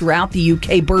circulating throughout the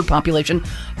UK bird population.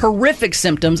 Horrific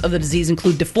symptoms of the disease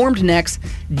include deformed necks,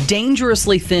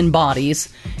 dangerously thin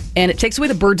bodies, and it takes away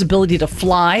the bird's ability to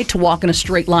fly, to walk in a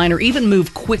straight line, or even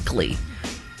move quickly.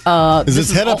 Is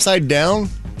his head upside down?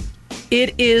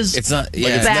 It is. It's not.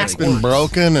 Like its neck's been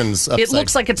broken and it's upside. It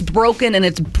looks like it's broken and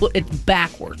it's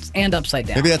backwards and upside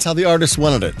down. Maybe that's how the artist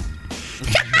wanted it.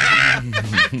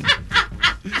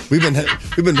 We've been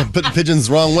putting pigeons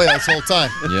the wrong way this whole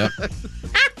time. Yep.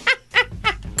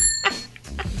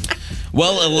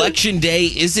 Well, Election Day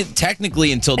isn't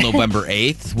technically until November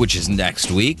 8th, which is next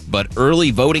week, but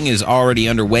early voting is already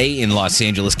underway in Los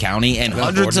Angeles County, and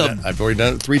hundreds of... I've already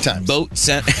done it 3 times.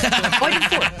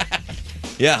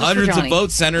 Yeah, hundreds of vote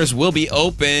centers will be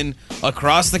open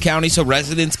across the county so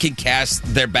residents can cast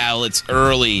their ballots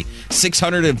early.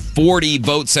 640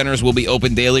 vote centers will be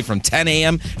open daily from 10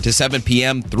 a.m. to 7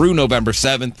 p.m. through November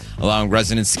 7th, allowing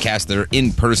residents to cast their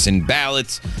in-person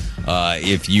ballots.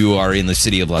 If you are in the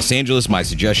city of Los Angeles, my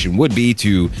suggestion would be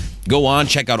to go on,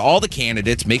 check out all the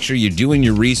candidates, make sure you're doing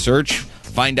your research,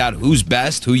 find out who's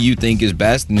best, who you think is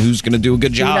best, and who's going to do a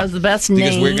good job. Who has the best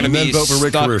because name. We're going to then vote for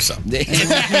Rick Caruso. Who's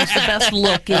the best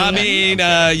looking. I mean,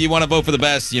 you want to vote for the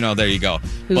best, there you go.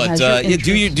 Who But has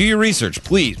your do your research,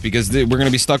 please, because we're going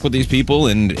to be stuck with these people,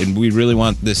 and we really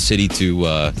want this city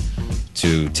to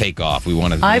take off. We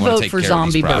want to. I vote vote for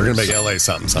zombie birds. We're going to make LA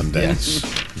something someday. Yes.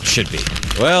 Should be.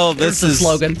 Well, this There's is the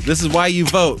slogan. This is why you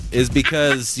vote, is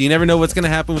because you never know what's going to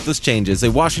happen with those changes. A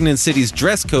Washington City's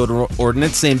dress code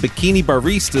ordinance saying bikini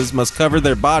baristas must cover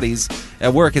their bodies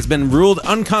at work has been ruled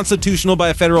unconstitutional by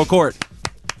a federal court.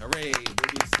 Hooray,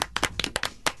 babies.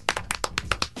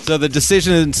 So the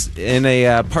decision in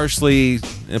a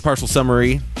partial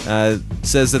summary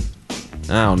says that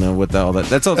I don't know what all that.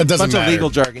 That's a bunch of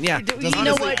legal jargon. Yeah. You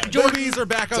know what, Jordan? Are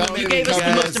back on the You gave us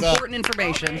the most important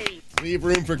information. Leave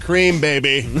room for cream,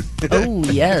 baby. Oh,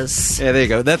 yes. Yeah, there you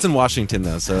go. That's in Washington,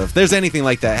 though. So if there's anything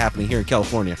like that happening here in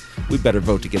California, we better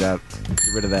vote to get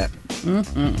rid of that.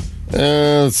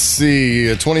 Let's see.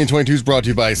 2022 is brought to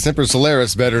you by Semper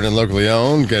Solaris, veteran and locally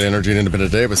owned. Get energy and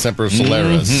independent day with Semper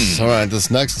Solaris. All right, this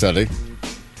next study.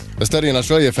 A study in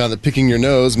Australia found that picking your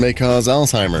nose may cause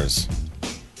Alzheimer's.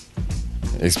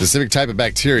 A specific type of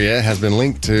bacteria has been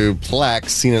linked to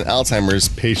plaques seen in Alzheimer's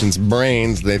patients'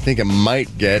 brains. They think you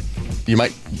might get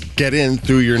in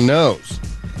through your nose.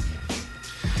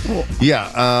 Yeah.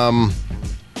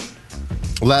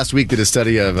 Last week did a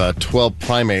study of 12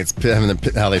 primates,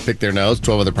 how they pick their nose.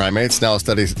 12 other primates. Now a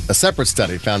separate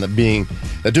study found that doing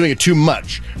it too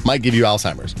much might give you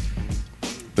Alzheimer's.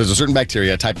 There's a certain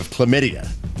bacteria, a type of chlamydia,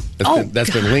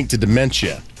 that's been linked to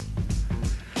dementia.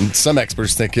 And some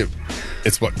experts think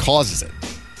it's what causes it.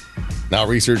 Now,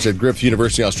 research at Griffith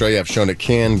University in Australia have shown it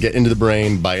can get into the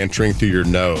brain by entering through your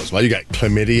nose. Well, you got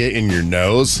chlamydia in your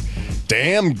nose?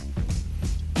 Damn.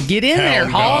 Get in there,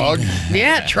 hog.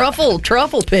 Yeah, truffle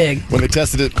pig. When they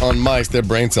tested it on mice, their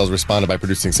brain cells responded by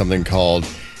producing something called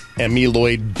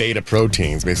amyloid beta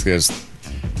proteins. Basically,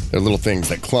 they're little things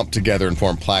that clump together and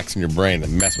form plaques in your brain that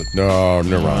mess with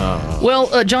neurons.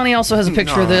 Well, Johnny also has a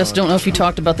picture of this. Don't know if you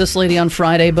talked about this lady on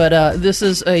Friday, but this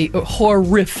is a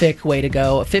horrific way to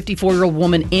go. A 54-year-old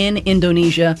woman in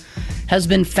Indonesia has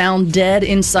been found dead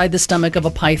inside the stomach of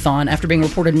a python after being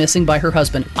reported missing by her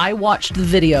husband. I watched the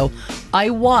video.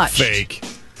 Fake.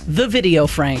 The video,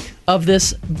 Frank, of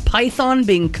this python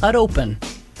being cut open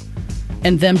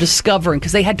and them discovering,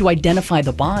 because they had to identify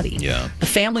the body. Yeah. The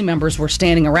family members were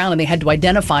standing around and they had to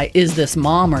identify, is this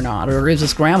mom or not, or is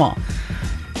this grandma?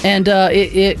 And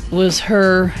it was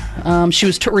her. She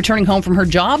was returning home from her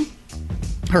job.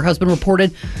 Her husband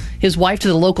reported his wife to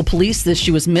the local police that she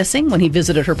was missing when he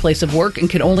visited her place of work and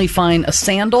could only find a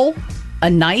sandal, a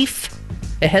knife,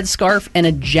 a headscarf, and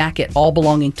a jacket, all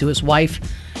belonging to his wife.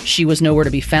 She was nowhere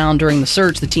to be found. During the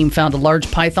search, the team found a large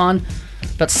python,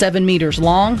 about 7 meters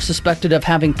long, suspected of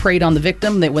having preyed on the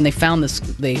victim. When they found this,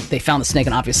 they found the snake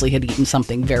and obviously had eaten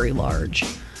something very large.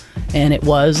 And it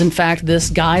was, in fact, this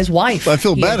guy's wife. Well, I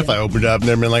feel bad if I opened it up and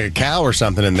there had been like a cow or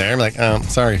something in there. I'm like, oh,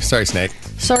 sorry, snake.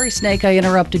 Sorry, snake, I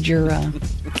interrupted your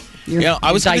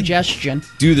I was digestion.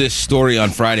 Do this story on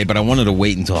Friday, but I wanted to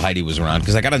wait until Heidi was around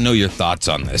because I got to know your thoughts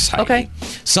on this, Heidi. Okay.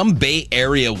 Some Bay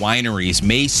Area wineries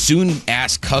may soon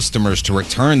ask customers to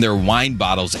return their wine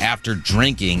bottles after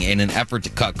drinking in an effort to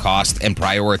cut costs and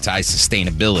prioritize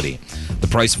sustainability. The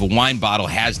price of a wine bottle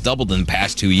has doubled in the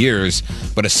past 2 years,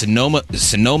 but a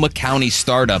Sonoma County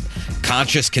startup,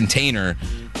 Conscious Container,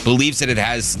 believes that it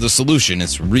has the solution.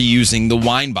 It's reusing the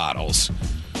wine bottles.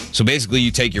 So basically,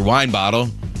 you take your wine bottle,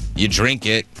 you drink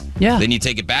it, then you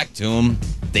take it back to them,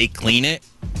 they clean it,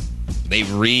 they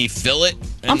refill it,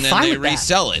 and then they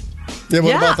resell it. Yeah,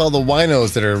 what about all the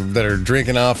winos that are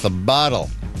drinking off the bottle?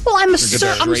 Well, I'm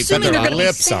assuming they're going to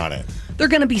lips on it. They're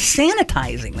going to be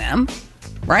sanitizing them,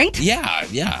 right? Yeah.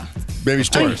 Maybe you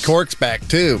should take corks back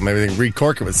too. Maybe they can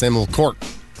re-cork it with the same little cork.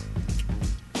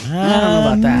 I don't know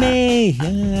about that.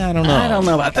 I don't know. I don't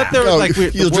know about that. There was like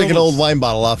You'll drink an old wine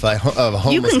bottle off of a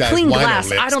homeless You can guy's clean wino glass.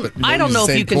 lips, I but don't use know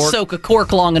the if you same can cork. soak a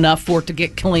cork long enough for it to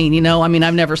get clean. You know, I mean,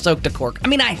 I've never soaked a cork. I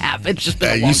mean, I have. It's just been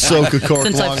a long You time soak a cork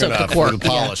since long I've soaked enough a cork. to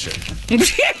polish it.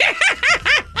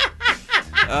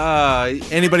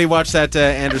 Anybody watch that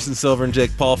Anderson Silva and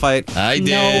Jake Paul fight? I did.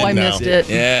 No, I missed it.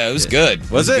 Yeah, it was good.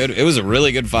 Was it? Good. It was a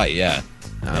really good fight. Yeah.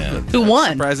 Who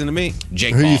won? Surprising to me.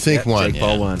 Jake Who Paul. you think won? Jake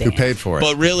Paul won. Who paid for it?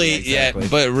 But really,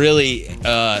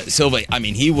 Silva. I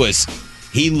mean, he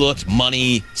looked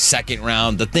money second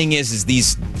round. The thing is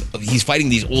he's fighting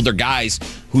these older guys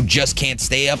who just can't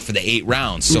stay up for the 8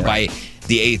 rounds. So by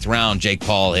the 8th round, Jake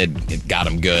Paul had got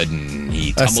him good, and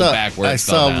he tumbled backwards. I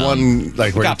saw one where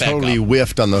he totally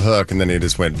whiffed on the hook, and then he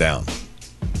just went down.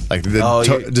 Like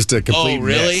just a complete. Oh,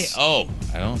 really? miss. Oh,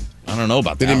 I don't know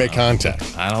about that. Did he make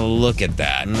contact? I don't look at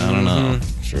that. I don't know.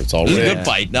 Sure, it's all It was a rigged. good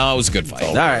fight. No, it was a good fight.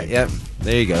 All right, yep.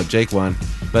 There you go. Jake won.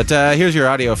 But here's your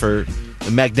audio for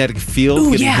the magnetic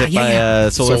field getting hit by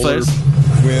solar flares.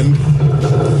 Wind.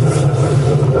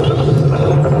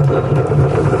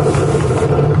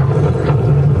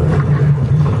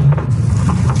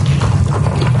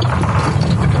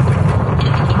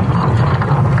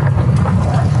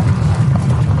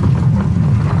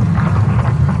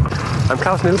 I'm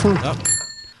Klaus Nielsen. Oh,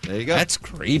 there you go. That's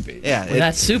creepy. Yeah, Well,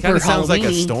 that's super kinda sounds like a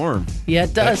Halloween-y. storm. Yeah,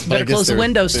 it does. But I Better guess close the they're-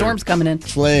 window. they're Storm's coming in.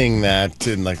 Playing that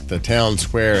in like the town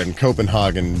square in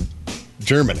Copenhagen,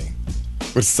 Germany.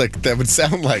 It's like that would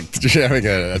sound like you're having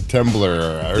a temblor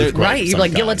or an earthquake. Right. of You're some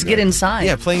like, kind, let's get inside.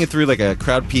 Yeah, playing it through like a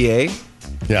crowd PA.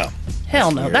 Yeah.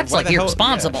 Hell no. That's Why like the hell-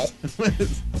 irresponsible.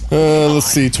 Let's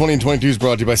see. 2022 is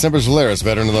brought to you by Semper Solaris,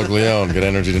 veteran and locally owned. Get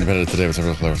energy independent today with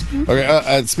Semper Solaris.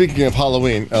 Okay, speaking of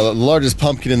Halloween, the largest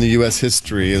pumpkin in the U.S.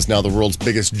 history is now the world's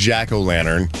biggest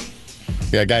jack-o'-lantern.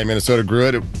 Yeah, a guy in Minnesota grew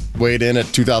it. It weighed in at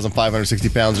 2,560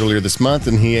 pounds earlier this month,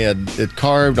 and he had it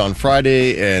carved on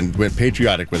Friday and went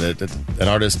patriotic with it. An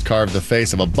artist carved the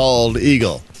face of a bald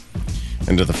eagle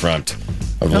into the front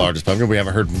of the largest pumpkin. We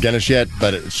haven't heard from Guinness yet,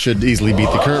 but it should easily beat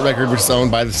the current record, which is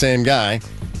owned by the same guy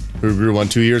who grew one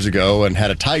 2 years ago and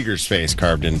had a tiger's face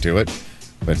carved into it.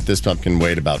 But this pumpkin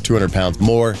weighed about 200 pounds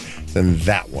more than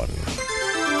that one.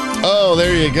 Oh,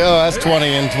 there you go. That's 20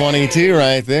 and 22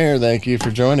 right there. Thank you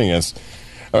for joining us.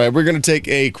 All right, we're going to take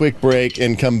a quick break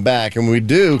and come back. And when we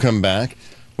do come back,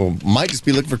 we might just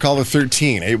be looking for caller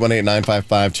 13,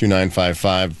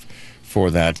 818-955-2955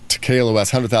 for that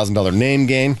KLOS $100,000 name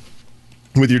game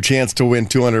with your chance to win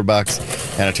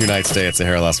 $200 and a 2-night stay at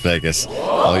Sahara, Las Vegas.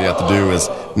 All you have to do is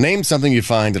name something you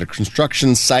find at a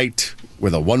construction site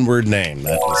with a one-word name.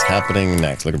 That is happening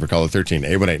next. Looking for caller 13,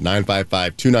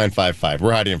 818-955-2955.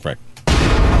 We're Heidi and Frank.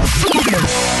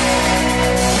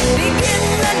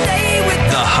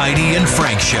 The Heidi and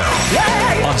Frank Show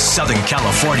on Southern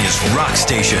California's rock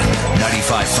station,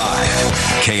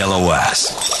 95.5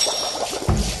 KLOS.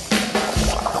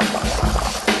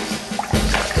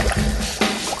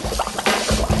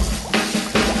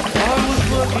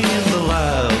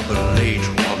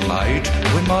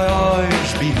 My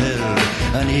eyes beheld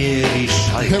an eerie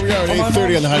sight. Here we are at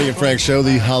 8:30 on the Heidi and Frank Show,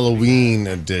 the Halloween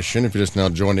edition. If you're just now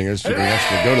joining us, you can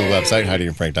actually go to the website,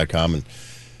 HeidiandFrank.com, and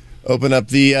open up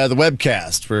the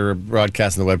webcast. We're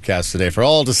broadcasting the webcast today for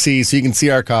all to see, so you can see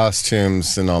our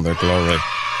costumes and all their glory.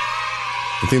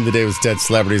 The theme of the day was dead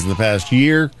celebrities in the past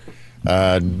year.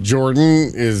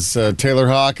 Jordan is Taylor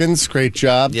Hawkins. Great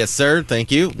job. Yes, sir.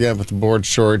 Thank you. Yeah, with the board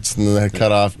shorts and the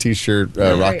cut-off T-shirt,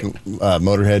 rocking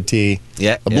Motorhead tee.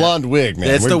 Yeah, a blonde wig,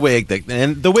 man. It's the wig,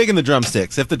 and the wig and the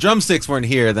drumsticks. If the drumsticks weren't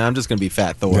here, then I'm just going to be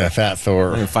Fat Thor. Yeah, Fat Thor.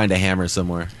 I'm going to find a hammer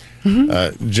somewhere.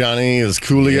 Johnny is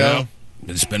Coolio. Yeah.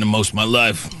 Been spending most of my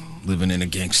life living in a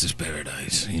gangster's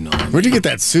paradise. You know. Where'd you get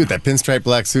that suit? That pinstripe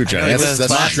black suit, Johnny?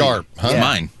 That's sharp, huh? It's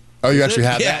mine. Oh, you actually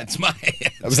have yeah, that? it's mine.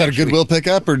 Was that a Goodwill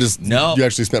pickup, or just no? You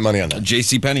actually spent money on that?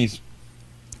 JCPenney's.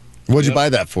 What'd you buy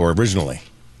that for originally?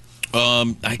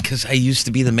 Because I used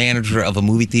to be the manager of a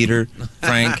movie theater,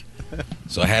 Frank.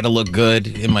 So I had to look good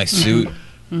in my suit.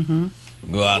 Mm-hmm.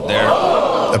 Go out there.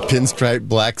 A pinstripe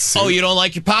black suit. Oh, you don't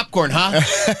like your popcorn, huh?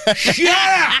 Shut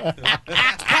up!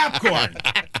 It's popcorn.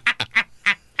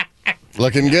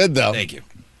 Looking good, though. Thank you.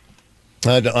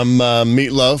 I'm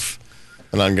Meatloaf,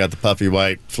 and I've got the puffy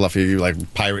white, fluffy,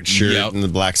 like pirate shirt and the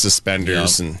black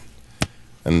suspenders and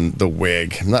the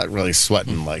wig. I'm not really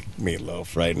sweating like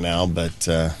Meatloaf right now, but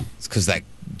it's because that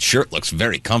shirt looks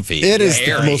very comfy. It is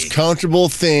the most comfortable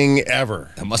thing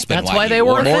ever. That must have been That's why they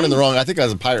wore it. Born in the wrong. I think I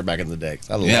was a pirate back in the day. 'Cause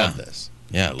I love this.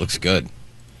 Yeah, it looks good.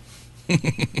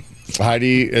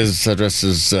 Heidi is dressed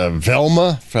as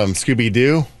Velma from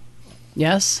Scooby-Doo.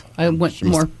 Yes, I went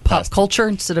more pop culture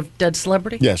instead of dead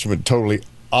celebrity. Yeah, she went totally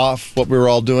off what we were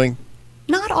all doing?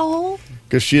 Not all.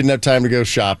 Because she didn't have time to go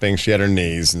shopping. She had her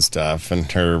knees and stuff and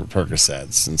her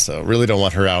Percocets. And so really don't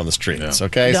want her out on the streets,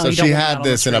 okay? No, so you don't she want her out had on the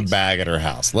this in a streets. bag at her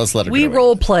house. Let's let her We get away.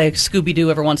 role play Scooby-Doo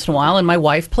every once in a while, and my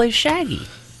wife plays Shaggy.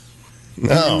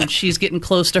 No. And when she's getting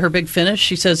close to her big finish,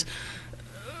 she says,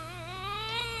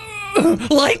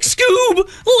 like Scoob,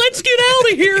 let's get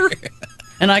out of here.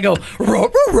 And I go,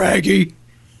 rubber raggy.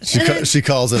 She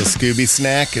calls it a Scooby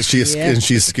snack. Is she Yeah. is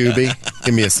she Scooby?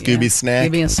 Give me a Scooby snack.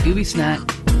 Give me a Scooby snack.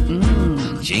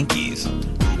 Jinkies.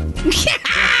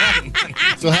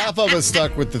 So half of us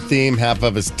stuck with the theme, half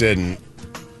of us didn't.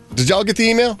 Did y'all get the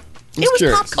email? It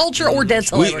was pop culture or dead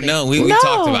celebrity. We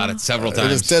talked about it several times.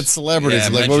 It was dead celebrities.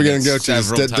 Yeah, Like, what are we going mentioned to go it to?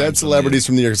 several Dead times celebrities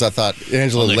from the year, because I thought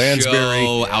Angela on the Lansbury.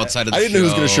 show, outside of the I didn't know who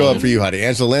was going to show up for you, Heidi.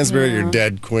 Angela Lansbury, Yeah. your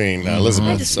dead queen, Elizabeth.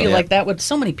 I just So, feel yeah. like that would.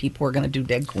 So many people were going to do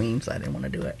dead queens. I didn't want to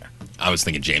do it. I was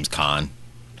thinking James Caan,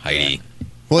 Heidi.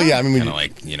 Well, yeah, I mean, Kind of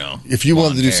like, if you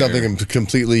wanted to do blonde hair. something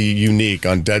completely unique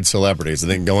on dead celebrities, I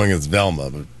think going as Velma,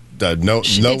 but no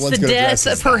It's one's the going to dress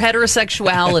death as of her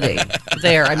heterosexuality.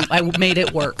 There, I made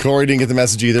it work. Corey didn't get the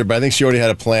message either, but I think she already had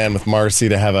a plan with Marcy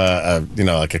to have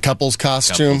like a couple's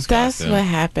costume. That's what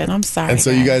happened. I'm sorry. And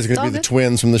so you guys are going to be It's the all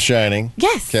twins from The Shining.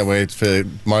 Yes. Can't wait for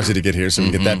Marcy to get here so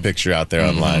we can get that picture out there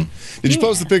online. Mm-hmm. Did you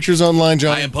post the pictures online,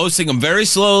 John? I am posting them very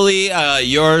slowly.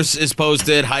 Yours is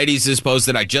posted. Heidi's is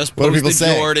posted. I just What are posted people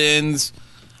saying? Jordan's.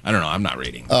 I don't know. I'm not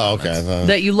reading. Oh, okay.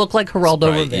 That you look like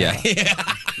Geraldo Rivera. Yeah.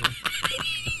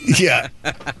 Yeah.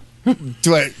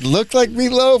 Do I look like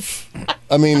Meatloaf?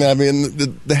 I mean,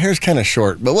 the hair's kind of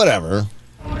short, but whatever.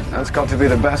 That's got to be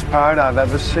the best part I've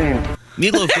ever seen.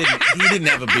 Meatloaf didn't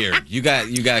have a beard. You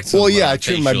got some. Well, yeah, I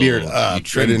trimmed my beard up. I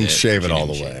trimmed didn't it. shave it You all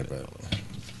didn't the shave way, it. but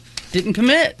Didn't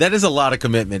commit. That is a lot of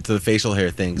commitment to the facial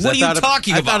hair thing. 'Cause What are you I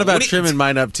talking thought about? about What are you- trimming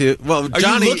mine up too. Well, Are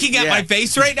Johnny, you looking at my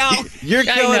face right now? You're I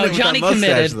killing know, it with Johnny that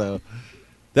mustache, committed. though.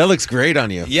 That looks great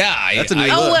on you. Yeah, That's a new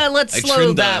Oh, look. well, let's I slow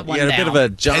trimmed that the- one You got a down. bit of a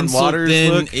John Pencil Waters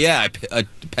thin, look. Yeah, a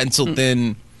pencil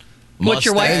thin. What's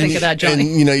your wife mustache. think of that,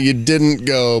 Johnny? and you didn't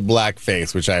go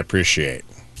blackface, which I appreciate.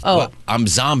 Oh, Well, I'm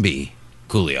zombie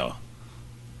Coolio.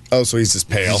 Oh, so he's just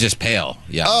pale. He's just pale.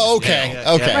 Yeah. Oh, he's okay,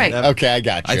 pale. okay, Right. okay. I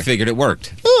got you. I figured it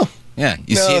worked. Oh. Yeah,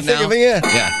 you No, see it think now. of it, yeah.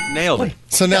 Yeah. Nailed it.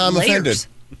 So now I'm got offended layers.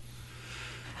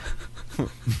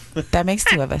 That makes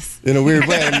two of us. in a weird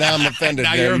way. And now I'm offended.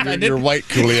 Now you're offended? You're white,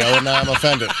 Coolio, and now I'm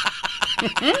offended.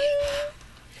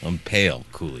 I'm pale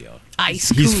Coolio. Ice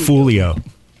He's Cool. Folio.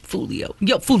 Folio.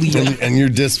 Yo, Folio. And you're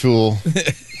Disfool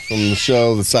from the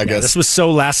show. That's, I guess This was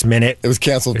so last minute. it was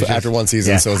canceled after one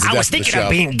season, Yeah. so it's the I was death of the thinking show. of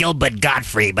being Gilbert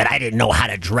Godfrey, but I didn't know how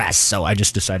to dress. So I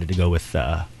just decided to go with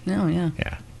Oh, yeah.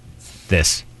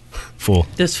 this. Fool.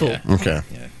 This fool. Okay.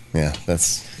 Yeah,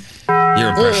 that's Your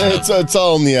impression. it's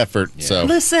all in the effort. So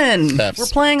Listen, Peps. we're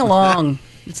playing along.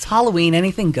 It's Halloween.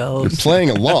 Anything you're goes. playing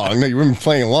along. No, you wouldn't be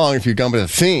playing along if you'd gone with a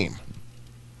theme.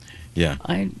 Yeah.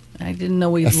 I didn't know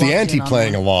we. That's the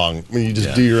anti-playing along when you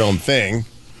just do your own thing.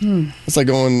 It's like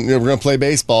going, we're going to play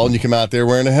baseball, and you come out there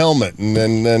wearing a helmet and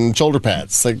then shoulder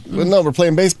pads. It's like, well, no, we're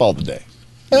playing baseball today.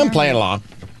 I'm playing along.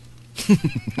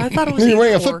 I thought it was. You're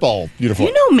wearing a either or. football uniform.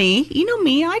 You know me. You know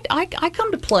me. I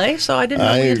come to play, so I didn't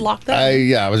know we had locked that.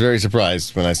 I was very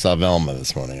surprised when I saw Velma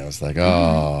this morning. I was like,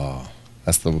 oh,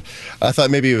 that's I thought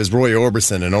maybe it was Roy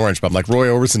Orbison in Orange, but I'm like, Roy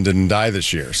Orbison didn't die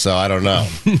this year, so I don't know.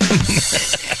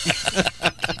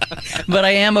 But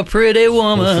I am a pretty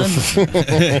woman.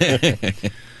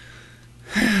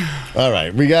 All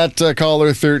right, we got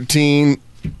caller 13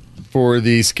 for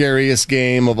the scariest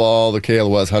game of all, the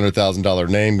KLOS $100,000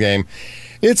 name game.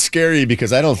 It's scary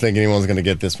because I don't think anyone's going to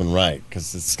get this one right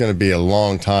because it's going to be a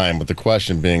long time with the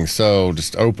question being so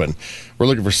just open. We're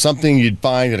looking for something you'd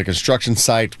find at a construction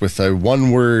site with a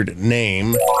one-word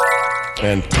name,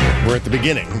 and we're at the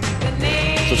beginning.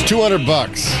 So it's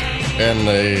 $200 and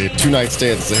a two-night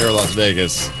stay at the Sahara Las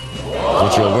Vegas,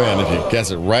 which you'll win if you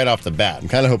guess it right off the bat. I'm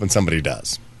kind of hoping somebody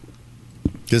does.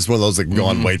 This is one of those that can go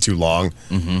on way too long.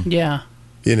 Yeah.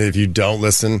 And if you don't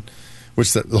listen,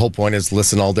 which the whole point is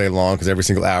listen all day long because every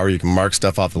single hour you can mark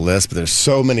stuff off the list, but there's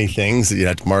so many things that you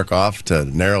have to mark off to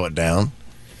narrow it down.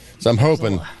 So I'm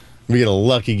hoping we get a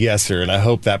lucky guesser, and I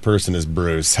hope that person is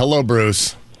Bruce. Hello,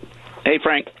 Bruce. Hey,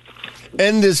 Frank.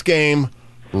 End this game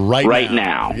right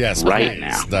now. Yes, right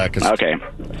please. now. Okay.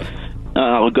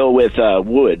 I'll go with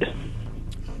wood.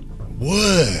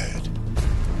 Wood.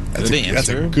 That's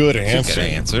a good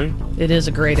answer. It is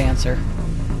a great answer.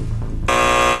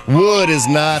 Wood is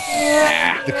not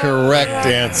the correct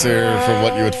answer for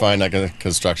what you would find at a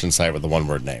construction site with a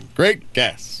one-word name. Great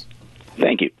guess.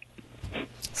 Thank you.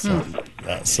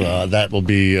 So that will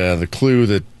be the clue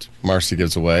that Marcy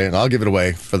gives away, and I'll give it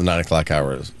away for the 9 o'clock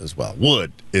hour as well.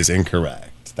 Wood is incorrect.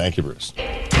 Thank you, Bruce.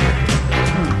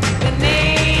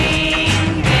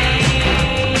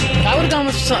 I would have gone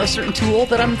with a certain tool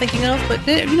that I'm thinking of, but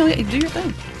do your thing.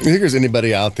 You think there's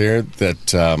anybody out there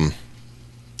that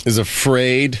is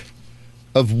afraid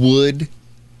of wood?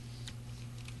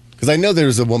 Because I know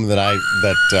there's a woman that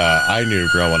I knew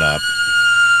growing up.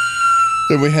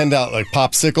 And we hand out like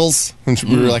popsicles when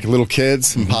we were like little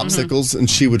kids and popsicles, and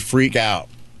she would freak out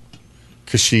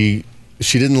because she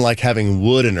didn't like having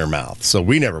wood in her mouth. So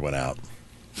we never went out.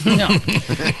 No.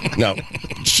 No.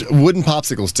 Wooden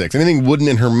popsicle sticks. Anything wooden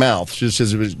in her mouth, she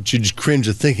just cringe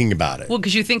at thinking about it. Well,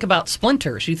 because you think about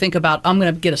splinters. You think about, I'm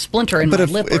going to get a splinter in my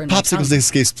lip. But if popsicles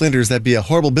escape splinters, that'd be a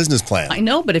horrible business plan. I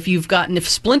know, but if you've gotten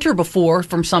splinter before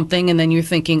from something, and then you're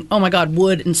thinking, oh my God,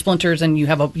 wood and splinters, and you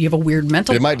have a weird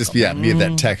mental. It might just be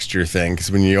that texture thing,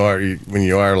 because when you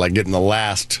are like getting the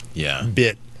last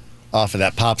bit off of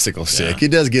that popsicle stick, it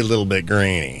does get a little bit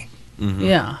grainy. Mm-hmm.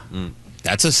 Yeah.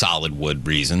 That's a solid wood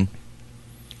reason.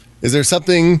 Is there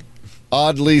something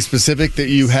oddly specific that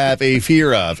you have a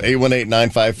fear of?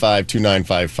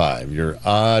 818-955-2955. Your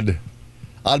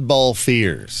oddball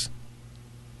fears.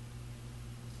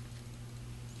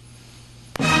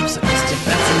 That's a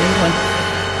new one.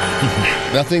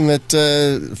 Nothing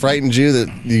that frightens you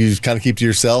that you kind of keep to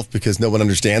yourself because no one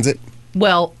understands it?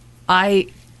 Well,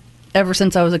 ever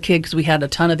since I was a kid, because we had a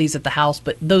ton of these at the house,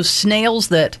 but those snails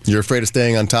that... You're afraid of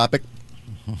staying on topic?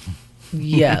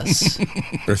 Yes.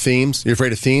 Or themes? You're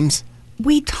afraid of themes?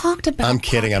 We talked about I'm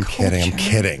kidding. Come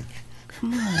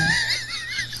on.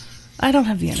 I don't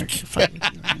have the energy to fight with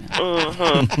you right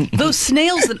now. Those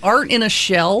snails that aren't in a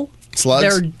shell... Slugs?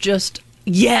 They're just...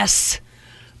 Yes.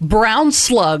 Brown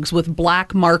slugs with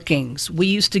black markings. We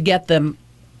used to get them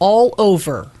all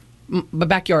over my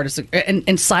backyard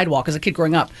and sidewalk as a kid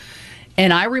growing up.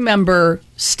 And I remember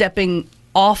stepping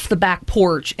off the back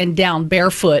porch and down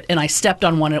barefoot, and I stepped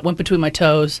on one, and it went between my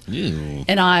toes. Ew.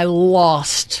 And I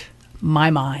lost my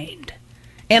mind.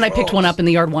 And I picked one up in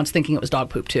the yard once thinking it was dog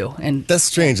poop, too. And that's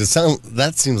strange.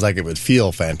 That seems like it would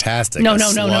feel fantastic. No.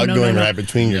 Going right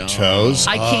between your toes.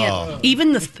 I can't.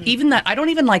 Even that, I don't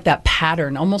even like that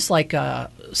pattern. Almost like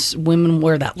women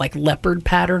wear that like leopard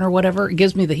pattern or whatever. It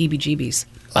gives me the heebie-jeebies.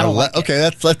 I don't like it. Okay,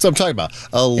 that's what I'm talking about.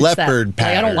 Leopard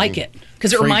pattern. I don't like it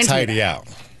because it reminds me. Out.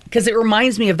 Because it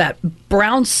reminds me of that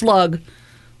brown slug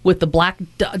with the black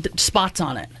spots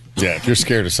on it. Yeah, if you're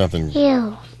scared of something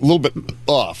a little bit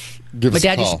off, give My us a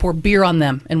call. dad used to pour beer on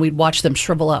them, and we'd watch them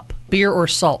shrivel up. Beer or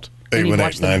salt.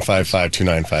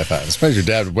 818-955-2955. I suppose your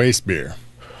dad would waste beer.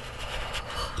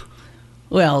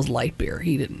 Well, it was light beer.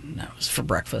 He didn't. That was for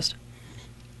breakfast.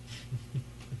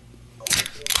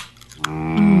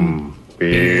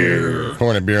 Beer.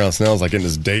 Pouring a beer on snails like getting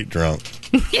his date drunk.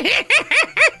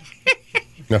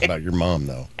 Enough about your mom,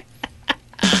 though.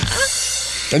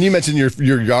 And you mentioned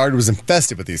your yard was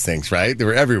infested with these things, right? They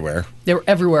were everywhere.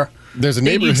 There's a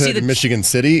neighborhood in Michigan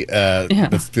City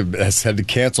that's had to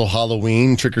cancel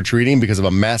Halloween trick-or-treating because of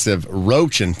a massive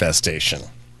roach infestation.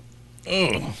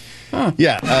 Oh. Huh.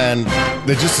 Yeah, and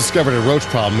they just discovered a roach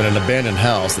problem in an abandoned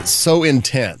house that's so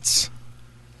intense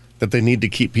that they need to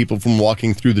keep people from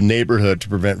walking through the neighborhood to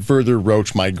prevent further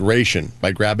roach migration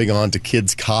by grabbing onto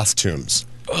kids' costumes.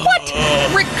 What?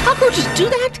 Rick, cockroaches do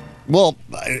that? Well,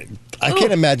 I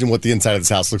can't imagine what the inside of this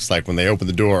house looks like when they open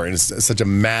the door, and it's such a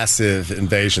massive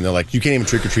invasion. They're like, you can't even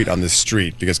trick-or-treat on this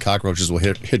street because cockroaches will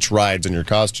hitch rides on your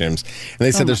costumes. And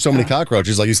they said there's so many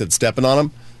cockroaches, like you said, stepping on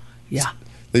them. Yeah.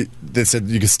 They said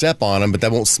you can step on them, but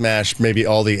that won't smash maybe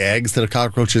all the eggs that a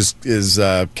cockroach is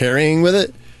carrying with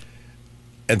it.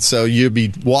 And so you'd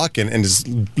be walking and just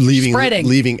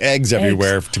leaving eggs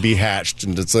everywhere to be hatched,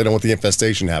 and so they don't want the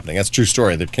infestation happening. That's a true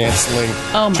story. They're canceling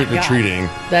trick-or-treating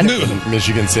in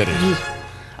Michigan City.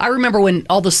 I remember when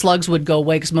all the slugs would go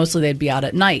away because mostly they'd be out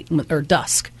at night or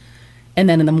dusk. And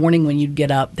then in the morning when you'd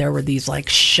get up, there were these like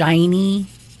shiny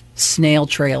snail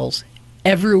trails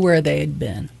everywhere they had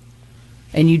been.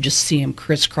 And you just see them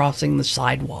crisscrossing the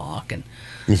sidewalk. And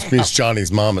it means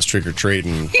Johnny's mom is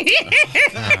trick-or-treating.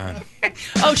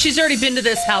 Oh, she's already been to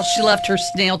this house. She left her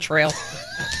snail trail.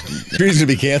 Treating's going to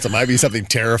be canceled. Might be something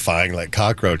terrifying like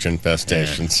cockroach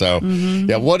infestation. So,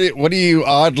 what are you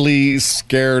oddly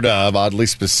scared of, oddly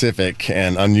specific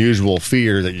and unusual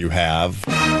fear that you have?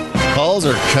 Calls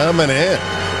are coming in.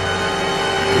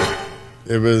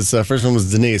 It was, first one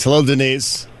was Denise. Hello,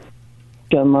 Denise.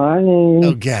 Good morning.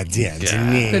 Oh, goddamn,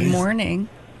 Denise. Good morning.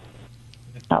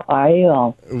 How are you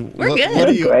all? We're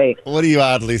good. Great. What are you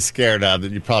oddly scared of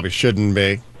that you probably shouldn't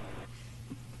be?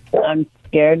 I'm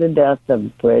scared to death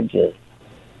of bridges.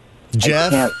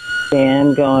 Jeff?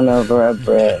 stand going over a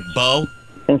bridge. Bo?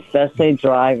 Especially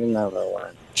driving over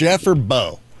one. Jeff or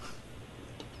Bo?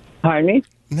 Pardon me?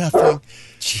 Nothing.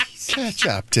 Catch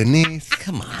up, Denise.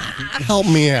 Come on. Help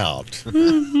me out. Did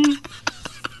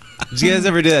you guys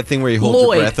ever do that thing where you hold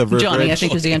Lloyd, your breath over Johnny, a bridge? I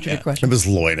think is the answer to your question. It was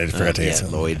Lloyd. I forgot to answer.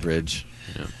 Lloyd Bridge.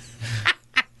 Yeah.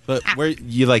 But where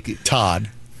you like Todd?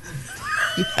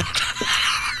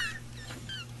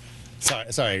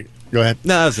 Sorry. Go ahead.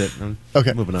 No, that's it.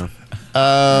 Okay. Moving on.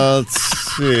 Let's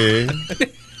see.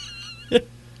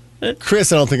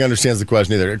 Chris, I don't think understands the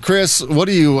question either. Chris, what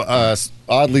are you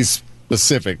oddly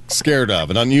specific, scared of,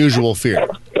 an unusual fear?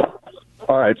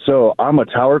 All right, so I'm a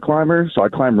tower climber, so I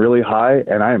climb really high,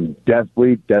 and I am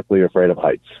deathly afraid of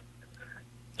heights.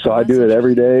 So I do it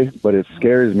every day, but it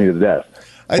scares me to death.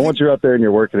 But once you're up there and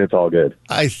you're working, it's all good.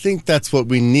 I think that's what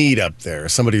we need up there,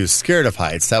 somebody who's scared of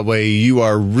heights. That way you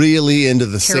are really into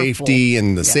the safety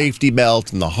and the safety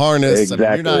belt and the harness.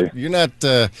 Exactly. I mean, you're not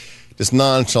just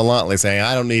nonchalantly saying,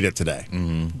 I don't need it today.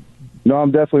 Mm-hmm. No,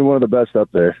 I'm definitely one of the best up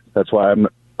there. That's why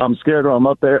I'm scared when I'm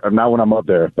up there, or not when I'm up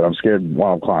there, but I'm scared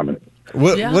while I'm climbing.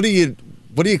 What are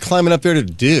you climbing up there to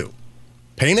do?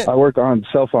 Paint it? I work on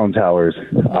cell phone towers.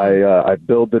 I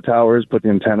build the towers, put the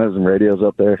antennas and radios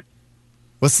up there.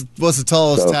 What's the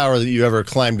tallest tower that you ever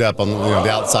climbed up on the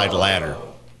outside ladder?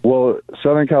 Well,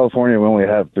 Southern California, we only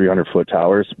have 300-foot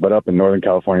towers, but up in Northern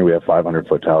California, we have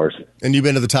 500-foot towers. And you've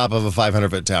been to the top of a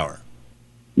 500-foot tower?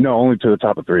 No, only to the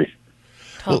top of 3.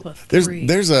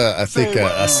 There's I think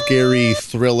a scary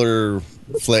thriller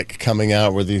flick coming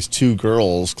out where these two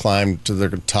girls climb to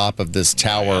the top of this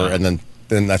tower, and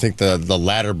then I think the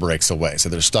ladder breaks away, so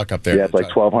they're stuck up there. Yeah, it's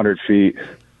like 1,200 feet.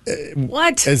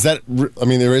 What? Is that? I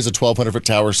mean, there is a 1,200-foot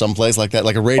tower someplace like that,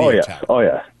 like a radio tower. Oh,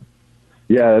 yeah.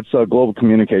 Yeah, it's Global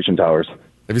Communication Towers.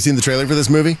 Have you seen the trailer for this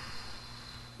movie?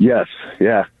 Yes,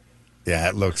 yeah. Yeah,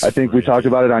 it looks... I think we talked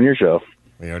about it on your show.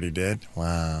 We already did?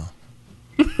 Wow.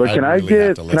 But can I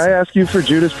ask you for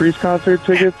Judas Priest concert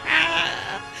tickets?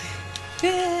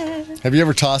 Have you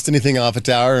ever tossed anything off a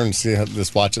tower and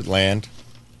just watch it land?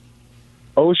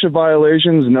 OSHA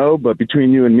violations, no, but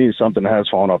between you and me, something has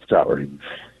fallen off the tower.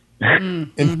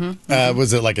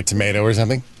 Was it like a tomato or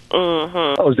something?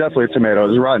 Oh, it was definitely a tomato. It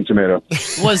was a rotten tomato.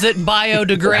 Was it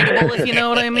biodegradable, if you know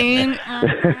what I mean?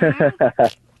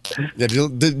 Yeah, did you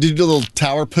do a little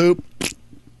tower poop?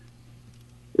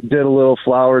 Did a little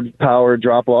flower power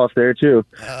drop off there, too.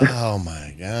 Oh,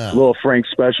 my God. A little Frank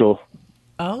special.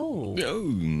 Oh.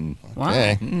 Wow.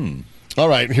 Okay. All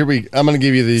right, I'm going to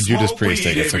give you the Judas Priest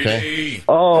tickets, okay?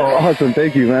 Oh, awesome.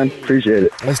 Thank you, man. Appreciate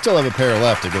it. I still have a pair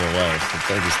left to give away,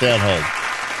 so stay on hold.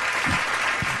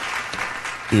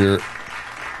 Your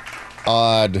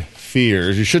odd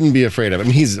fears. You shouldn't be afraid of. I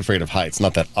mean, he's afraid of heights.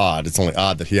 Not that odd. It's only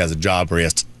odd that he has a job where he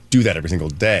has to do that every single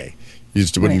day. You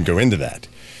just wouldn't go into that.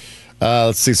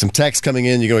 Let's see, some text coming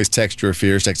in. You can always text your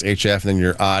fears. Text HF and then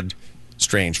your odd,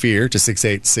 strange fear to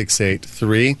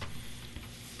 68683.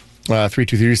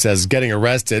 323 says, getting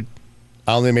arrested.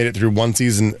 I only made it through one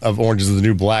season of Orange is the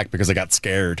New Black because I got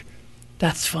scared.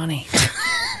 That's funny.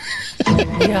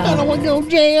 I don't want to go to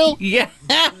jail. Yeah.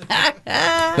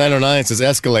 909 says,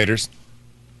 escalators.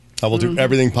 I will do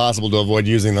everything possible to avoid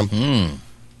using them.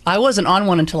 I wasn't on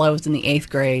one until I was in the 8th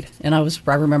grade. And I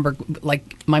remember,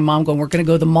 like, my mom going, we're going to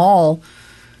go to the mall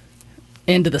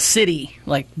into the city,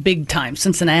 like, big time,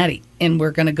 Cincinnati. And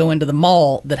we're going to go into the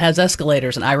mall that has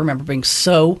escalators. And I remember being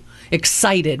so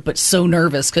excited but so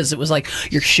nervous because it was like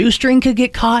your shoestring could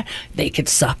get caught, they could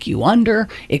suck you under,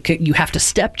 you have to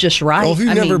step just right. Well, if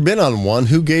you've never been on one,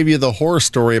 who gave you the horror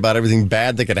story about everything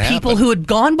bad that could happen? People who had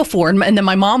gone before, and then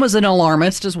my mom was an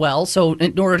alarmist as well, so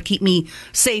in order to keep me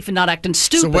safe and not acting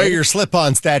stupid. So wear your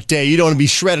slip-ons that day. You don't want to be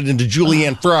shredded into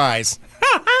julienne fries.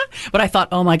 But I thought,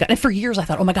 oh my God, and for years I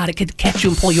thought, oh my God, it could catch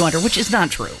you and pull you under, which is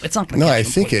not true. It's not going to catch you. No, I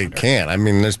think it can. I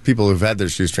mean, there's people who've had their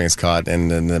shoestrings caught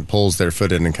and then it pulls their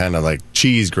foot in and kind of like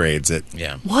cheese grades it.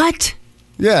 Yeah. What?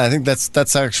 Yeah, I think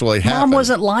that's actually happened. Mom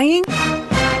wasn't lying? I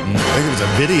think it was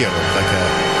a video of like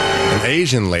an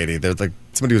Asian lady. There's like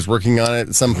somebody was working on it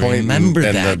at some point. Remember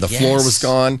and that, the floor was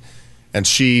gone and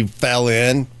she fell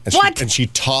in. And what? And she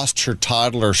tossed her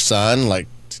toddler son like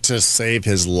to save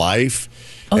his life.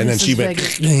 Oh, and then she went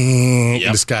and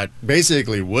just got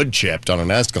basically wood chipped on an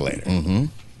escalator. Mm-hmm.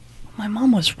 My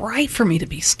mom was right for me to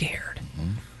be scared.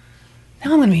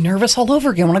 Now I'm going to be nervous all over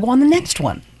again when I go on the next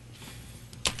one.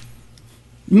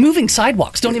 Moving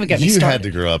sidewalks, don't even get me started. You had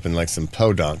to grow up in like some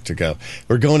podunk to go,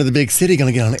 we're going to the big city,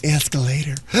 going to get on an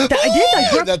escalator.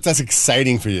 I did. That's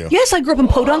exciting for you. Yes, I grew up in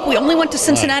Podunk. We only went to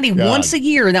Cincinnati once a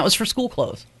year, and that was for school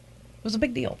clothes. It was a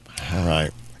big deal. All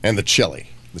right. And the chili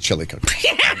cookie.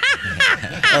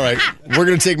 All right, we're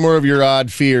going to take more of your odd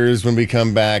fears when we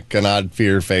come back. An odd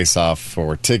fear face-off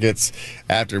for tickets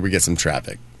after we get some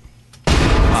traffic.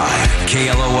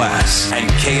 KLOS and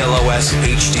KLOS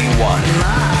HD1.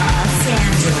 Los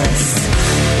Angeles.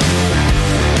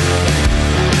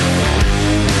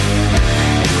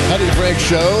 Howdy, Frank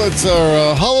Show. It's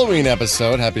our Halloween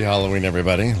episode. Happy Halloween,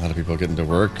 everybody. A lot of people getting to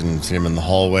work and see them in the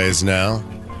hallways now.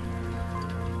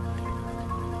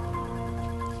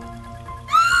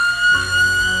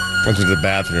 Went to the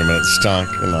bathroom and it stunk,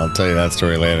 and I'll tell you that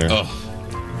story later.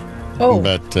 Oh.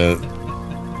 But,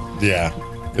 yeah.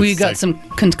 We got some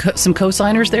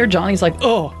co-signers there. Johnny's like,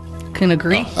 oh, can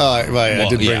agree. I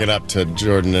did bring it up to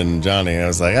Jordan and Johnny. I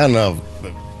was like, I don't know,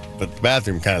 but the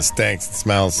bathroom kind of stinks. It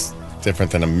smells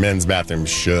different than a men's bathroom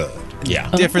should.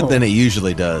 Yeah. Different than it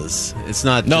usually does. It's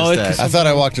not just that. I thought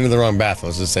I walked into the wrong bathroom.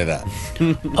 Let's just say that.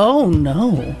 Oh,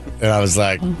 no. And I was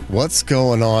like, what's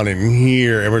going on in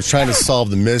here? And we're trying to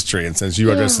solve the mystery. And since you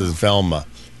are dressed as Velma,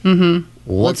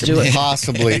 what could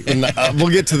possibly... we'll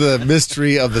get to the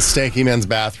mystery of the stanky men's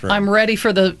bathroom. I'm ready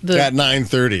for the... At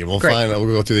 9:30. We'll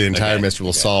go through the entire mystery.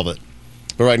 We'll solve it.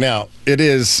 But right now, it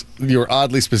is your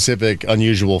oddly specific,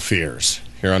 unusual fears.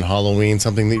 Here on Halloween,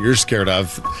 something that you're scared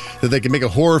of, that they could make a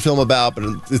horror film about, but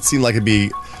it seemed like it'd be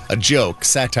a joke,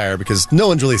 satire, because no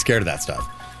one's really scared of that stuff,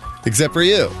 except for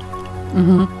you.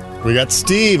 We got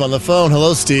Steve on the phone.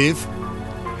 Hello, Steve.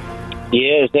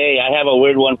 Yes, hey, I have a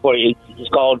weird one for you. It's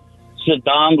called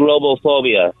Saddam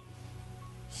Globophobia.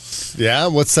 Yeah?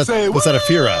 What's that a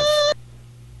fear of?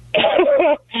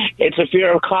 It's a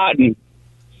fear of cotton.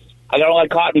 I don't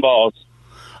like cotton balls.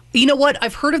 You know what?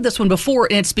 I've heard of this one before,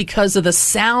 and it's because of the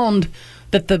sound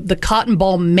that the cotton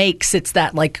ball makes. It's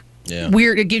that,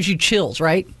 weird, it gives you chills,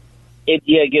 right? It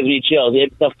gives me chills.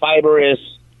 It's the fibrous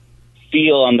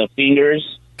feel on the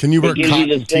fingers. Can you wear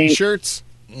cotton T-shirts?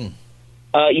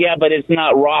 Yeah, but it's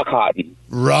not raw cotton.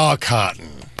 Raw cotton.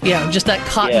 Yeah, just that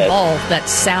cotton ball, that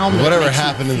sound. Whatever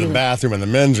happened in the bathroom in the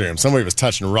men's room? Somebody was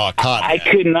touching raw cotton. I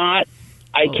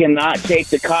cannot take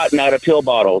the cotton out of pill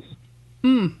bottles.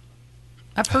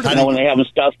 I've heard of that. When they have them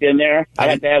stuffed in there, I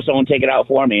have to have someone take it out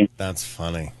for me. That's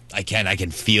funny. I can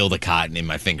feel the cotton in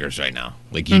my fingers right now.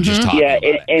 Like you just talking about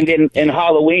it. And in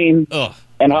Halloween,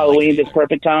 this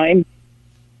perfect time,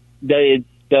 the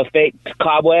fake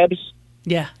cobwebs.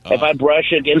 Yeah. If I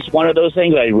brush against one of those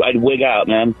things, I'd wig out,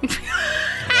 man.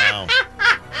 Wow.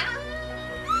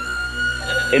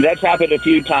 And that's happened a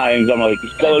few times. I'm like,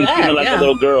 feeling like a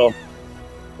little girl.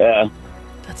 Yeah.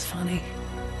 That's funny.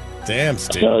 Damn,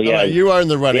 Steve. So, yeah. You are in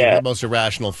the running for the most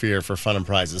irrational fear for fun and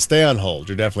prizes. Stay on hold.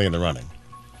 You're definitely in the running.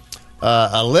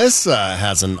 Alyssa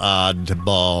has an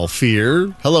oddball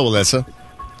fear. Hello, Alyssa.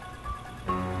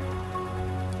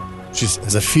 She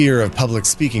has a fear of public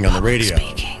speaking on the radio.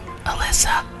 Speaking.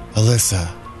 Alyssa.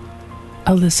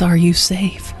 Alyssa, are you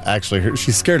safe? Actually,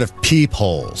 she's scared of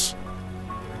peepholes.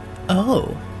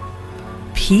 Oh.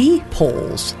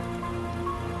 Peepholes.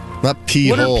 Not pee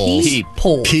what holes. Are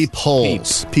peepholes?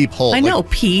 Peepholes. Peephole. I know,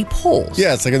 peepholes.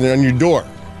 Yeah, it's like on your door.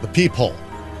 The peephole.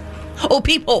 Oh,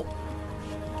 peephole.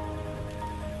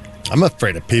 I'm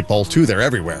afraid of peepholes, too. They're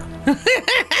everywhere.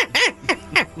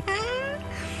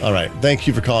 All right. Thank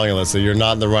you for calling, Alyssa. You're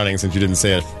not in the running since you didn't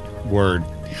say a word.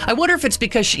 I wonder if it's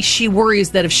because she worries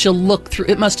that if she'll look through...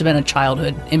 It must have been a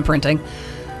childhood imprinting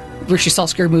where she saw a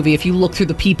scary movie. If you look through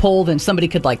the peephole, then somebody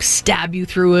could, stab you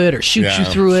through it or shoot you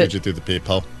through it. Shoot you through the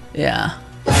peephole. Yeah.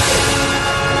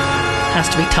 Has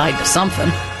to be tied to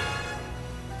something.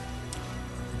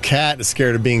 Cat is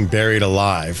scared of being buried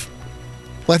alive.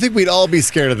 Well, I think we'd all be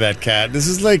scared of that, Cat. This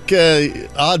is like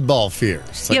oddball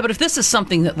fears. Yeah, but if this is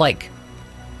something that,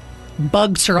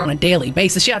 bugs her on a daily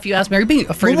basis, if you ask me, are you being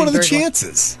afraid of being buried alive? What are the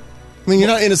chances? I mean, you're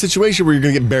not in a situation where you're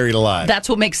going to get buried alive. That's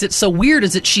what makes it so weird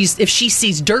is that if she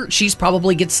sees dirt, she's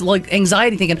probably gets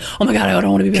anxiety thinking, oh my God, I don't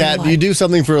want to be buried alive. Kat, do you do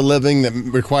something for a living that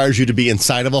requires you to be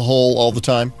inside of a hole all the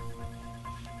time?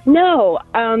 No.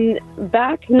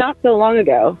 Back not so long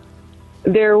ago,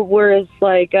 there was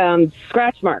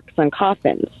scratch marks on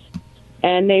coffins.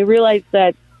 And they realized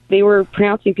that they were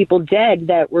pronouncing people dead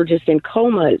that were just in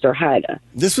comas or had a...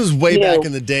 This was way back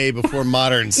in the day before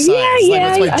modern science.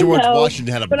 That's why George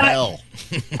Washington had a bell.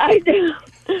 I know.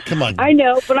 Come on. I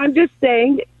know, but I'm just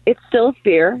saying it's still a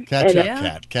fear. Catch up,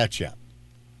 Kat. Catch up.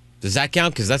 Does that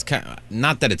count? Because that's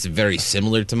not that it's very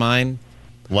similar to mine.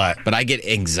 What? But I get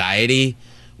anxiety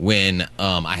when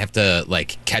I have to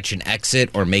catch an exit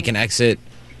or make an exit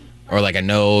or like I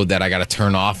know that I got to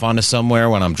turn off onto somewhere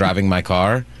when I'm driving my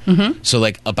car. Mm-hmm. So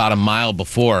like about a mile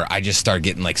before, I just start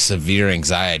getting like severe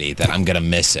anxiety that I'm gonna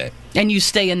miss it. And you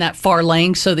stay in that far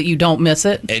lane so that you don't miss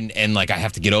it. And like I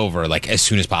have to get over like as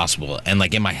soon as possible. And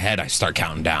like in my head, I start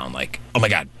counting down. Like, oh my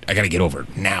god, I gotta get over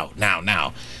now.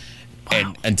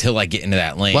 And until I get into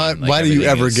that lane. Why do you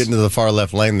ever get into the far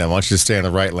left lane then? Why don't you just stay in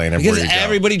the right lane everywhere Because you go?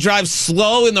 everybody drives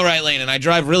slow in the right lane, and I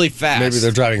drive really fast. Maybe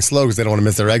they're driving slow because they don't want to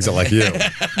miss their exit like you.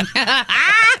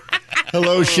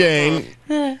 Hello, Shane.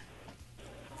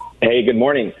 Hey, good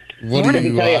morning. What are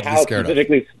you scared of?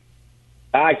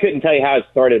 I couldn't tell you how it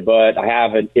started, but I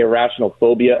have an irrational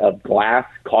phobia of glass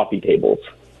coffee tables.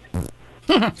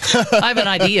 I have an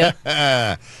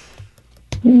idea.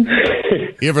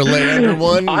 You ever lay under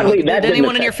one? Oddly, Did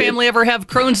anyone in your family ever have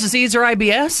Crohn's disease or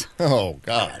IBS? Oh,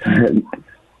 God.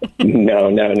 No.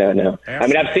 I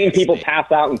mean, I've seen people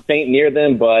pass out and faint near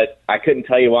them, but I couldn't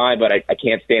tell you why, but I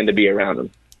can't stand to be around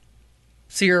them.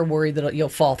 So you're worried that you'll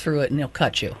fall through it and it'll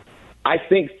cut you? I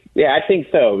think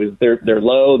so. They're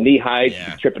low, knee height,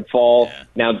 trip and fall. Yeah.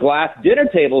 Now, glass dinner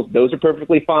tables, those are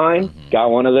perfectly fine. Mm-hmm. Got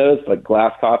one of those, but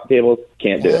glass coffee tables,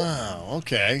 can't do it. Wow,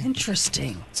 okay.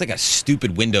 Interesting. It's like a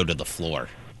stupid window to the floor.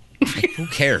 Like, who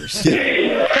cares?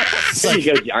 There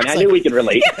you go, John. I knew we could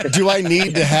relate. Do I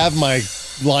need to have my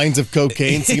lines of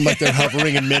cocaine seem like they're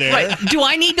hovering in midair? Right. Do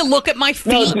I need to look at my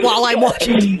feet while I'm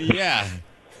watching TV? Yeah.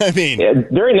 I mean,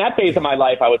 during that phase of my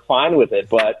life, I was fine with it,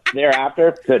 but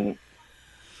thereafter, couldn't.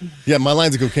 Yeah, my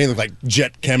lines of cocaine look like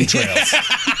jet chemtrails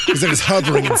because they're just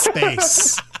hovering in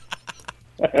space.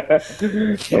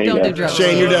 Don't do drugs.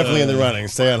 Shane, you're definitely in the running.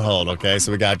 Stay on hold, okay?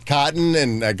 So we got cotton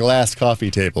and glass coffee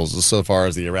tables so far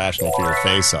as the irrational fear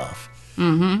face-off.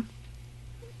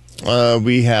 Mm-hmm.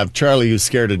 We have Charlie, who's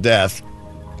scared to death.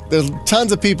 There's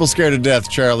tons of people scared to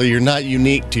death, Charlie. You're not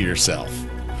unique to yourself.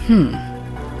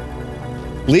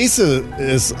 Lisa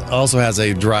also has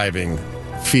a driving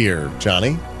fear,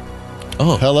 Johnny.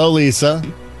 Oh. Hello, Lisa.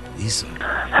 Lisa.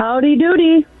 Howdy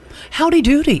doody. Howdy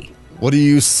doody. What are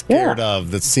you scared of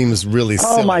that seems really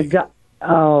silly? Oh, my God.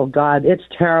 Oh, God. It's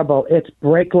terrible. It's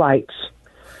brake lights.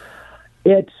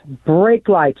 It's brake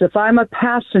lights. If I'm a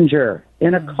passenger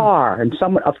in a car and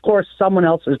someone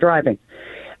else is driving,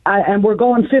 and we're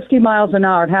going 50 miles an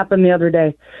hour. It happened the other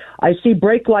day. I see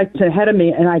brake lights ahead of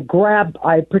me, and I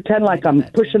pretend like I'm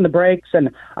pushing the brakes, and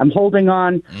I'm holding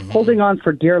on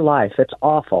for dear life. It's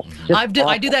awful. I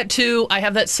do that too. I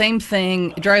have that same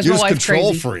thing. It drives my wife crazy.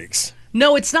 You're control freaks.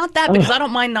 No, it's not that because I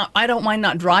don't mind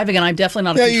not driving, and I'm definitely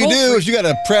not a control freak. Yeah, you do. If you got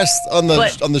to press on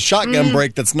the shotgun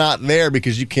brake that's not there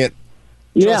because you can't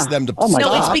trust them to.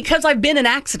 No, it's because I've been in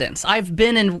accidents. I've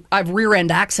rear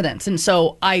end accidents, and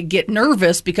so I get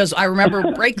nervous because I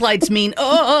remember brake lights mean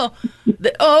oh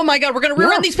my God, we're going to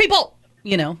rear end these people.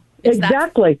 You know.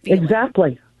 Exactly.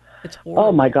 It's horrible.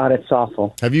 Oh my God, it's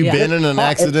awful. Have you been in an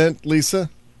accident, Lisa?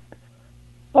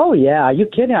 Oh yeah, are you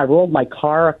kidding? I rolled my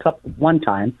car one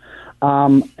time.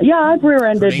 I've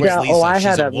rear-ended. I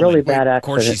had a really bad accident. Of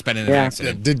course, she's been in an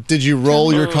accident. Did you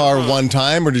roll your car one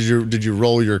time, or did you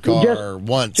roll your car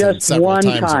once? Just several one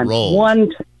times time. It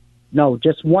rolled?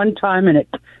 Just one time, and it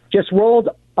just rolled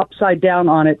upside down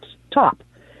on its top.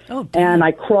 Oh, damn. And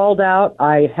I crawled out.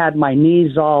 I had my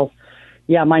knees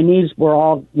my knees were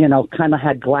all kind of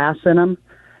had glass in them,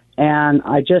 and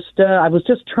I was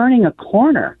just turning a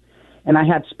corner, and I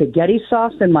had spaghetti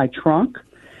sauce in my trunk.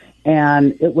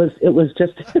 And it was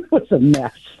a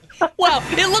mess. Wow,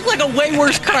 it looked like a way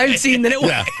worse crime scene than it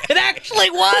actually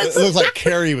was. It looked like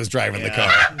Carrie was driving the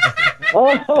car.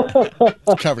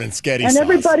 Covered in spaghetti sauce. And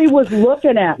everybody was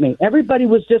looking at me. Everybody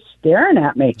was just staring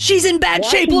at me. She's in bad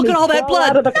shape. Look at all that blood.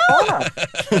 Out of the car.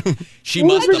 She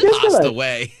must have passed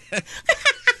away.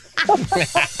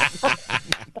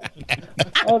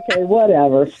 Okay,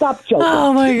 whatever. Stop joking.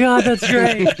 Oh my God, that's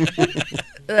great.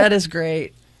 That is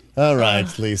great. All right,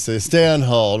 Lisa, stay on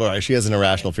hold. All right, she has an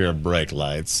irrational fear of brake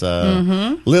lights.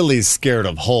 Lily's scared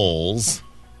of holes.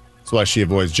 That's why she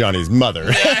avoids Johnny's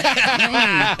mother.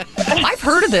 I've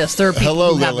heard of this. There are people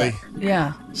Hello, who have Lily. that.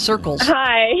 Yeah, circles.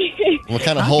 Hi. What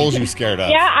kind of holes are you scared of?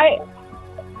 Yeah, I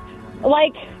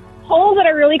like holes that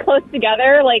are really close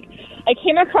together. Like, I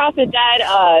came across a dead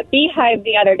beehive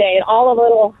the other day, and all the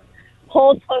little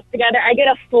holes close together. I get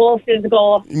a full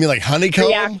physical. You mean like honeycomb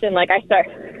reaction? Like I start.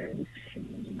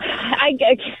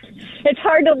 It's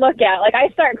hard to look at. Like, I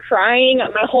start crying,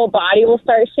 my whole body will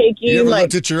start shaking. You ever like,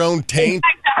 looked at your own taint?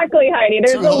 Exactly, Heidi.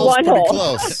 There's Two holes one pretty hole.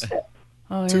 Close.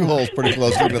 Oh, yeah. Two holes pretty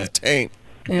close to the taint.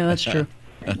 Yeah, that's true.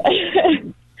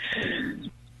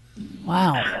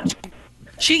 Wow.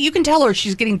 You can tell her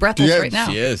she's getting breathless right now.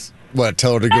 She is. What?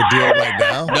 Tell her to go do it right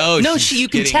now? No, you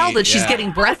can tell that she's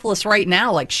getting breathless right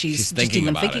now, like she's just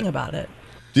even thinking about it.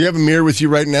 Do you have a mirror with you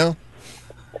right now?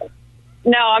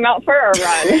 No, I'm out for a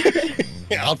run.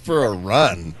 Out for a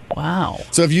run. Wow.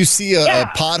 So if you see a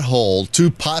pothole,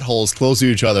 2 potholes close to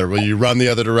each other, will you run the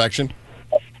other direction?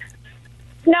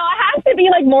 No, it has to be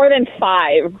like more than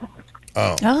 5.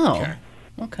 Oh.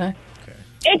 Okay.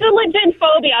 It's a legit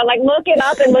phobia. Like looking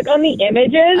up and look on the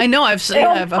images. I know. I've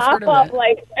heard of it.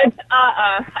 Like it's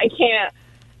I can't.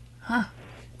 Huh.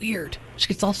 Weird. She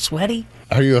gets all sweaty.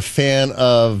 Are you a fan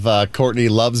of Courtney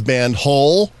Love's band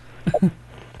Hole?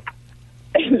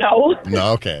 No.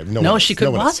 No, okay. No, she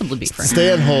couldn't possibly be friends.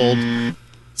 Stay on hold.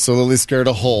 So Lily's scared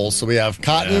of holes. So we have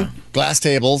cotton, glass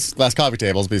coffee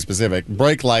tables, be specific,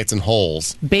 brake lights, and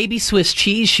holes. Baby Swiss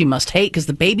cheese she must hate because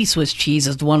the baby Swiss cheese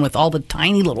is the one with all the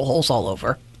tiny little holes all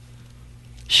over.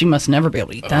 She must never be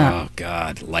able to eat that. Oh,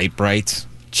 God. Light brights.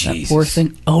 Jesus. That poor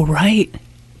thing. Oh, right.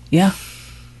 Yeah.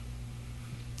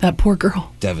 That poor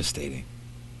girl. Devastating.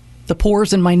 The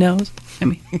pores in my nose. I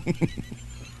mean...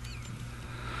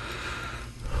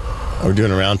 Are we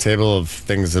doing a round table of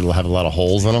things that'll have a lot of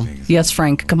holes in them? Yes,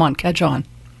 Frank. Come on, catch on.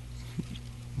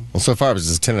 Well, so far it was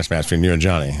just a tennis match between you and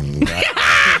Johnny. And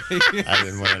I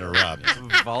didn't want to interrupt.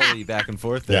 Volley back and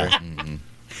forth there. Yeah. Mm-hmm.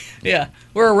 Yeah,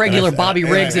 we're a regular Bobby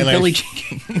Riggs and Billie Jean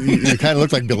King. You kind of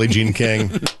look like Billie Jean King.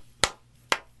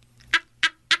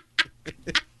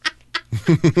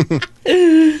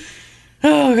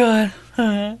 Oh,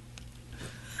 God.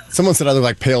 Someone said I look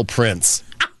like Pale Prince.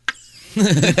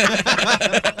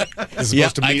 It's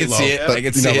supposed to be I can see it. But, I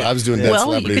can see it. I was doing dead Well,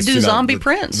 you celebrities. could do Zombie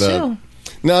Prince, too.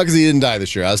 No, because he didn't die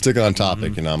this year. I was sticking on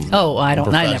topic, and I'm. Oh, I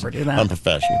never do that. I'm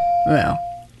professional. Well,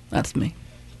 that's me.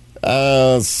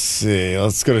 Let's see.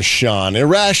 Let's go to Sean.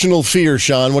 Irrational fear,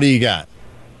 Sean. What do you got?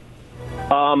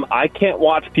 I can't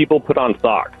watch people put on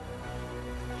socks.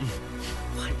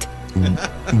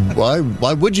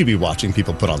 Why would you be watching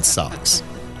people put on socks?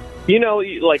 You know,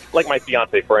 like my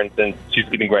fiance, for instance, she's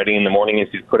getting ready in the morning and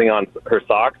she's putting on her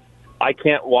socks. I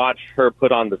can't watch her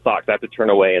put on the socks. I have to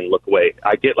turn away and look away.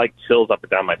 I get like chills up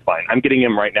and down my spine. I'm getting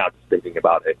them right now just thinking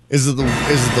about it. Is it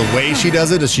the way she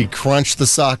does it? Does she crunch the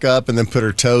sock up and then put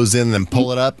her toes in and then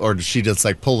pull it up? Or does she just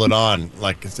like pull it on?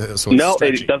 Like so it's No,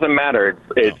 stretchy? it doesn't matter.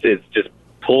 It's just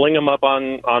pulling them up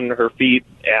on her feet.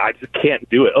 And I just can't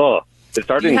do it. Oh, it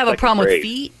started. Do you in have a second problem grade.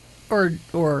 with feet or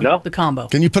No. the combo?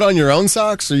 Can you put on your own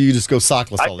socks, or you just go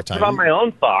sockless all the time? I put on my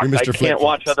own socks. You're Mr. I can't Flip-Flops.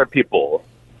 watch other people.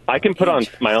 I can put on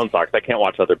my own socks. I can't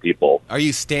watch other people. Are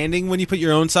you standing when you put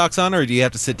your own socks on, or do you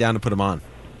have to sit down to put them on?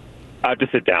 I have to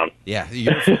sit down. Yeah,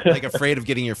 you're like afraid of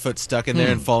getting your foot stuck in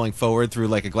there and falling forward through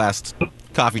like a glass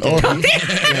coffee table.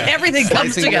 Everything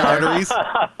comes Slicing your together. arteries.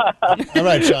 All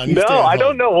right, Sean. you No, stay at I home.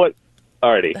 don't know what.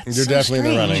 Alrighty. You're definitely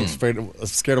in the running.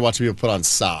 Scared to watch people put on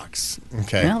socks.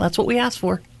 Okay. Well, that's what we asked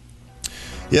for.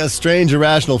 Yes, strange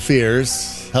irrational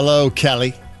fears. Hello,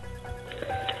 Kelly.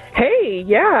 Hey,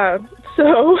 yeah.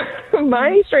 So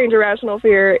my strange irrational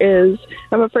fear is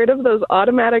I'm afraid of those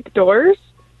automatic doors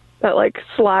that like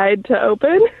slide to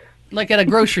open. Like at a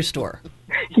grocery store.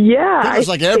 Yeah. There's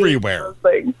like everywhere.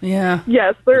 Yeah.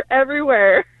 Yes, they're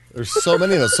everywhere. There's so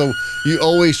many of those. So you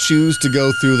always choose to go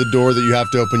through the door that you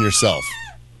have to open yourself.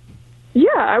 Yeah,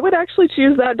 I would actually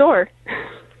choose that door.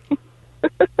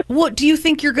 What do you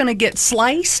think you're going to get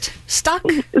sliced? Stuck?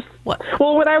 What?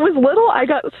 Well, when I was little,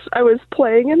 I was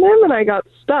playing in them and I got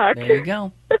stuck. There you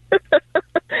go.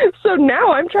 So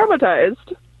now I'm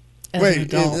traumatized. Wait,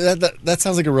 that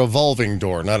sounds like a revolving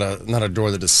door, not a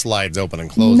door that just slides open and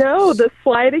closes. No, the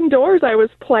sliding doors, I was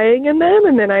playing in them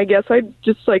and then I guess I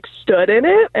just like stood in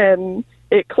it and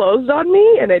it closed on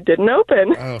me and it didn't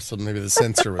open. Oh, so maybe the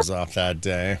sensor was off that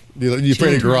day. You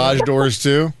afraid of garage doors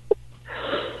too?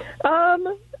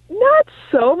 Not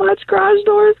so much garage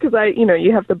doors because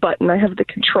you have the button, I have the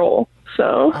control.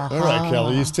 So. All right,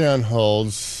 Kelly, you stay on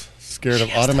hold. Scared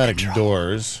of automatic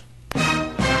doors.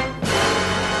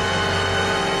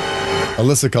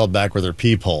 Alyssa called back with her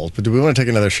peepholes, but do we want to take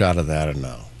another shot of that or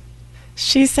no?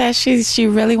 She says she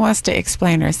really wants to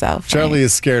explain herself. Charlie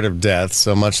is scared of death,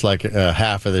 so much like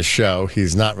half of this show,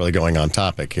 he's not really going on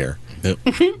topic here. Nope.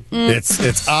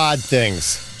 It's odd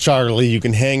things. Charlie, you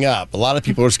can hang up. A lot of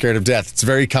people are scared of death. It's a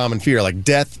very common fear, like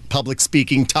death, public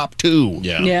speaking, top 2.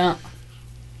 Yeah.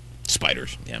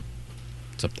 Spiders. Yeah.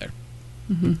 It's up there.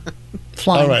 Mm-hmm.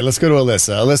 All right, let's go to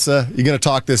Alyssa. Alyssa, you're going to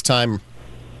talk this time.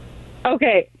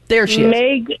 Okay. There she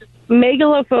is.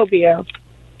 Megalophobia.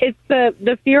 It's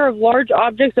the fear of large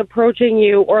objects approaching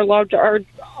you or large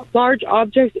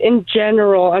objects in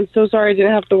general. I'm so sorry I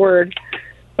didn't have the word.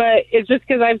 But it's just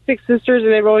because I have 6 sisters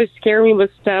and they've always scared me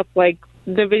with stuff like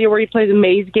the video where he plays a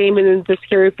maze game and then the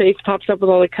scary face pops up with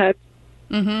all the cuts?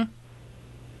 Mm-hmm.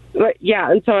 But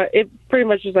yeah, and so it pretty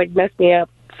much just like messed me up.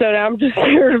 So now I'm just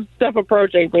scared of stuff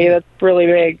approaching me. That's really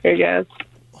big, I guess.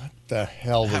 The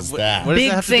hell was that? What does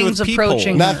that have to do with people?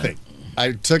 Approaching her? Nothing.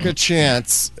 I took a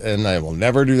chance, and I will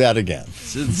never do that again.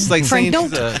 It's like Frank,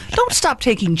 don't stop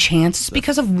taking chances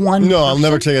because of one. No, I'll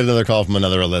never take another call from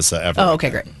another Alyssa ever. Oh, okay,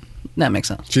 great. That makes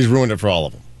sense. She's ruined it for all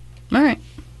of them. All right.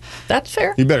 That's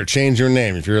fair. You better change your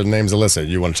name. If your name's Alyssa,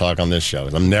 you want to talk on this show.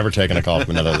 I'm never taking a call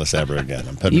from another Alyssa ever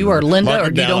again. You are Linda or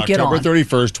you don't get on. October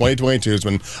 31st, 2022 is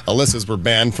when Alyssas were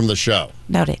banned from the show.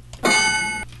 Noted.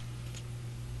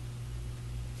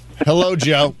 Hello,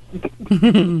 Joe.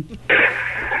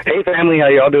 Hey, family. How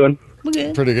y'all doing?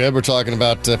 Pretty good. We're talking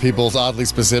about people's oddly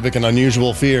specific and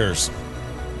unusual fears.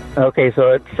 Okay,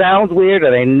 so it sounds weird,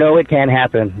 and I know it can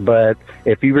happen, but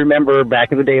if you remember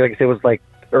back in the day, like I said, it was like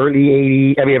late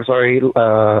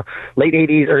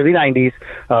 80s, early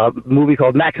 90s, movie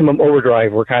called Maximum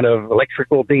Overdrive, where kind of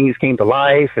electrical things came to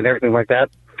life and everything like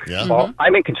that. Yeah. Well,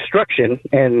 I'm in construction,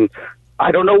 and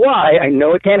I don't know why. I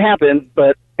know it can't happen,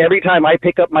 but every time I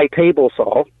pick up my table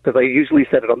saw, because I usually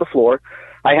set it on the floor,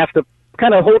 I have to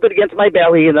kind of hold it against my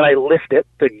belly, and then I lift it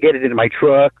to get it into my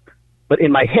truck. But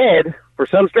in my head, for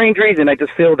some strange reason, I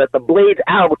just feel that the blade's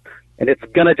out, and it's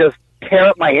going to just tear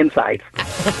up my insides.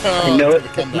 I know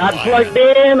it's not plugged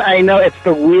in. I know it's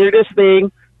the weirdest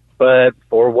thing, but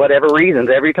for whatever reasons,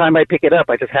 every time I pick it up,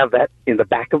 I just have that in the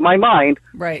back of my mind.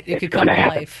 Right, it could come to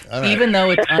life. All right. Even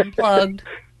though it's unplugged.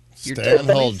 Stay on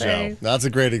hold, Joe. That's a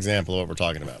great example of what we're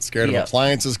talking about. Scared of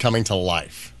appliances coming to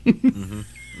life.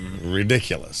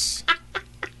 Ridiculous.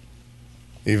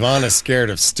 Yvonne is scared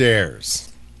of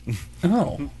stairs.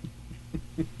 Oh.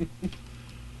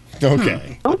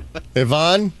 Okay.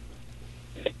 Yvonne?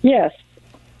 Yes.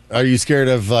 Are you scared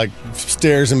of, like,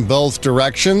 stairs in both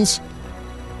directions?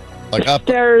 Like up?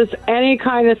 Stairs, any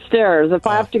kind of stairs. If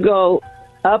I have to go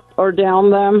up or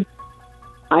down them,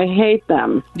 I hate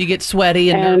them. You get sweaty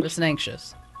and nervous and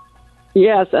anxious.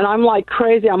 Yes, and I'm like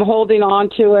crazy. I'm holding on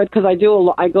to it because I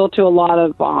go to a lot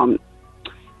of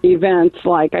events.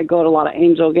 Like I go to a lot of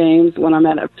Angel games when I'm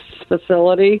at a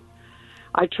facility.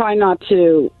 I try not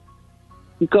to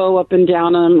go up and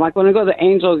down them. Like when I go to the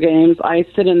Angel games, I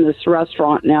sit in this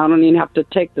restaurant now. I don't even have to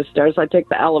take the stairs. I take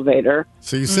the elevator.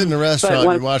 So you sit in a restaurant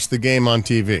and you watch the game on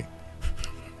TV?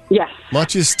 Yes. Why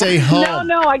don't you stay home?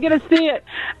 No, I get to see it.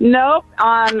 Nope.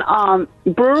 On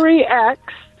Brewery X,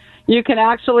 you can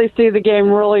actually see the game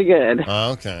really good.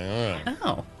 Oh, okay, all right.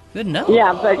 Oh, good enough.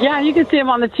 Yeah, but yeah, you can see them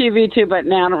on the TV too, but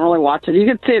now I don't really watch it. You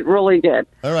can see it really good.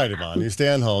 All right, Yvonne, you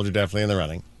stay on hold. You're definitely in the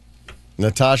running.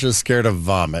 Natasha's scared of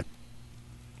vomit.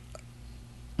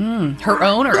 Her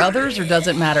own or others, or does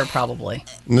it matter probably?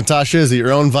 Natasha, is it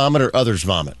your own vomit or others'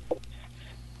 vomit?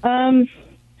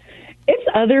 It's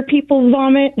other people's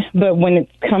vomit, but when it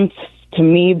comes to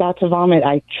me about to vomit,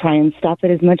 I try and stop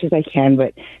it as much as I can.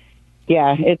 But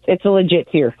yeah, it's a legit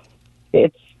fear.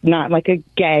 It's not like a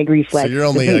gag reflex. So you're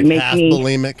only like half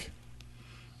bulimic?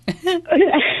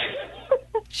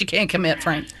 She can't commit,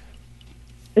 Frank.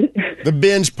 The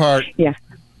binge part. Yeah.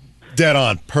 Dead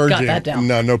on. Purging. Got that down.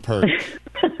 No purge.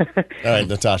 All right,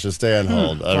 Natasha, stay on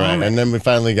hold. All right, and then we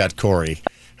finally got Corey.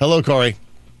 Hello, Corey.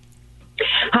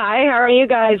 Hi, how are you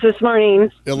guys this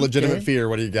morning? Illegitimate fear.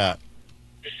 What do you got?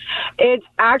 It's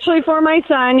actually for my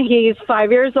son. He's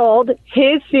 5 years old.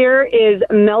 His fear is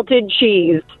melted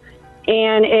cheese.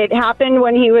 And it happened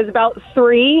when he was about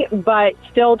 3, but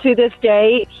still to this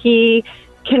day, he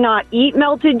cannot eat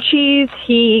melted cheese.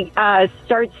 He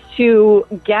starts to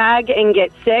gag and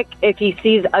get sick if he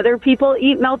sees other people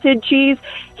eat melted cheese.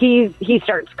 He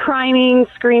starts crying,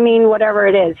 screaming, whatever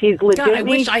it is. He's legitimately... God,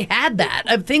 I wish I had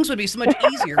that. Things would be so much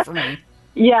easier for me.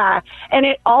 Yeah, and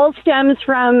it all stems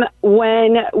from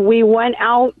when we went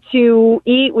out to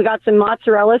eat. We got some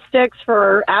mozzarella sticks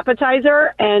for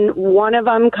appetizer, and one of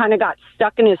them kind of got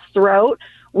stuck in his throat.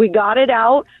 We got it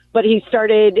out, but he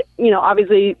started,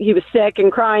 obviously he was sick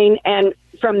and crying, and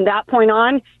from that point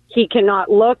on, he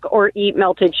cannot look or eat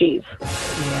melted cheese.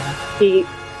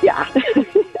 Yeah.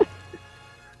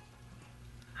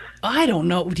 I don't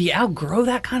know. Do you outgrow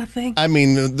that kind of thing? I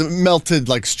mean, the melted,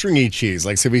 like, stringy cheese.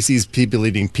 Like, so if he sees people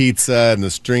eating pizza and the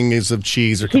strings of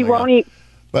cheese are coming He won't eat.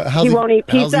 But he won't eat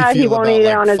pizza. He won't eat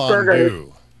it on his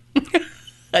burgers.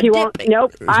 He won't.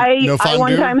 Nope. I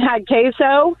one time had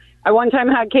queso. I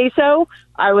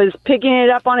was picking it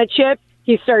up on a chip.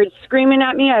 He started screaming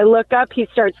at me. I look up. He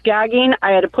starts gagging.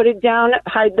 I had to put it down,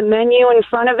 hide the menu in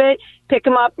front of it, pick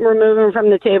him up, remove him from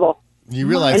the table. You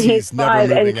realize he's never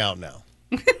moving out now.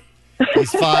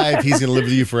 He's 5. He's going to live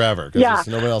with you forever. 'Cause Yeah, there's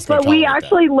no one else but we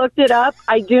actually looked it up.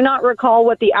 I do not recall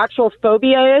what the actual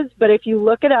phobia is, but if you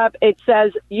look it up, it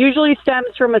says usually stems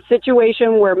from a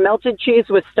situation where melted cheese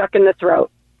was stuck in the throat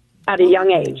at a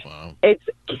young age. Wow. It's,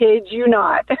 kid you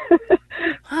not.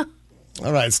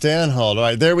 All right, stay on hold. All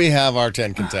right, there we have our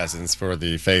 10 contestants for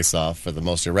the face-off for the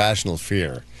most irrational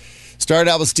fear. Started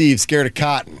out with Steve, scared of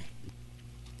cotton.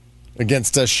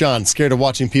 Against Sean, scared of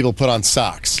watching people put on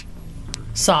socks.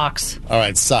 Socks. All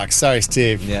right, socks. Sorry,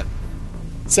 Steve. Yeah.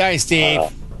 Sorry, Steve.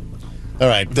 All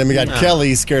right, then we got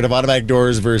Kelly, scared of automatic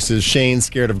doors, versus Shane,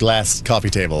 scared of glass coffee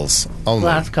tables. Only.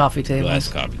 Glass coffee tables. Glass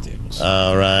coffee tables.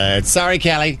 All right. Sorry,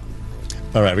 Kelly.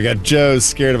 All right, we got Joe,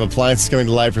 scared of appliances coming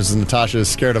to life, versus Natasha,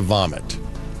 scared of vomit.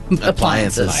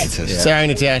 Appliances. Yeah. Sorry,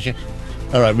 Natasha.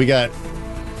 All right, we got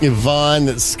Yvonne,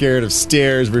 that's scared of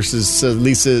stairs, versus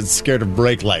Lisa, that's scared of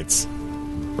brake lights.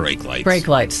 Brake lights. Brake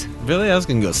lights. Really? I was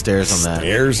going to go stairs on that.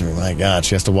 Stairs? Oh, my God.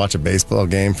 She has to watch a baseball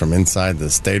game from inside the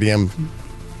stadium.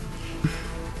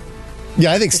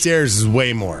 Yeah, I think stairs is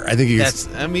way more. I think you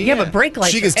Yeah, but brake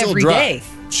lights she can still every drive. day.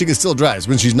 She can still drive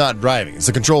when she's not driving. It's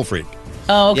a control freak.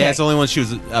 Oh, okay. Yeah, it's only when she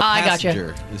was a I gotcha.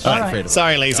 passenger. She's All afraid right. of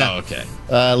Sorry, Lisa. Oh, okay.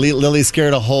 Lily's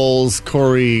scared of holes.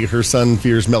 Corey, her son,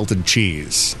 fears melted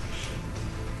cheese.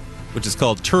 Which is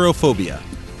called turophobia.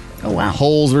 Oh, wow.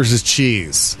 Holes versus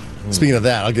cheese. Speaking of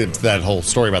that, I'll get to that whole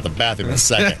story about the bathroom in a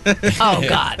second. Oh,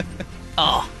 God.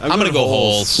 Oh. I'm going to go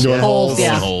holes. You want Holes,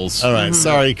 yeah. Holes. All right,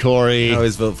 sorry, Corey. I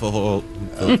always vote for hole.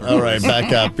 All right,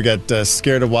 back up. We got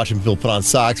scared of watching people put on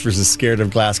socks versus scared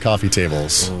of glass coffee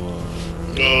tables.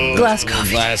 Glass coffee.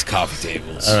 Glass coffee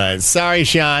tables. All right, sorry,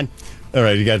 Sean. All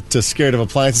right, you got scared of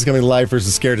appliances coming to life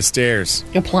versus scared of stairs.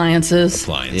 Appliances.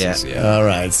 Appliances, yeah. All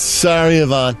right, sorry,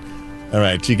 Yvonne. All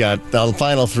right, you got the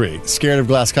final 3. Scared of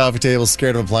glass coffee tables,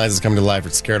 scared of appliances coming to life, or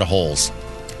scared of holes.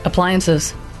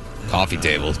 Appliances. Coffee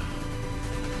tables.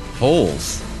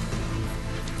 Holes.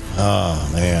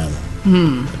 Oh, man.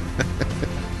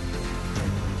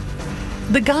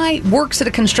 The guy works at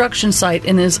a construction site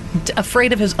and is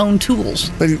afraid of his own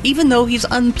tools, even though he's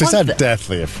unplugged He's not them.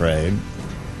 deathly afraid.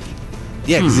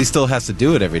 Yeah, because he still has to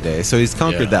do it every day. So he's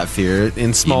conquered that fear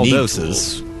in small need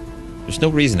doses. tools. There's no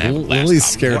reason to have a glass Lily's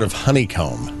coffee scared table. of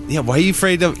honeycomb. Yeah, why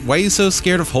are you so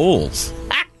scared of holes?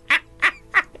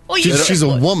 She's a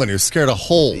woman who's scared of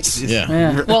holes.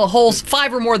 Yeah. Well, holes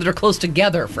 5 or more that are close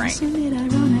together, Frank.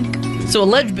 So a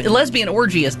lesbian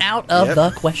orgy is out of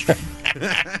the question.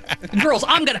 Girls,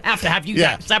 I'm going to have you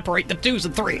guys separate the 2s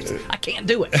and 3s. I can't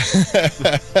do it.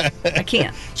 I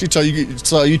can't. She saw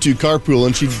you two carpool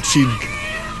and she'd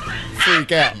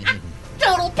freak out.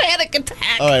 Total panic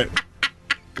attack. All right.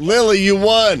 Lily, you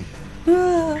won.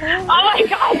 Oh my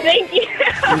God! Thank you.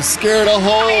 You're scared of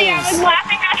holes.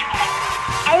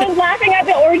 I was laughing at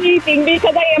the orgy thing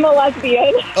because I am a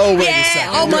lesbian. Oh wait a second.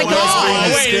 Oh my You're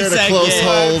God. scared of close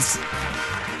holes.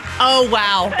 Oh,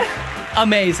 wow.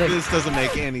 Amazing. This doesn't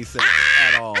make any sense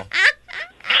at all.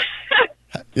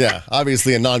 Yeah,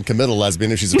 obviously a non-committal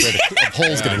lesbian if she's afraid of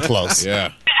holes getting close.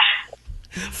 Yeah.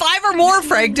 5 or more,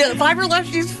 Frank. 5 or less,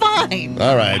 she's fine.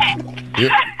 All right. I'm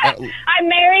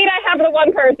married. I have the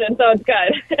one person, so it's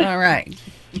good. All right.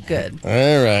 Good.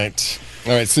 All right.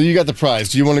 All right, so you got the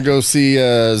prize. Do you want to go see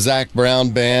Zach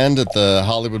Brown Band at the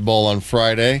Hollywood Bowl on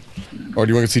Friday? Or do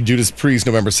you want to see Judas Priest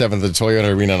November 7th at the Toyota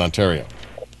Arena in Ontario?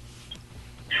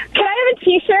 Can I have a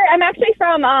T-shirt? I'm actually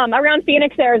from around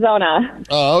Phoenix, Arizona.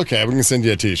 Oh, okay. We can send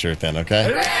you a T-shirt then, okay?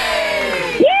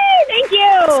 Yay! Thank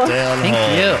you. Stay on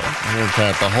hold.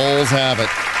 Okay, the holes have it.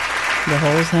 The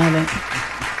holes have it.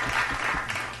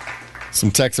 Some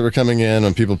texts that were coming in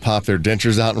when people pop their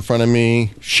dentures out in front of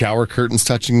me, shower curtains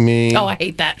touching me. Oh, I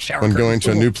hate that shower When going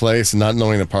curtain. to a new place and not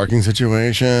knowing the parking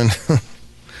situation.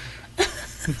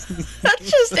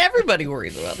 That's just everybody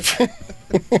worries about it.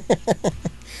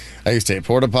 I used to hate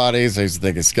porta potties. I used to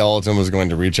think a skeleton was going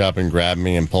to reach up and grab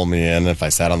me and pull me in if I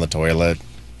sat on the toilet.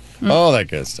 All that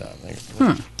good stuff.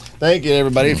 Thank you,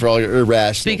 everybody, for all your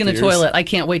irrational Speaking of fears. toilet, I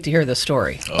can't wait to hear this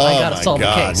story. I gotta my solve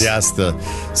God. the case. Yes,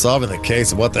 solving the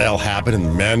case of what the hell happened in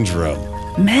the men's room.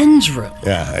 Men's room.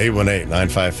 Yeah,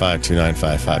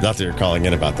 818-955-2955. Not that you're calling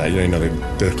in about that. You don't even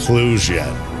know the clues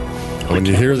yet. But when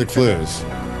you hear the clues.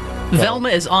 Velma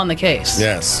is on the case.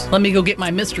 Yes. Let me go get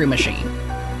my mystery machine.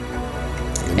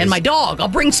 And my dog. I'll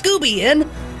bring Scooby in,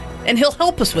 and he'll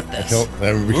help us with this.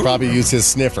 We could probably use his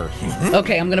sniffer.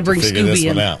 Okay, I'm going to bring Figure this Scooby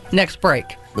one in out. next break.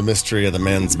 The mystery of the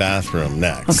men's bathroom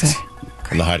next. Okay.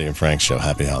 On the Heidi and Frank Show.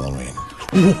 Happy Halloween.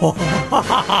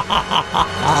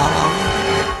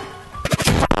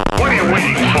 What are you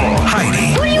waiting for?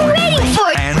 Heidi. What are you waiting for?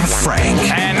 And Frank.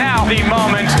 And now, The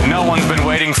moment no one's been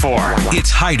waiting for. It's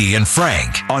Heidi and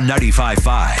Frank on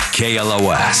 95.5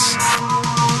 KLOS.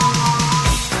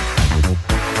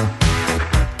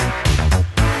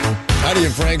 Heidi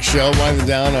and Frank show, winding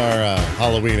down our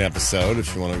Halloween episode.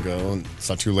 If you want to go, it's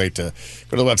not too late to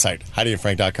go to the website,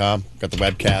 HeidiandFrank.com. Got the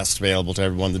webcast available to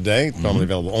everyone today. It's normally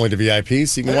available only to VIPs,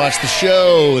 so you can watch the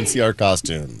show and see our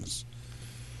costumes.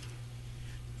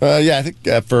 I think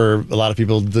for a lot of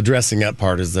people, the dressing up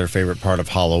part is their favorite part of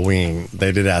Halloween.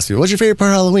 They did ask you, what's your favorite part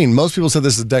of Halloween? Most people said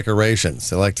this is decorations.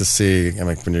 They like to see,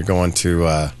 when you're going to,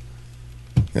 all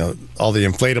the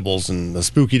inflatables and the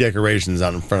spooky decorations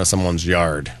out in front of someone's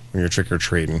yard when you're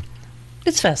trick-or-treating.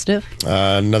 It's festive.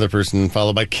 Another person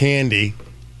followed by candy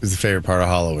is the favorite part of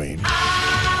Halloween.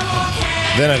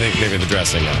 Then I think maybe the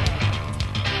dressing up.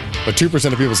 But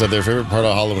 2% of people said their favorite part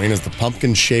of Halloween is the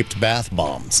pumpkin-shaped bath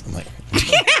bombs. I'm like,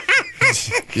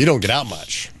 you don't get out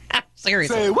much.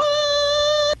 Seriously. Say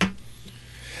what?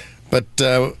 But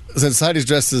since Heidi's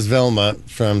dressed as Velma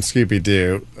from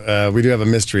Scooby-Doo, we do have a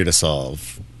mystery to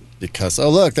solve. Because, oh,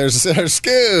 look, there's our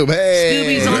Scoob.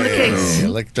 Hey! Scooby's on the case.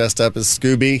 Look, dressed up as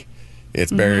Scooby.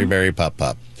 It's Berry Berry Pup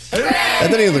Pup. That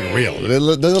doesn't even look real.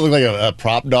 It doesn't look like a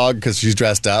prop dog because she's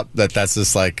dressed up. That's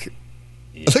just like,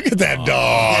 look at that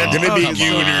dog. Gonna be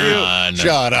cuter.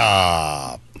 Shut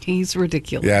up. He's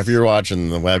ridiculous. Yeah, if you're watching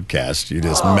the webcast, you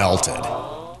just melted.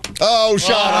 Oh,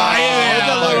 shut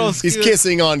up. He's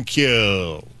kissing on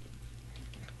cue.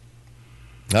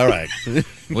 All right.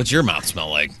 What's your mouth smell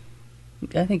like?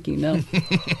 I think you know.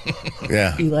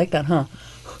 Yeah. You like that, huh?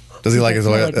 Does he like his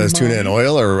oil, tuna in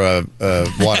oil or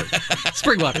water?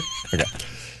 Spring water. Okay.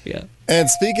 Yeah. And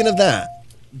speaking of that,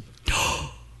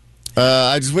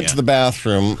 I just went to the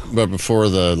bathroom before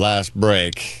the last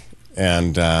break,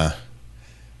 and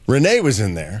Renee was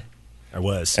in there. I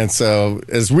was. And so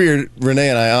it's weird. Renee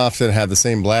and I often have the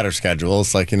same bladder schedule.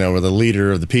 It's like, we're the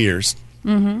leader of the peers.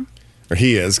 Mm-hmm. Or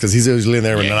he is, because he's usually in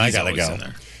there when I got to go.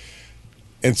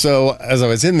 And so as I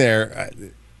was in there,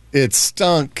 it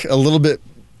stunk a little bit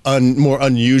more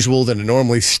unusual than it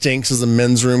normally stinks as a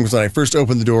men's room. Because when I first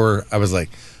opened the door, I was like,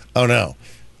 oh no.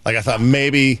 Like I thought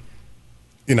maybe,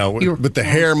 with the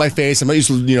hair in my face, I'm not used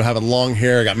to, having long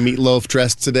hair. I got meatloaf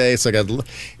dressed today. So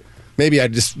maybe I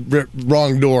just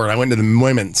wrong door and I went to the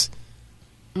women's.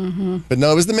 Mm-hmm. But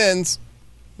no, it was the men's.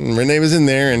 And Renee was in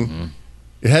there and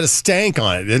it had a stank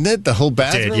on it, didn't it? The whole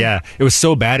bathroom? It did, yeah. It was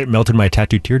so bad it melted my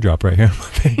tattooed teardrop right here on my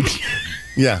face.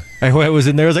 Yeah. I was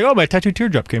in there, I was like, oh, my tattooed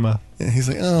teardrop came off. And he's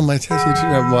like, oh, my tattooed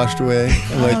teardrop washed away.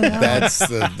 I'm like, that's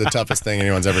the toughest thing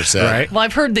anyone's ever said. Right. Well,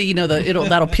 I've heard that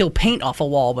that'll peel paint off a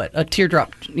wall, but a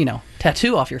teardrop,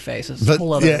 tattoo off your face is a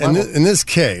whole other level. In this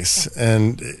case,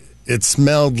 and it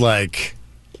smelled like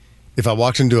if I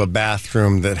walked into a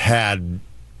bathroom that had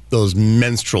those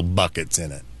menstrual buckets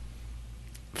in it.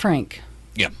 Frank.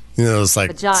 Yeah. Those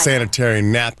like sanitary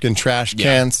napkin trash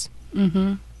cans.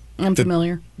 Mm-hmm. I'm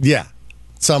familiar. Yeah.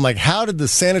 So I'm like, how did the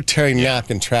sanitary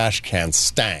napkin trash can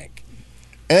stank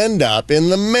end up in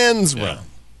the men's room?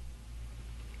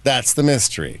 That's the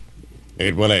mystery.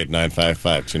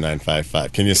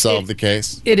 818-955-2955. Can you solve the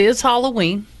case? It is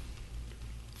Halloween.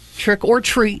 Trick or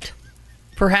treat.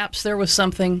 Perhaps there was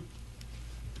something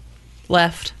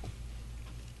left.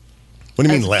 What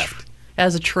do you mean left?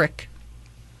 As a trick.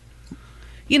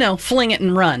 Fling it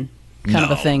and run kind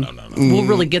of a thing. No. We'll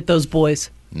really get those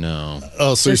boys. No.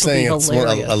 Oh, so you're saying it's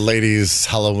a lady's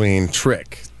Halloween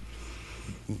trick?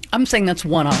 I'm saying that's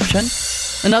one option.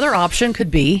 Another option could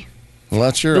be...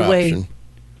 What's your option?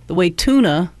 The way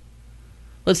tuna...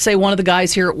 Let's say one of the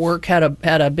guys here at work had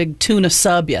a big tuna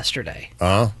sub yesterday.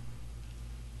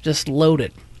 Just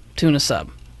loaded tuna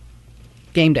sub.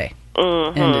 Game day.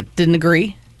 And it didn't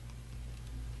agree.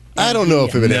 I don't know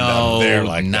if it would end up there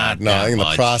like not that. No, I think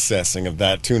much. the processing of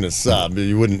that tuna sub,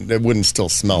 it wouldn't still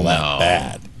smell that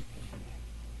bad.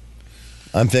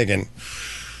 I'm thinking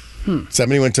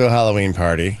somebody went to a Halloween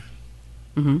party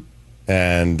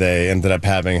and they ended up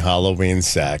having Halloween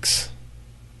sex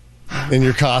in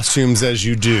your costumes as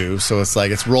you do. So it's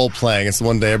like it's role playing. It's the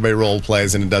one day everybody role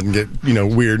plays and it doesn't get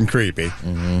weird and creepy.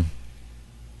 Mm-hmm.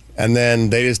 And then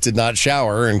they just did not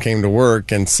shower and came to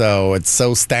work, and so it's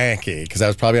so stanky because I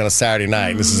was probably on a Saturday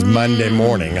night. This is Monday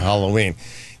morning, Halloween,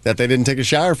 that they didn't take a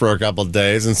shower for a couple of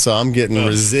days, and so I'm getting Ew,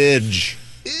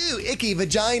 icky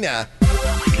vagina.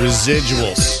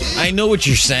 Residuals. I know what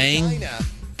you're saying,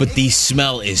 but the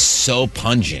smell is so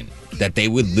pungent that they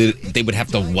would have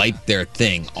to wipe their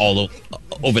thing all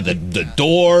over the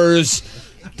doors,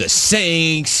 the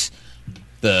sinks,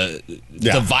 the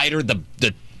divider, the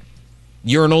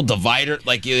urinal divider.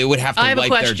 Like, they would have to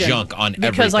wipe their junk on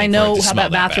everything. Because I know how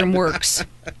that bathroom works.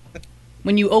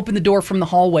 When you open the door from the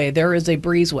hallway, there is a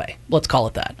breezeway. Let's call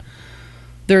it that.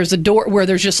 There's a door where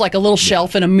there's just like a little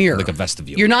shelf and a mirror. Like a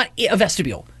vestibule. You're not a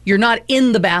vestibule. You're not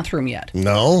in the bathroom yet.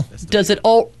 No. Does it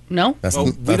all? No.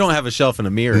 We don't have a shelf and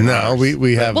a mirror. No,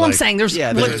 we have. Well, I'm saying there's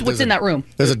what's in that room.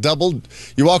 There's a double.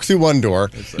 You walk through one door,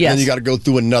 and then you got to go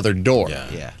through another door.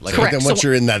 Yeah. But then once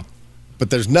you're in that, but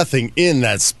there's nothing in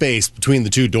that space between the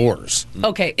two doors.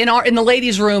 Okay, in the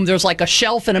ladies' room, there's like a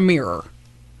shelf and a mirror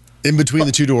in between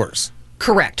the two doors.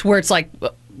 Correct, where it's like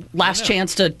last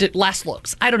chance to last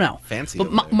looks. I don't know. Fancy.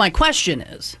 But my question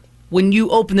is, when you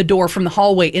open the door from the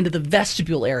hallway into the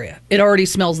vestibule area, it already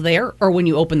smells there, or when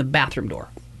you open the bathroom door?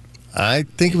 I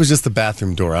think it was just the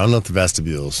bathroom door. I don't know if the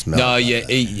vestibule smells. No,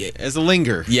 There's a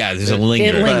linger. Yeah, there's a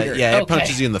linger. It lingered. It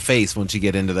punches you in the face once you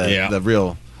get into the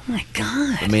real. Oh my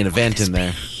God. The main event in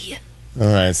there. All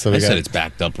right, so I said it's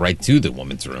backed up right to the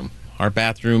woman's room. Our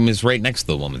bathroom is right next to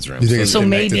the woman's room. You think it's So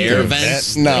maybe air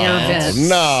vents? No, Air vents.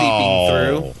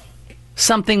 no. Seeping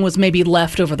something was maybe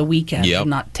left over the weekend and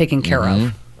not taken care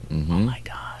of. Mm-hmm. Oh my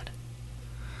God.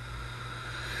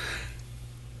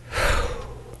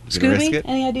 You gonna risk Scooby, it?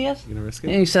 any ideas? You gonna risk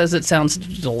And he says it sounds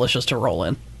delicious to roll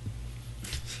in.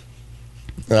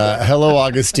 Hello,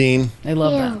 Augustine. I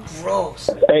love that. Gross.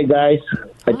 Hey guys,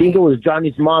 I think it was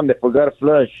Johnny's mom that forgot to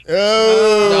flush.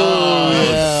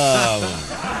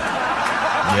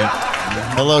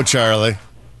 Hello, Charlie.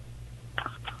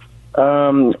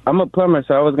 I'm a plumber,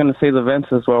 so I was going to say the vents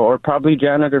as well, or probably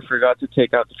janitor forgot to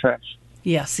take out the trash.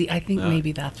 Yeah, see, I think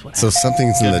maybe that's what So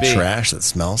something's in the Could be. trash that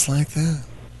smells like that?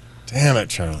 Damn it,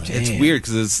 Charlie. It's weird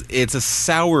because it's a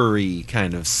soury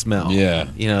kind of smell. Yeah.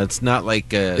 You know, it's not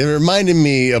like It reminded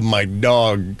me of my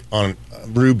dog on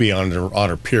Ruby on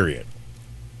her period.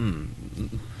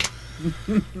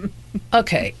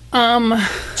 Okay.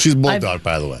 She's a bulldog,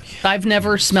 by the way. I've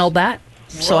never smelled that.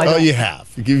 So I don't. you have.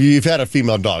 You've had a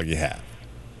female dog, you have.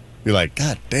 You're like,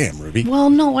 God damn, Ruby. Well,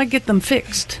 no, I get them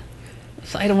fixed.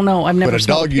 So I don't know. I've never But a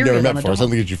smelled dog you never period met on a before, dog.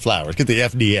 something get you flowers. Get the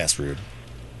FDS, Rude.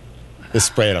 Just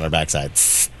spray it on her backside.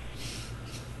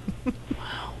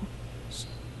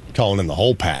 Calling in the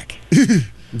whole pack.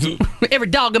 Every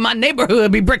dog in my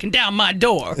neighborhood be breaking down my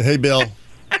door. Hey, Bill.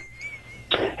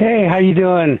 Hey, how you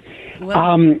doing?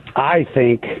 I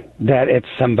think that it's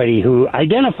somebody who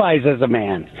identifies as a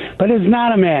man, but is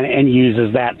not a man and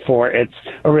uses that for its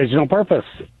original purpose.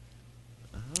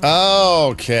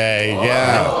 Okay,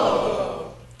 yeah.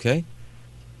 Okay.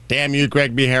 Damn you,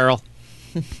 Greg B. Harrell.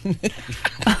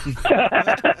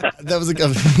 That was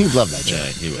he'd love that joke. Yeah,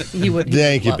 he would. He would.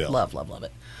 Thank you, love, Bill. Love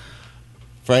it.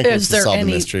 Frank wants Is to there solve the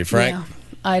any mystery. Frank? Yeah,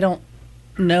 I don't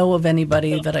know of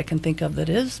anybody that I can think of that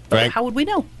is. But Frank? how would we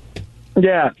know?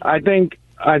 Yeah, I think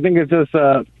it's just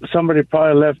somebody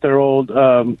probably left their old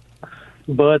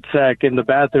bud sack in the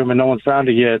bathroom and no one's found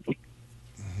it yet.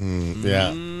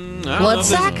 Yeah. Blood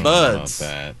sack? Buds.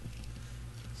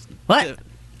 What?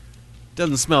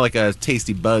 Doesn't smell like a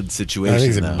tasty bud situation. I think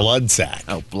it's a though. blood sack.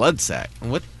 Oh, blood sack.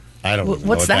 What? I don't know What's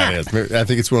what that? is. I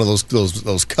think it's one of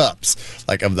those cups,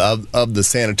 like of the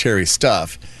sanitary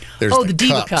stuff. There's The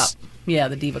Diva cups. Cup. Yeah,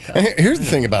 the Diva Cup. And here's the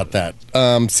thing about that.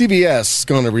 CVS is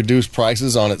going to reduce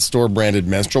prices on its store-branded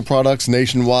menstrual products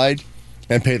nationwide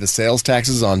and pay the sales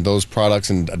taxes on those products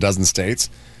in a dozen states.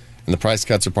 And the price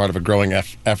cuts are part of a growing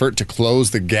effort to close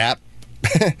the gap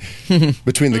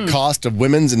between the cost of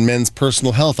women's and men's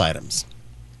personal health items.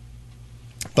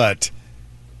 But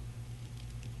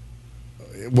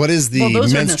what is the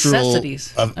those are menstrual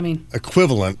necessities.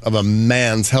 equivalent of a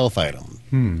man's health item?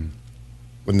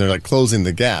 When they're like closing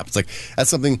the gap, it's like that's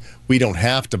something we don't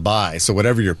have to buy. So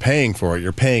whatever you're paying for it,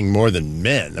 you're paying more than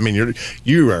men. I mean,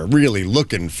 you are really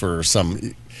looking for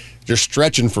some. You're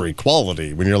stretching for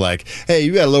equality when you're like, hey,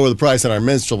 you got to lower the price on our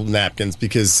menstrual napkins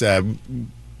because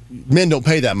men don't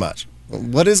pay that much.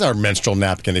 What is our menstrual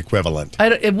napkin equivalent?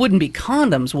 It wouldn't be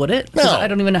condoms, would it? 'Cause No. I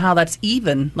don't even know how that's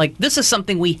even. Like, this is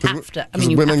something we have to. I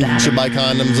mean, you women have to have should it. buy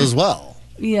condoms as well.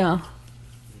 Yeah.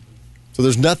 So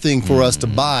there's nothing for us to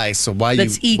buy. So why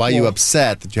That's you equal.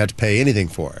 upset that you have to pay anything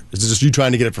for it? Is it just you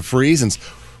trying to get it for free since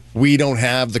we don't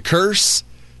have the curse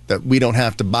that we don't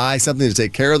have to buy something to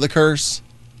take care of the curse,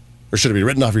 or should it be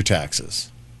written off your taxes?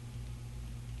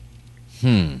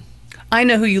 I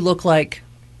know who you look like.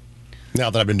 Now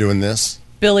that I've been doing this,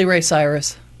 Billy Ray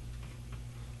Cyrus.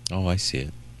 Oh, I see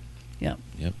it. Yeah.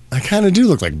 Yep. I kind of do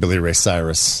look like Billy Ray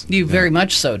Cyrus. You very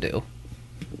much so do.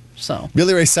 So.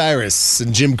 Billy Ray Cyrus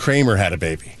and Jim Cramer had a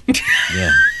baby.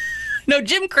 Yeah. No,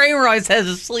 Jim Cramer always has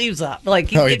his sleeves up. Like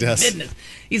he's Oh, he getting does. business.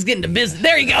 He's getting to business.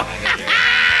 There you go.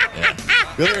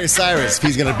 Billy Ray Cyrus, if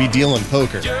he's going to be dealing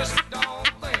poker.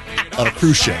 on a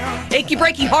cruise ship. Achy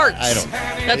Breaky Hearts. I don't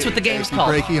know. That's what the game's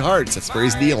called. Breaky Hearts. That's where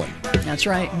he's dealing. That's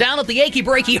right. Down at the Achy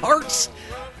Breaky Hearts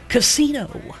Casino.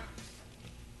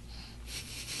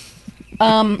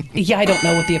 Yeah, I don't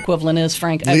know what the equivalent is,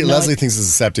 Frank. Leslie thinks it's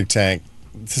a septic tank.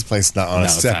 This place is not on a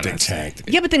septic tank.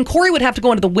 Yeah, but then Corey would have to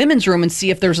go into the women's room and see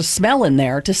if there's a smell in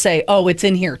there to say, oh, it's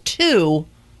in here too,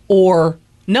 or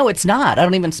no, it's not. I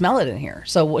don't even smell it in here.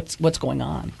 So what's going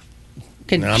on?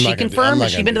 Can she confirm?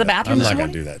 Has she been to the bathroom this morning?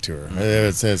 I'm not going to do that to her.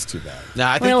 It's too bad. No,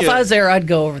 I think if I was there, I'd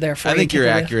go over there for I think you're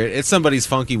accurate. It's somebody's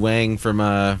funky wang from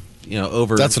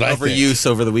overuse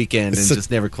over the weekend and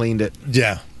just never cleaned it.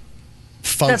 Yeah.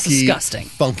 Funky, that's disgusting.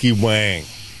 Funky wang.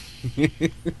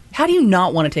 How do you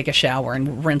not want to take a shower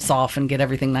and rinse off and get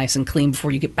everything nice and clean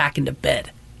before you get back into bed?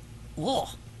 Ugh.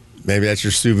 Maybe that's your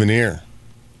souvenir.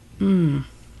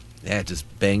 Yeah, just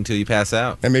bang till you pass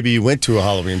out. And maybe you went to a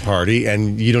Halloween party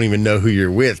and you don't even know who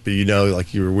you're with, but you know,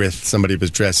 like you were with somebody who was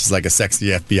dressed as like a sexy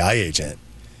FBI agent.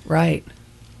 Right.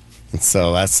 And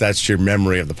so that's your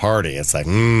memory of the party. It's like,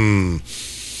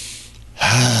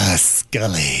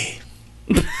 Scully.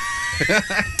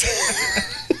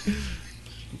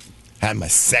 Had my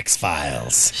sex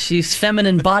files. She's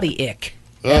feminine body ick.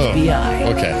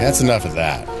 FBI. Okay, that's enough of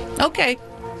that. Okay.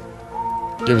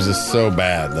 It was just so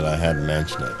bad that I had to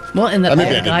mention it. Well, and that all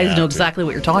the guys know exactly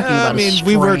what you're talking about. I mean,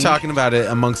 we were talking about it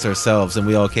amongst ourselves, and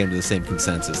we all came to the same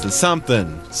consensus that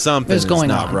something is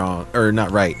not wrong or not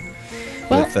right.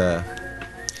 Well, with,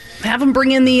 have them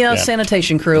bring in the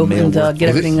sanitation crew and get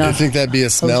everything. You think that'd be a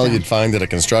smell you'd find at a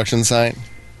construction site?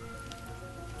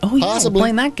 Oh, yeah, we're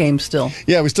playing that game still.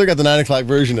 Yeah, we still got the 9 o'clock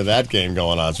version of that game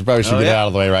going on, so we probably should get it out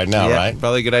of the way right now, right?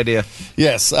 Probably a good idea.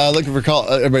 Yes, looking for call.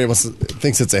 Everybody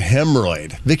thinks it's a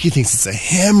hemorrhoid. Vicky thinks it's a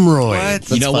hemorrhoid. What?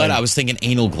 You know what? I was thinking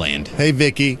anal gland. Hey,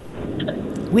 Vicky.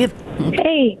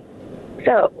 Hey.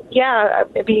 So, yeah,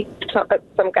 maybe some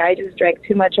guy just drank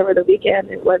too much over the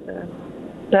weekend. It was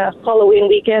the Halloween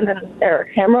weekend, and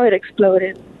their hemorrhoid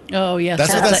exploded. Oh, yes.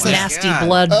 That's that nasty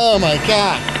blood. Oh, my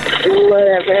God.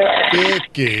 Whatever.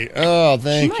 Vicky. Oh,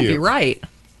 thank you. You might be right.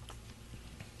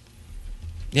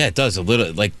 Yeah, it does. A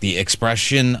little, like the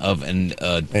expression of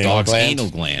a dog's anal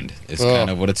gland is kind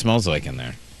of what it smells like in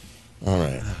there. All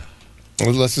right.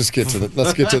 Well, let's just get to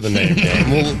the name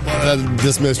game.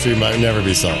 This mystery might never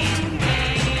be solved.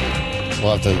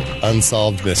 We'll have to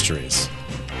unsolved mysteries.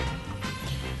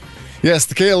 Yes,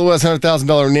 the KLOS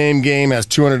 $100,000 name game has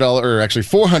 $200, or actually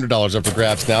 $400 up for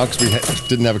grabs now because we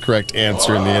didn't have a correct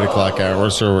answer in the 8 o'clock hour.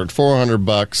 So we're at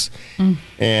 $400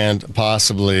 and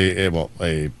possibly a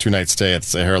 2-night stay at the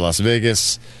Sahara, Las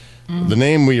Vegas. The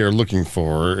name we are looking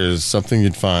for is something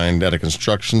you'd find at a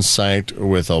construction site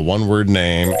with a one-word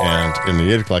name, and in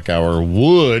the 8 o'clock hour,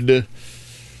 wood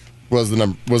was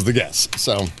the guess.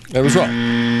 So that was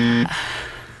wrong.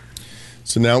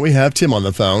 So now we have Tim on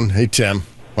the phone. Hey, Tim.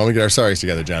 Why don't we get our sorries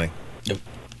together, Johnny? Yep.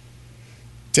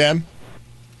 Tim?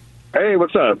 Hey,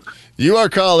 what's up? You are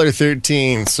caller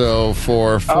 13, so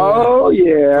for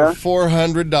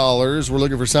 $400, we're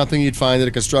looking for something you'd find at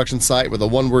a construction site with a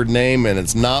one-word name, and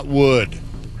it's not wood.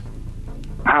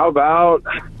 How about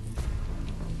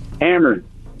hammer?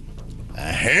 A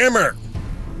hammer.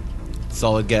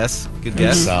 Solid guess. Good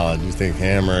guess. Solid. You think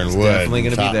hammer and It's wood. definitely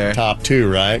going to be there. Top two,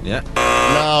 right? Yeah.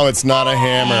 No, it's not a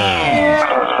hammer.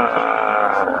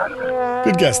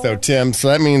 Good guess, though, Tim. So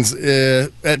that means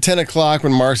at 10 o'clock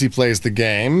when Marcy plays the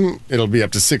game, it'll be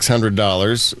up to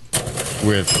 $600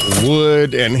 with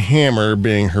wood and hammer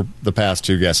being the past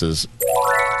two guesses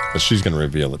that she's going to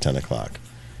reveal at 10 o'clock.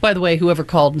 By the way, whoever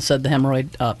called and said the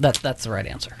hemorrhoid, that's the right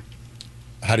answer.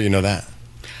 How do you know that?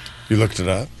 You looked it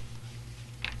up?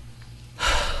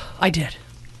 I did.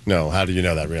 No, how do you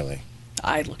know that, really?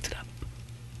 I looked it up.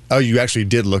 Oh, you actually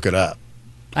did look it up?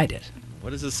 I did. What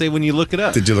does it say when you look it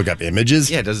up? Did you look up images?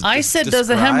 Yeah, does it I said,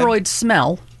 does a hemorrhoid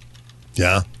smell?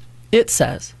 Yeah. It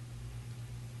says,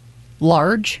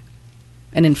 large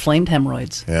and inflamed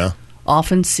hemorrhoids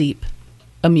often seep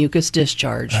a mucus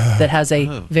discharge that has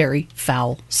a very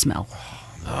foul smell.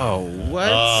 Oh,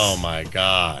 what? Oh, my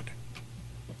God.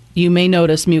 You may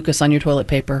notice mucus on your toilet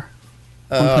paper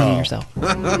when cleaning yourself.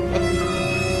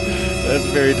 That's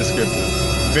very descriptive.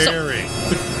 Very.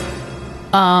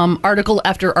 Article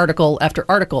after article after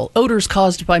article. Odors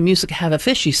caused by music have a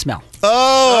fishy smell.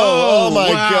 Oh my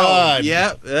wow. God.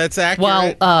 Yep, that's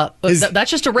accurate. Well, that's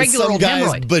just a regular old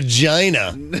hemorrhoid.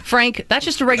 Vagina. Frank, that's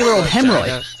just a regular old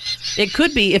hemorrhoid. It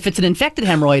could be, if it's an infected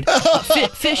hemorrhoid,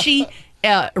 fishy,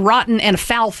 rotten, and a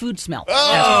foul food smell.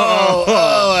 Oh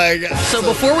my God. So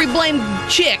before we blame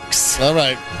chicks. All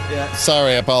right. Yeah.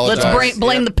 Sorry, I apologize. Let's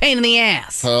blame the pain in the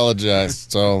ass. Apologize.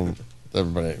 So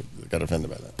everybody got offended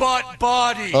by that. Butt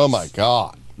body. Oh my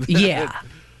God. Yeah.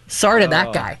 Sorry to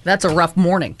that guy. That's a rough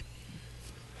morning.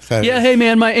 That Yeah, hey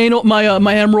man, my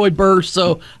hemorrhoid burst,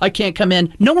 so I can't come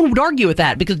in. No one would argue with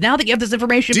that because now that you have this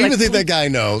information, Do you like, even think that guy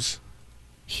knows?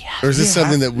 Or is this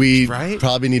something that we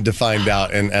probably need to find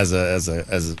out? And as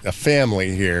a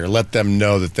family here, let them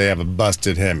know that they have a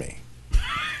busted Hemi,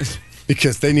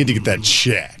 because they need to get that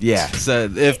checked. Yeah. So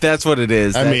if that's what it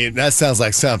is, I mean, that sounds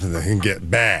like something that can get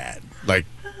bad. Like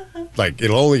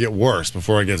it'll only get worse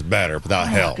before it gets better without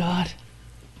help. God.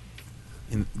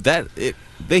 And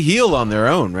they heal on their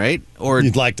own, right? Or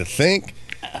you'd like to think.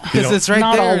 Because it's right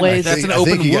not there. always. That's an I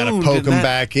open think you got to wound, poke isn't them that-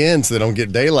 back in so they don't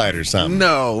get daylight or something.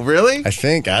 No, really? I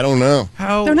think. I don't know.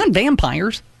 How? They're not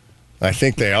vampires. I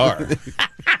think they are.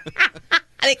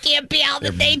 They can't be out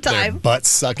in the They're daytime.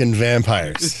 butt-sucking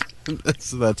vampires.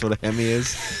 So that's what a Hemi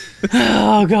is.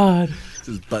 Oh God. This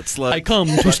is butt slug. I come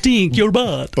to stink your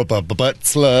butt. Butt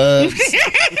slugs.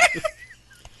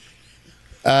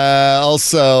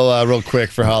 Also, real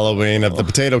quick for Halloween, the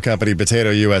potato company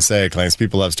Potato USA claims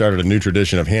people have started a new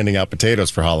tradition of handing out potatoes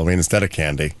for Halloween instead of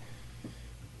candy.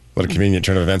 What a convenient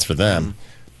turn of events for them.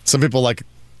 Some people, like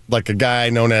a guy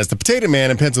known as the Potato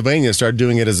Man in Pennsylvania, started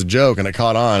doing it as a joke, and it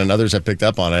caught on, and others have picked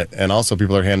up on it. And also,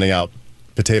 people are handing out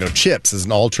potato chips as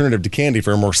an alternative to candy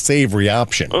for a more savory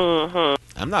option.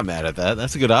 I'm not mad at that.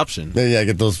 That's a good option. Yeah,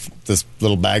 get this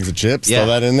little bags of chips, Yeah. throw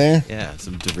that in there. Yeah,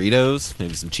 some Doritos,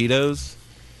 maybe some Cheetos.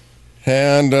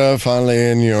 And finally,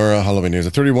 in your Halloween news,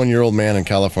 a 31-year-old man in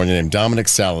California named Dominic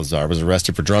Salazar was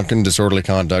arrested for drunken, disorderly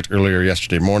conduct earlier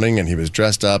yesterday morning, and he was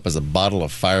dressed up as a bottle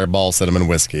of Fireball cinnamon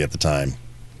whiskey at the time.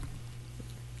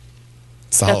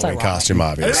 It's the That's Halloween ironic. costume,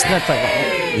 obviously. That's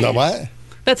ironic. No, what?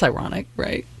 That's ironic,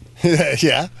 right?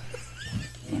 Yeah.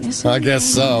 I guess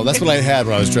so. That's what I had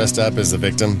when I was dressed up as the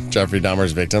victim, Jeffrey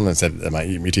Dahmer's victim. It said my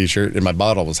Eat Me t-shirt. In my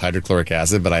bottle was hydrochloric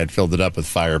acid, but I had filled it up with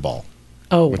Fireball.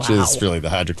 Oh, which wow. is really the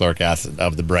hydrochloric acid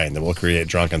of the brain that will create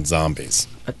drunken zombies.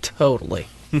 Totally.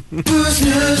 Booze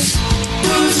news.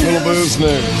 Little booze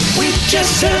news. We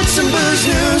just heard some booze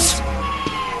news.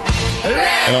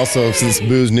 And also, since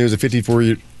booze news, a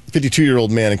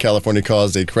 52-year-old man in California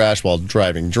caused a crash while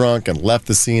driving drunk and left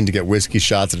the scene to get whiskey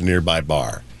shots at a nearby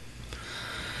bar.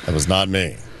 That was not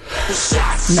me. No.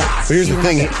 But here's the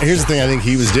thing I think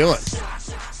he was doing.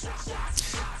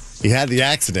 He had the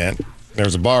accident. There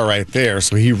was a bar right there,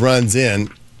 so he runs in,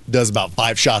 does about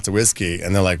 5 shots of whiskey,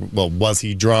 and they're like, well, was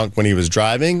he drunk when he was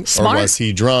driving? Smart. Or was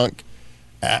he drunk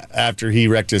after he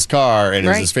wrecked his car, and it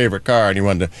was Right. his favorite car, and he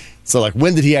wanted to... So, like,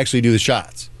 when did he actually do the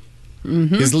shots?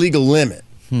 Mm-hmm. His legal limit.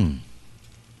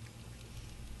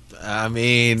 I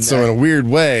mean... So, in a weird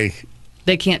way...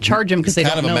 They can't charge him because they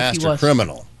kind don't of a know if he master was.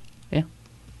 criminal. Yeah.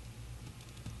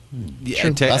 Yeah,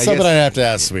 True. That's something I'd have to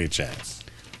ask Sweet Chance.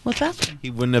 What's that? He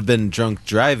wouldn't have been drunk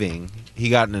driving. He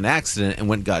got in an accident and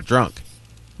went and got drunk.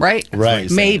 Right? Right.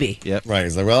 Maybe. Yep. Right.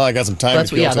 He's like, well, I got some time That's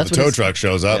to what- kill yeah, until that's the what tow he's- truck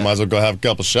shows up. Yeah. Might as well go have a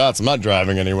couple shots. I'm not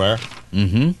driving anywhere.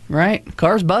 Mm-hmm. Right.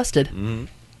 Car's busted.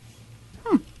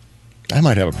 I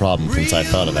might have a problem since I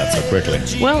thought of that so quickly.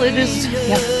 Well, it is.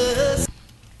 Yeah.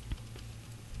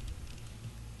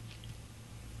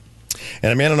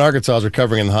 And a man in Arkansas is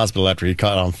recovering in the hospital after he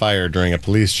caught on fire during a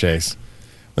police chase.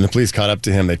 When the police caught up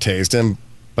to him, they tased him,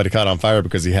 but he caught on fire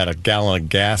because he had a gallon of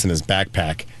gas in his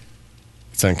backpack.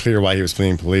 It's unclear why he was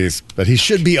fleeing police, but he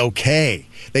should be okay.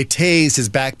 They tased his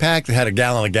backpack that had a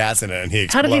gallon of gas in it, and he How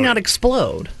exploded. did he not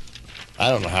explode? I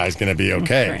don't know how he's going to be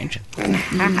okay. Strange.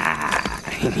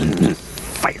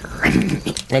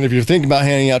 And if you're thinking about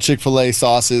handing out Chick-fil-A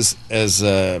sauces as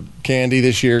candy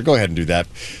this year, go ahead and do that.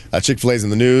 Chick-fil-A's in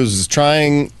the news is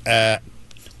trying out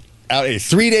a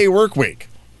 3-day work week.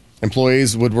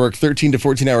 Employees would work 13 to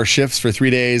 14-hour shifts for 3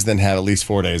 days, then have at least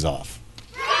 4 days off.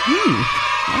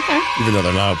 Okay. Even though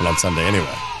they're not open on Sunday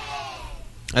anyway.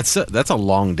 That's a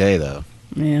long day, though.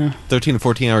 Yeah. 13 to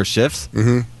 14-hour shifts?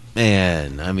 Mm-hmm.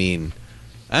 Man, I mean,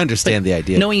 I understand the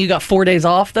idea. Knowing you got 4 days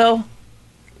off, though,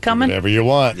 coming. Whatever you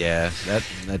want. Yeah,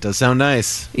 that does sound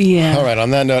nice. Yeah. All right,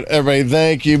 on that note, everybody,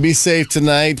 thank you. Be safe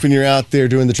tonight when you're out there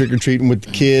doing the trick-or-treating with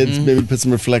the kids. Maybe put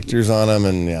some reflectors on them,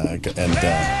 and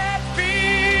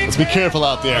let's be careful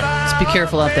out there. Let's be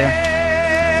careful out there.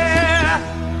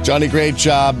 Johnny, great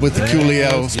job with the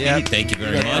Coolio. Yeah, thank you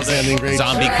very much. Outstanding, great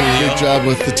Zombie job. Coolio. Great job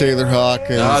with the Taylor Hawk.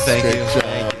 Oh, thank great you. Job.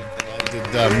 I did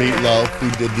Meatloaf,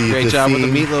 who did the Great the job with the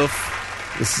theme.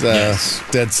 meatloaf. This Yes.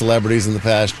 dead celebrities in the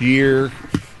past year.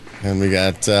 And we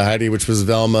got Heidi, which was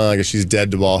Velma. I guess she's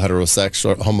dead to all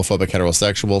homophobic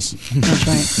heterosexuals.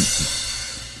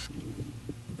 That's right.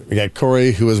 We got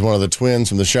Corey, who is one of the twins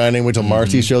from The Shining. Wait till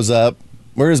Marcy shows up.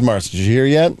 Where is Marcy? Did you hear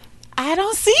yet? I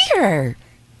don't see her.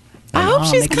 I hope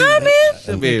she's coming.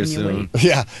 She'll be here soon.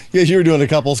 Yeah, you were doing a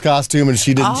couple's costume and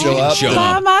she didn't show up.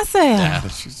 By myself.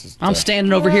 Yeah. I'm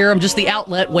standing over here. I'm just the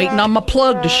outlet waiting on my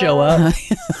plug to show up.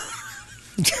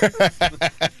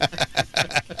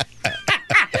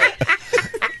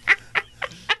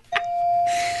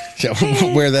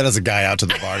 Yeah, wear that as a guy out to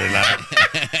the bar tonight.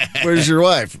 Where's your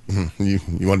wife? You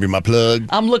want to be my plug?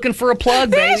 I'm looking for a plug,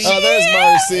 baby. Oh, there's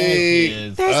Marcy.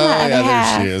 There's my other there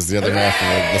half. she is. The other half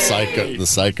of the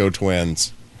psycho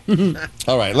twins.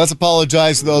 All right, let's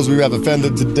apologize to those we have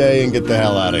offended today and get the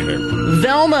hell out of here.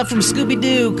 Velma from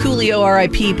Scooby-Doo, Coolio,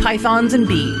 R.I.P., Pythons and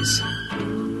Bees.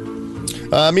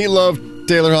 Meatloaf,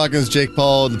 Taylor Hawkins, Jake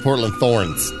Paul, and the Portland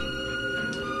Thorns.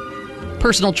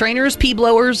 Personal trainers,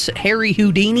 pea-blowers, Harry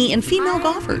Houdini, and female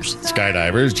golfers.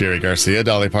 Skydivers, Jerry Garcia,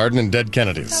 Dolly Parton, and Dead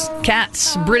Kennedys.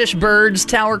 Cats, British birds,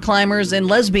 tower climbers, and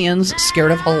lesbians scared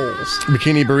of holes.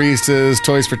 Bikini baristas,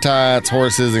 Toys for Tots,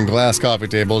 horses, and glass coffee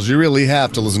tables. You really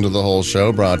have to listen to the whole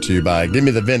show, brought to you by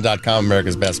GiveMeTheVin.com,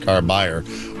 America's Best Car Buyer.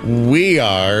 We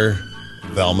are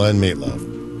Velma and Meatloaf.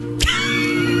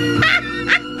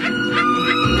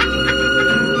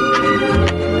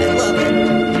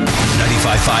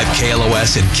 95.5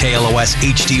 KLOS and KLOS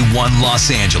HD1 Los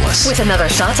Angeles. With another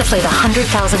shot to play the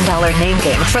 $100,000 name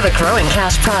game for the growing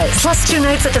cash prize. Plus 2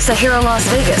 nights at the Sahara Las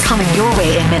Vegas coming your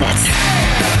way in minutes.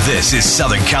 This is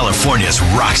Southern California's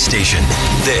rock station.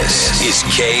 This is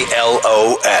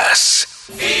KLOS.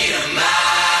 Feed 'em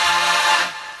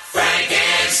my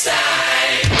Frankenstein.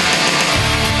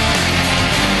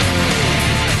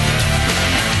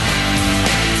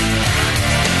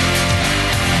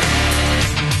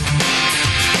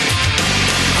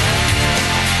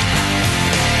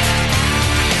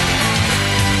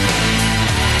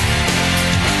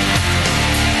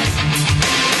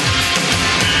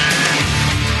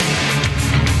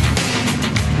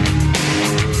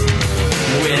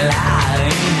 Well, I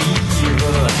ain't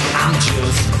evil, I'm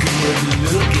just good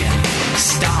looking.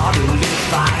 Start a little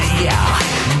fire,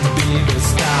 baby,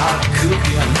 start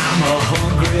cooking. I'm a